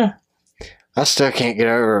 Yeah. I still can't get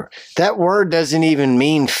over it. That word doesn't even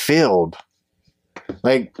mean filled.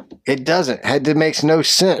 Like, it doesn't. It makes no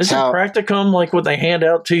sense. Isn't practicum like what they hand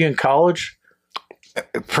out to you in college?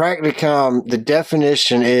 Practicum, the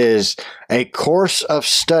definition is a course of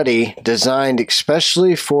study designed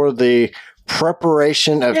especially for the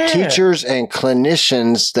preparation of teachers and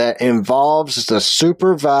clinicians that involves the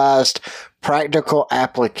supervised practical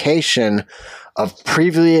application of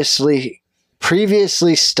previously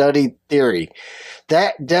studied theory.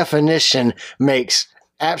 That definition makes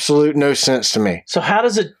absolute no sense to me. So how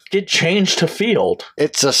does it get changed to field?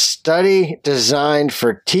 It's a study designed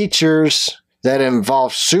for teachers that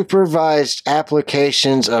involve supervised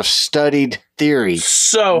applications of studied theory.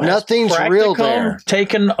 So nothing's real there.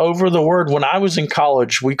 Taken over the word. When I was in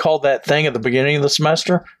college, we called that thing at the beginning of the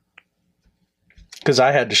semester, because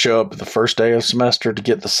I had to show up the first day of the semester to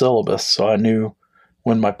get the syllabus, so I knew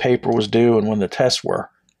when my paper was due and when the tests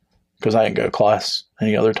were, because I didn't go to class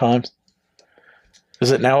any other times.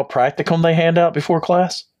 Is it now a practicum they hand out before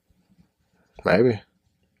class? Maybe.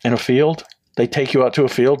 In a field? They take you out to a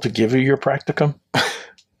field to give you your practicum?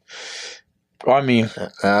 I mean,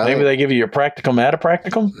 maybe they give you your practicum at a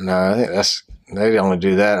practicum? No, I think they only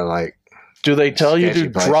do that like. Do they tell you to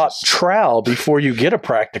drop trowel before you get a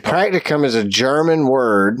practicum? Practicum is a German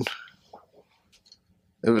word.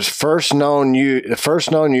 It was the first known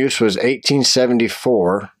use was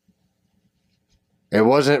 1874. It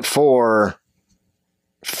wasn't for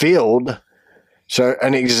field. So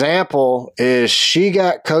an example is she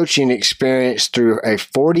got coaching experience through a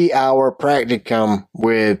 40-hour practicum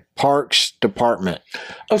with Parks Department.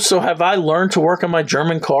 Oh, so have I learned to work on my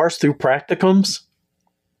German cars through practicums?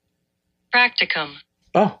 Practicum.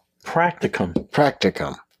 Oh, practicum.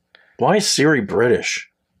 Practicum. Why is Siri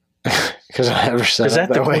British? Because I never said Is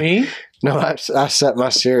that the way. Queen? No, I set my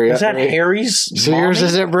Siri up. Is that Harry's So yours mommy?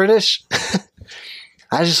 isn't British?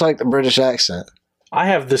 I just like the British accent. I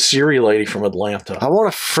have the Siri lady from Atlanta. I want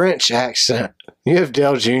a French accent. You have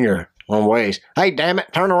Dale Jr. on Waze. Hey, damn it,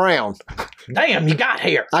 turn around. Damn, you got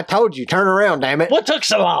here. I told you, turn around, damn it. What took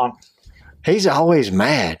so long? He's always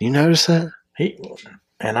mad. You notice that?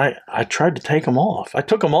 I tried to take him off. I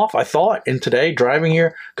took him off, I thought, and today driving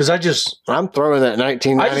here, because I'm throwing that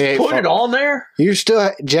 1998 I just put it on there.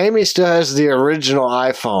 Jamie still has the original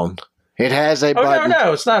iPhone. It has a button.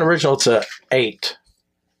 No, it's not original. It's a 8.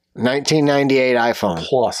 1998 iPhone.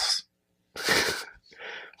 Plus.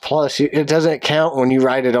 Plus, it doesn't count when you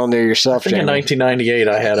write it on there yourself, I think Jamie. in 1998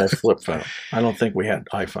 I had a flip phone. I don't think we had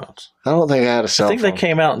iPhones. I don't think I had a cell phone. I think they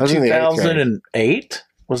came out in 2008.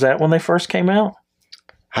 Was that when they first came out?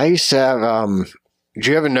 I used to have, did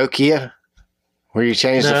you have a Nokia? Where you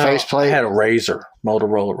changed the faceplate? I had a razor,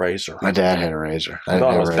 Motorola razor. My dad had a razor. I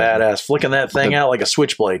thought it was badass. Flicking that thing out like a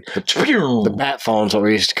switchblade. The bat phone's what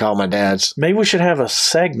we used to call my dad's. Maybe we should have a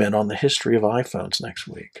segment on the history of iPhones next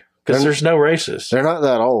week. Because there's no races. They're not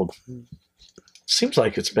that old. Seems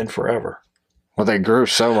like it's been forever. Well, they grew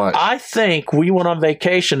so much. I think we went on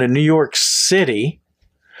vacation in New York City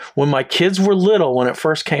when my kids were little when it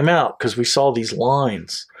first came out because we saw these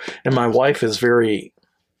lines. And my wife is very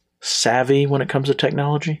savvy when it comes to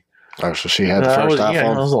technology. Oh, so she had the first iPhone?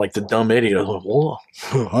 Yeah, I was like the dumb idiot. I was like, whoa,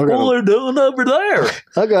 what are they doing over there?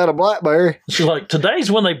 I got a BlackBerry. She's like,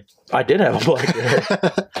 today's when they... I did have a BlackBerry.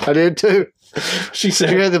 I did too. She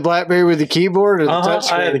said... You had the BlackBerry with the keyboard or the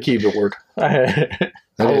touchscreen? I had the keyboard. I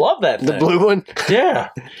love that thing. The blue one? Yeah.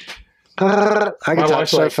 I can type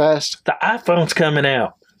so fast. The iPhone's coming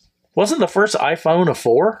out. Wasn't the first iPhone a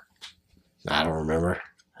 4? I don't remember.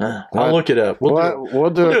 I'll look it up. We'll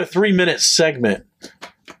do a 3-minute segment.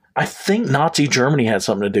 I think Nazi Germany had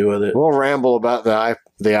something to do with it. We'll ramble about the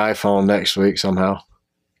iPhone next week somehow.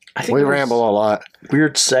 I think we ramble a lot.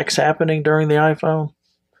 Weird sex happening during the iPhone.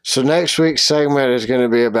 So next week's segment is going to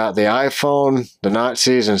be about the iPhone, the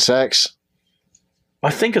Nazis, and sex. I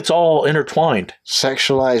think it's all intertwined.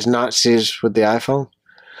 Sexualized Nazis with the iPhone?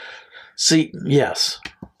 See, yes.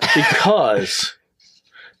 Because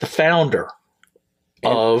the founder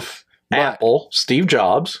of Apple, Steve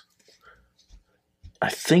Jobs, I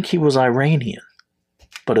think he was Iranian,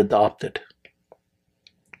 but adopted.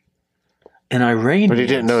 And Iranian. But he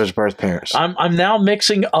didn't know his birth parents. I'm now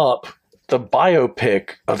mixing up the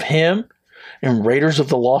biopic of him and Raiders of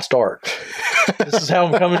the Lost Ark. This is how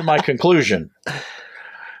I'm coming to my conclusion.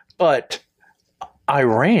 But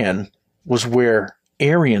Iran was where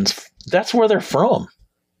Aryans, that's where they're from.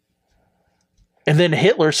 And then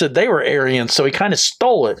Hitler said they were Aryans, so he kind of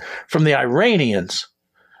stole it from the Iranians.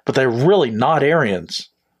 But they're really not Aryans.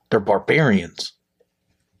 They're barbarians.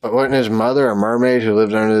 But wasn't his mother a mermaid who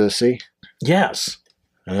lived under the sea? Yes.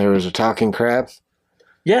 And there was a talking crab?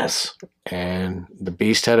 Yes. And the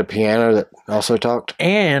beast had a piano that also talked?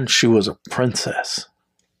 And she was a princess.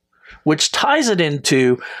 Which ties it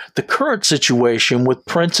into the current situation with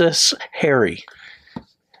Princess Harry.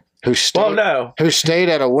 Who stayed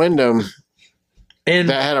at a Wyndham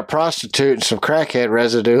that had a prostitute and some crackhead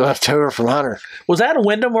residue left over from Hunter. Was that a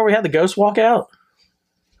Wyndham where we had the ghost walk out?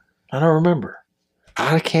 I don't remember.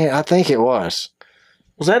 I think it was.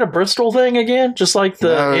 Was that a Bristol thing again? Just like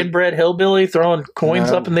the inbred hillbilly throwing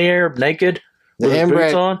coins up in the air naked with his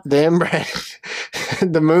boots on? The inbred,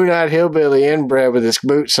 the moon-eyed hillbilly inbred with his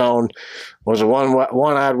boots on was a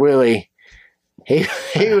one-eyed Willie.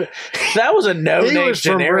 That was a no-name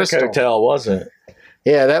generic hotel, wasn't it?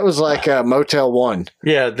 Yeah, that was like Motel 1.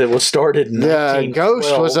 Yeah, that was started in 1912.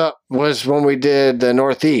 The Ghost was when we did the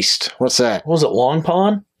Northeast. What's that? Was it Long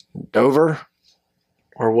Pond? Dover?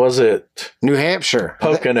 Or was it New Hampshire?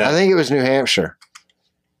 Pocono? I think it was New Hampshire.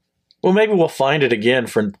 Well, maybe we'll find it again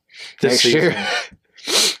for this season. Year.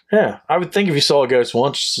 Yeah, I would think if you saw a ghost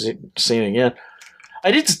once, seen it again.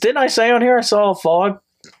 Didn't I say on here I saw a fog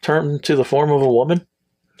turn to the form of a woman?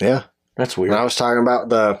 Yeah. That's weird. When I was talking about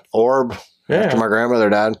the orb after my grandmother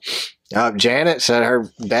died, Janet said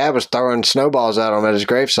her dad was throwing snowballs at him at his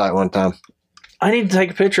gravesite one time. I need to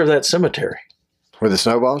take a picture of that cemetery. Were the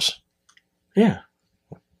snowballs? Yeah.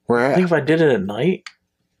 Where at? I think if I did it at night.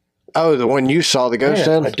 Oh, the one you saw the ghost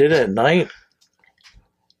in? I did it at night.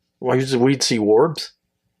 We'd see orbs.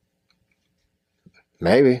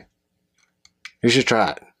 Maybe. You should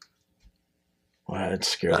try it. Well, that'd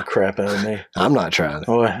scare the crap out of me. I'm not trying it.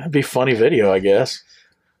 Well, it'd be a funny video, I guess.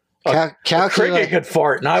 A cricket could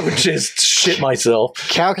fart and I would just shit myself.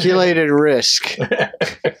 Calculated risk.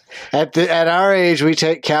 At our age, we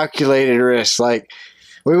take calculated risks. Like,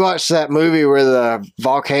 we watched that movie where the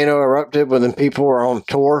volcano erupted when the people were on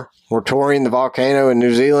tour. Were touring the volcano in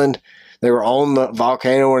New Zealand. They were on the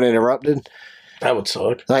volcano when it erupted. That would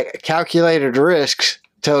suck. Like, calculated risks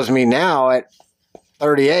tells me now at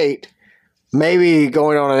 38, maybe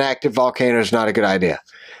going on an active volcano is not a good idea.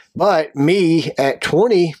 But me at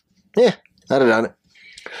 20, yeah, I'd have done it.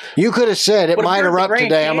 You could have said it might erupt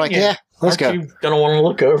today. I'm like, yeah, let's go. Aren't you going to want to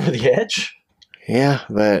look over the edge? Yeah,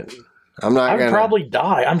 but I'm not going to. I'd probably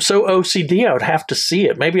die. I'm so OCD, I would have to see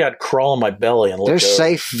it. Maybe I'd crawl on my belly and look There's over.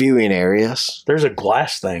 Safe viewing areas. There's a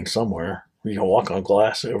glass thing somewhere. You can walk on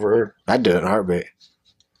glass over. I'd do it in a heartbeat.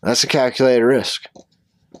 That's a calculated risk.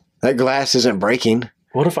 That glass isn't breaking.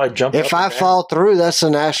 What if I jump If I fall through, that's a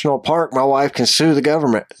national park. My wife can sue the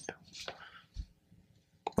government.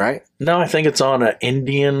 Right? No, I think it's on an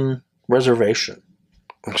Indian reservation.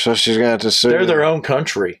 So she's going to have to sue. They're their own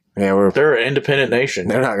country. Yeah, they're an independent nation.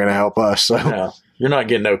 They're not going to help us. So. No, you're not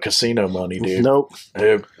getting no casino money, dude. Nope.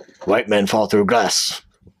 Nope. White men fall through glass.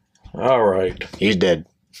 All right. He's dead.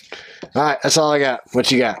 All right, that's all I got.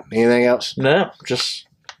 What you got? Anything else? No, just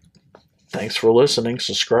thanks for listening.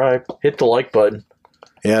 Subscribe. Hit the like button.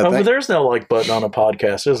 Yeah. But there's no like button on a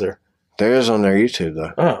podcast, is there? There is on their YouTube,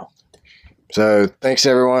 though. Oh. So thanks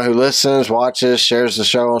everyone who listens, watches, shares the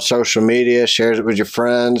show on social media, shares it with your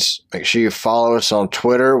friends. Make sure you follow us on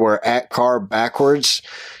Twitter. We're at Car Backwards.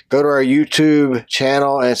 Go to our YouTube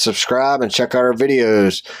channel and subscribe and check out our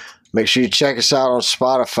videos. Make sure you check us out on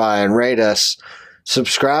Spotify and rate us.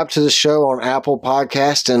 Subscribe to the show on Apple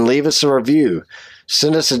Podcast and leave us a review.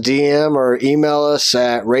 Send us a DM or email us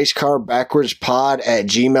at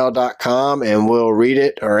racecarbackwardspod@gmail.com and we'll read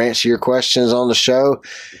it or answer your questions on the show.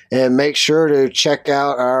 And make sure to check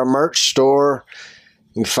out our merch store.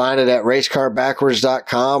 You can find it at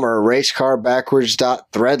racecarbackwards.com or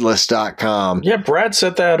racecarbackwards.threadless.com. Yeah, Brad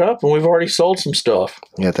set that up and we've already sold some stuff.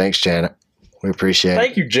 Yeah, thanks, Janet. We appreciate it.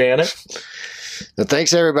 Thank you, Janet. So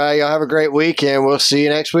thanks, everybody. Y'all have a great week, and we'll see you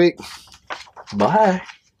next week. Bye.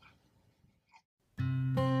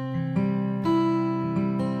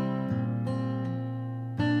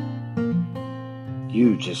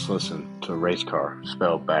 You just listened to Race Car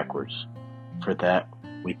spelled backwards. For that,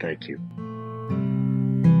 we thank you.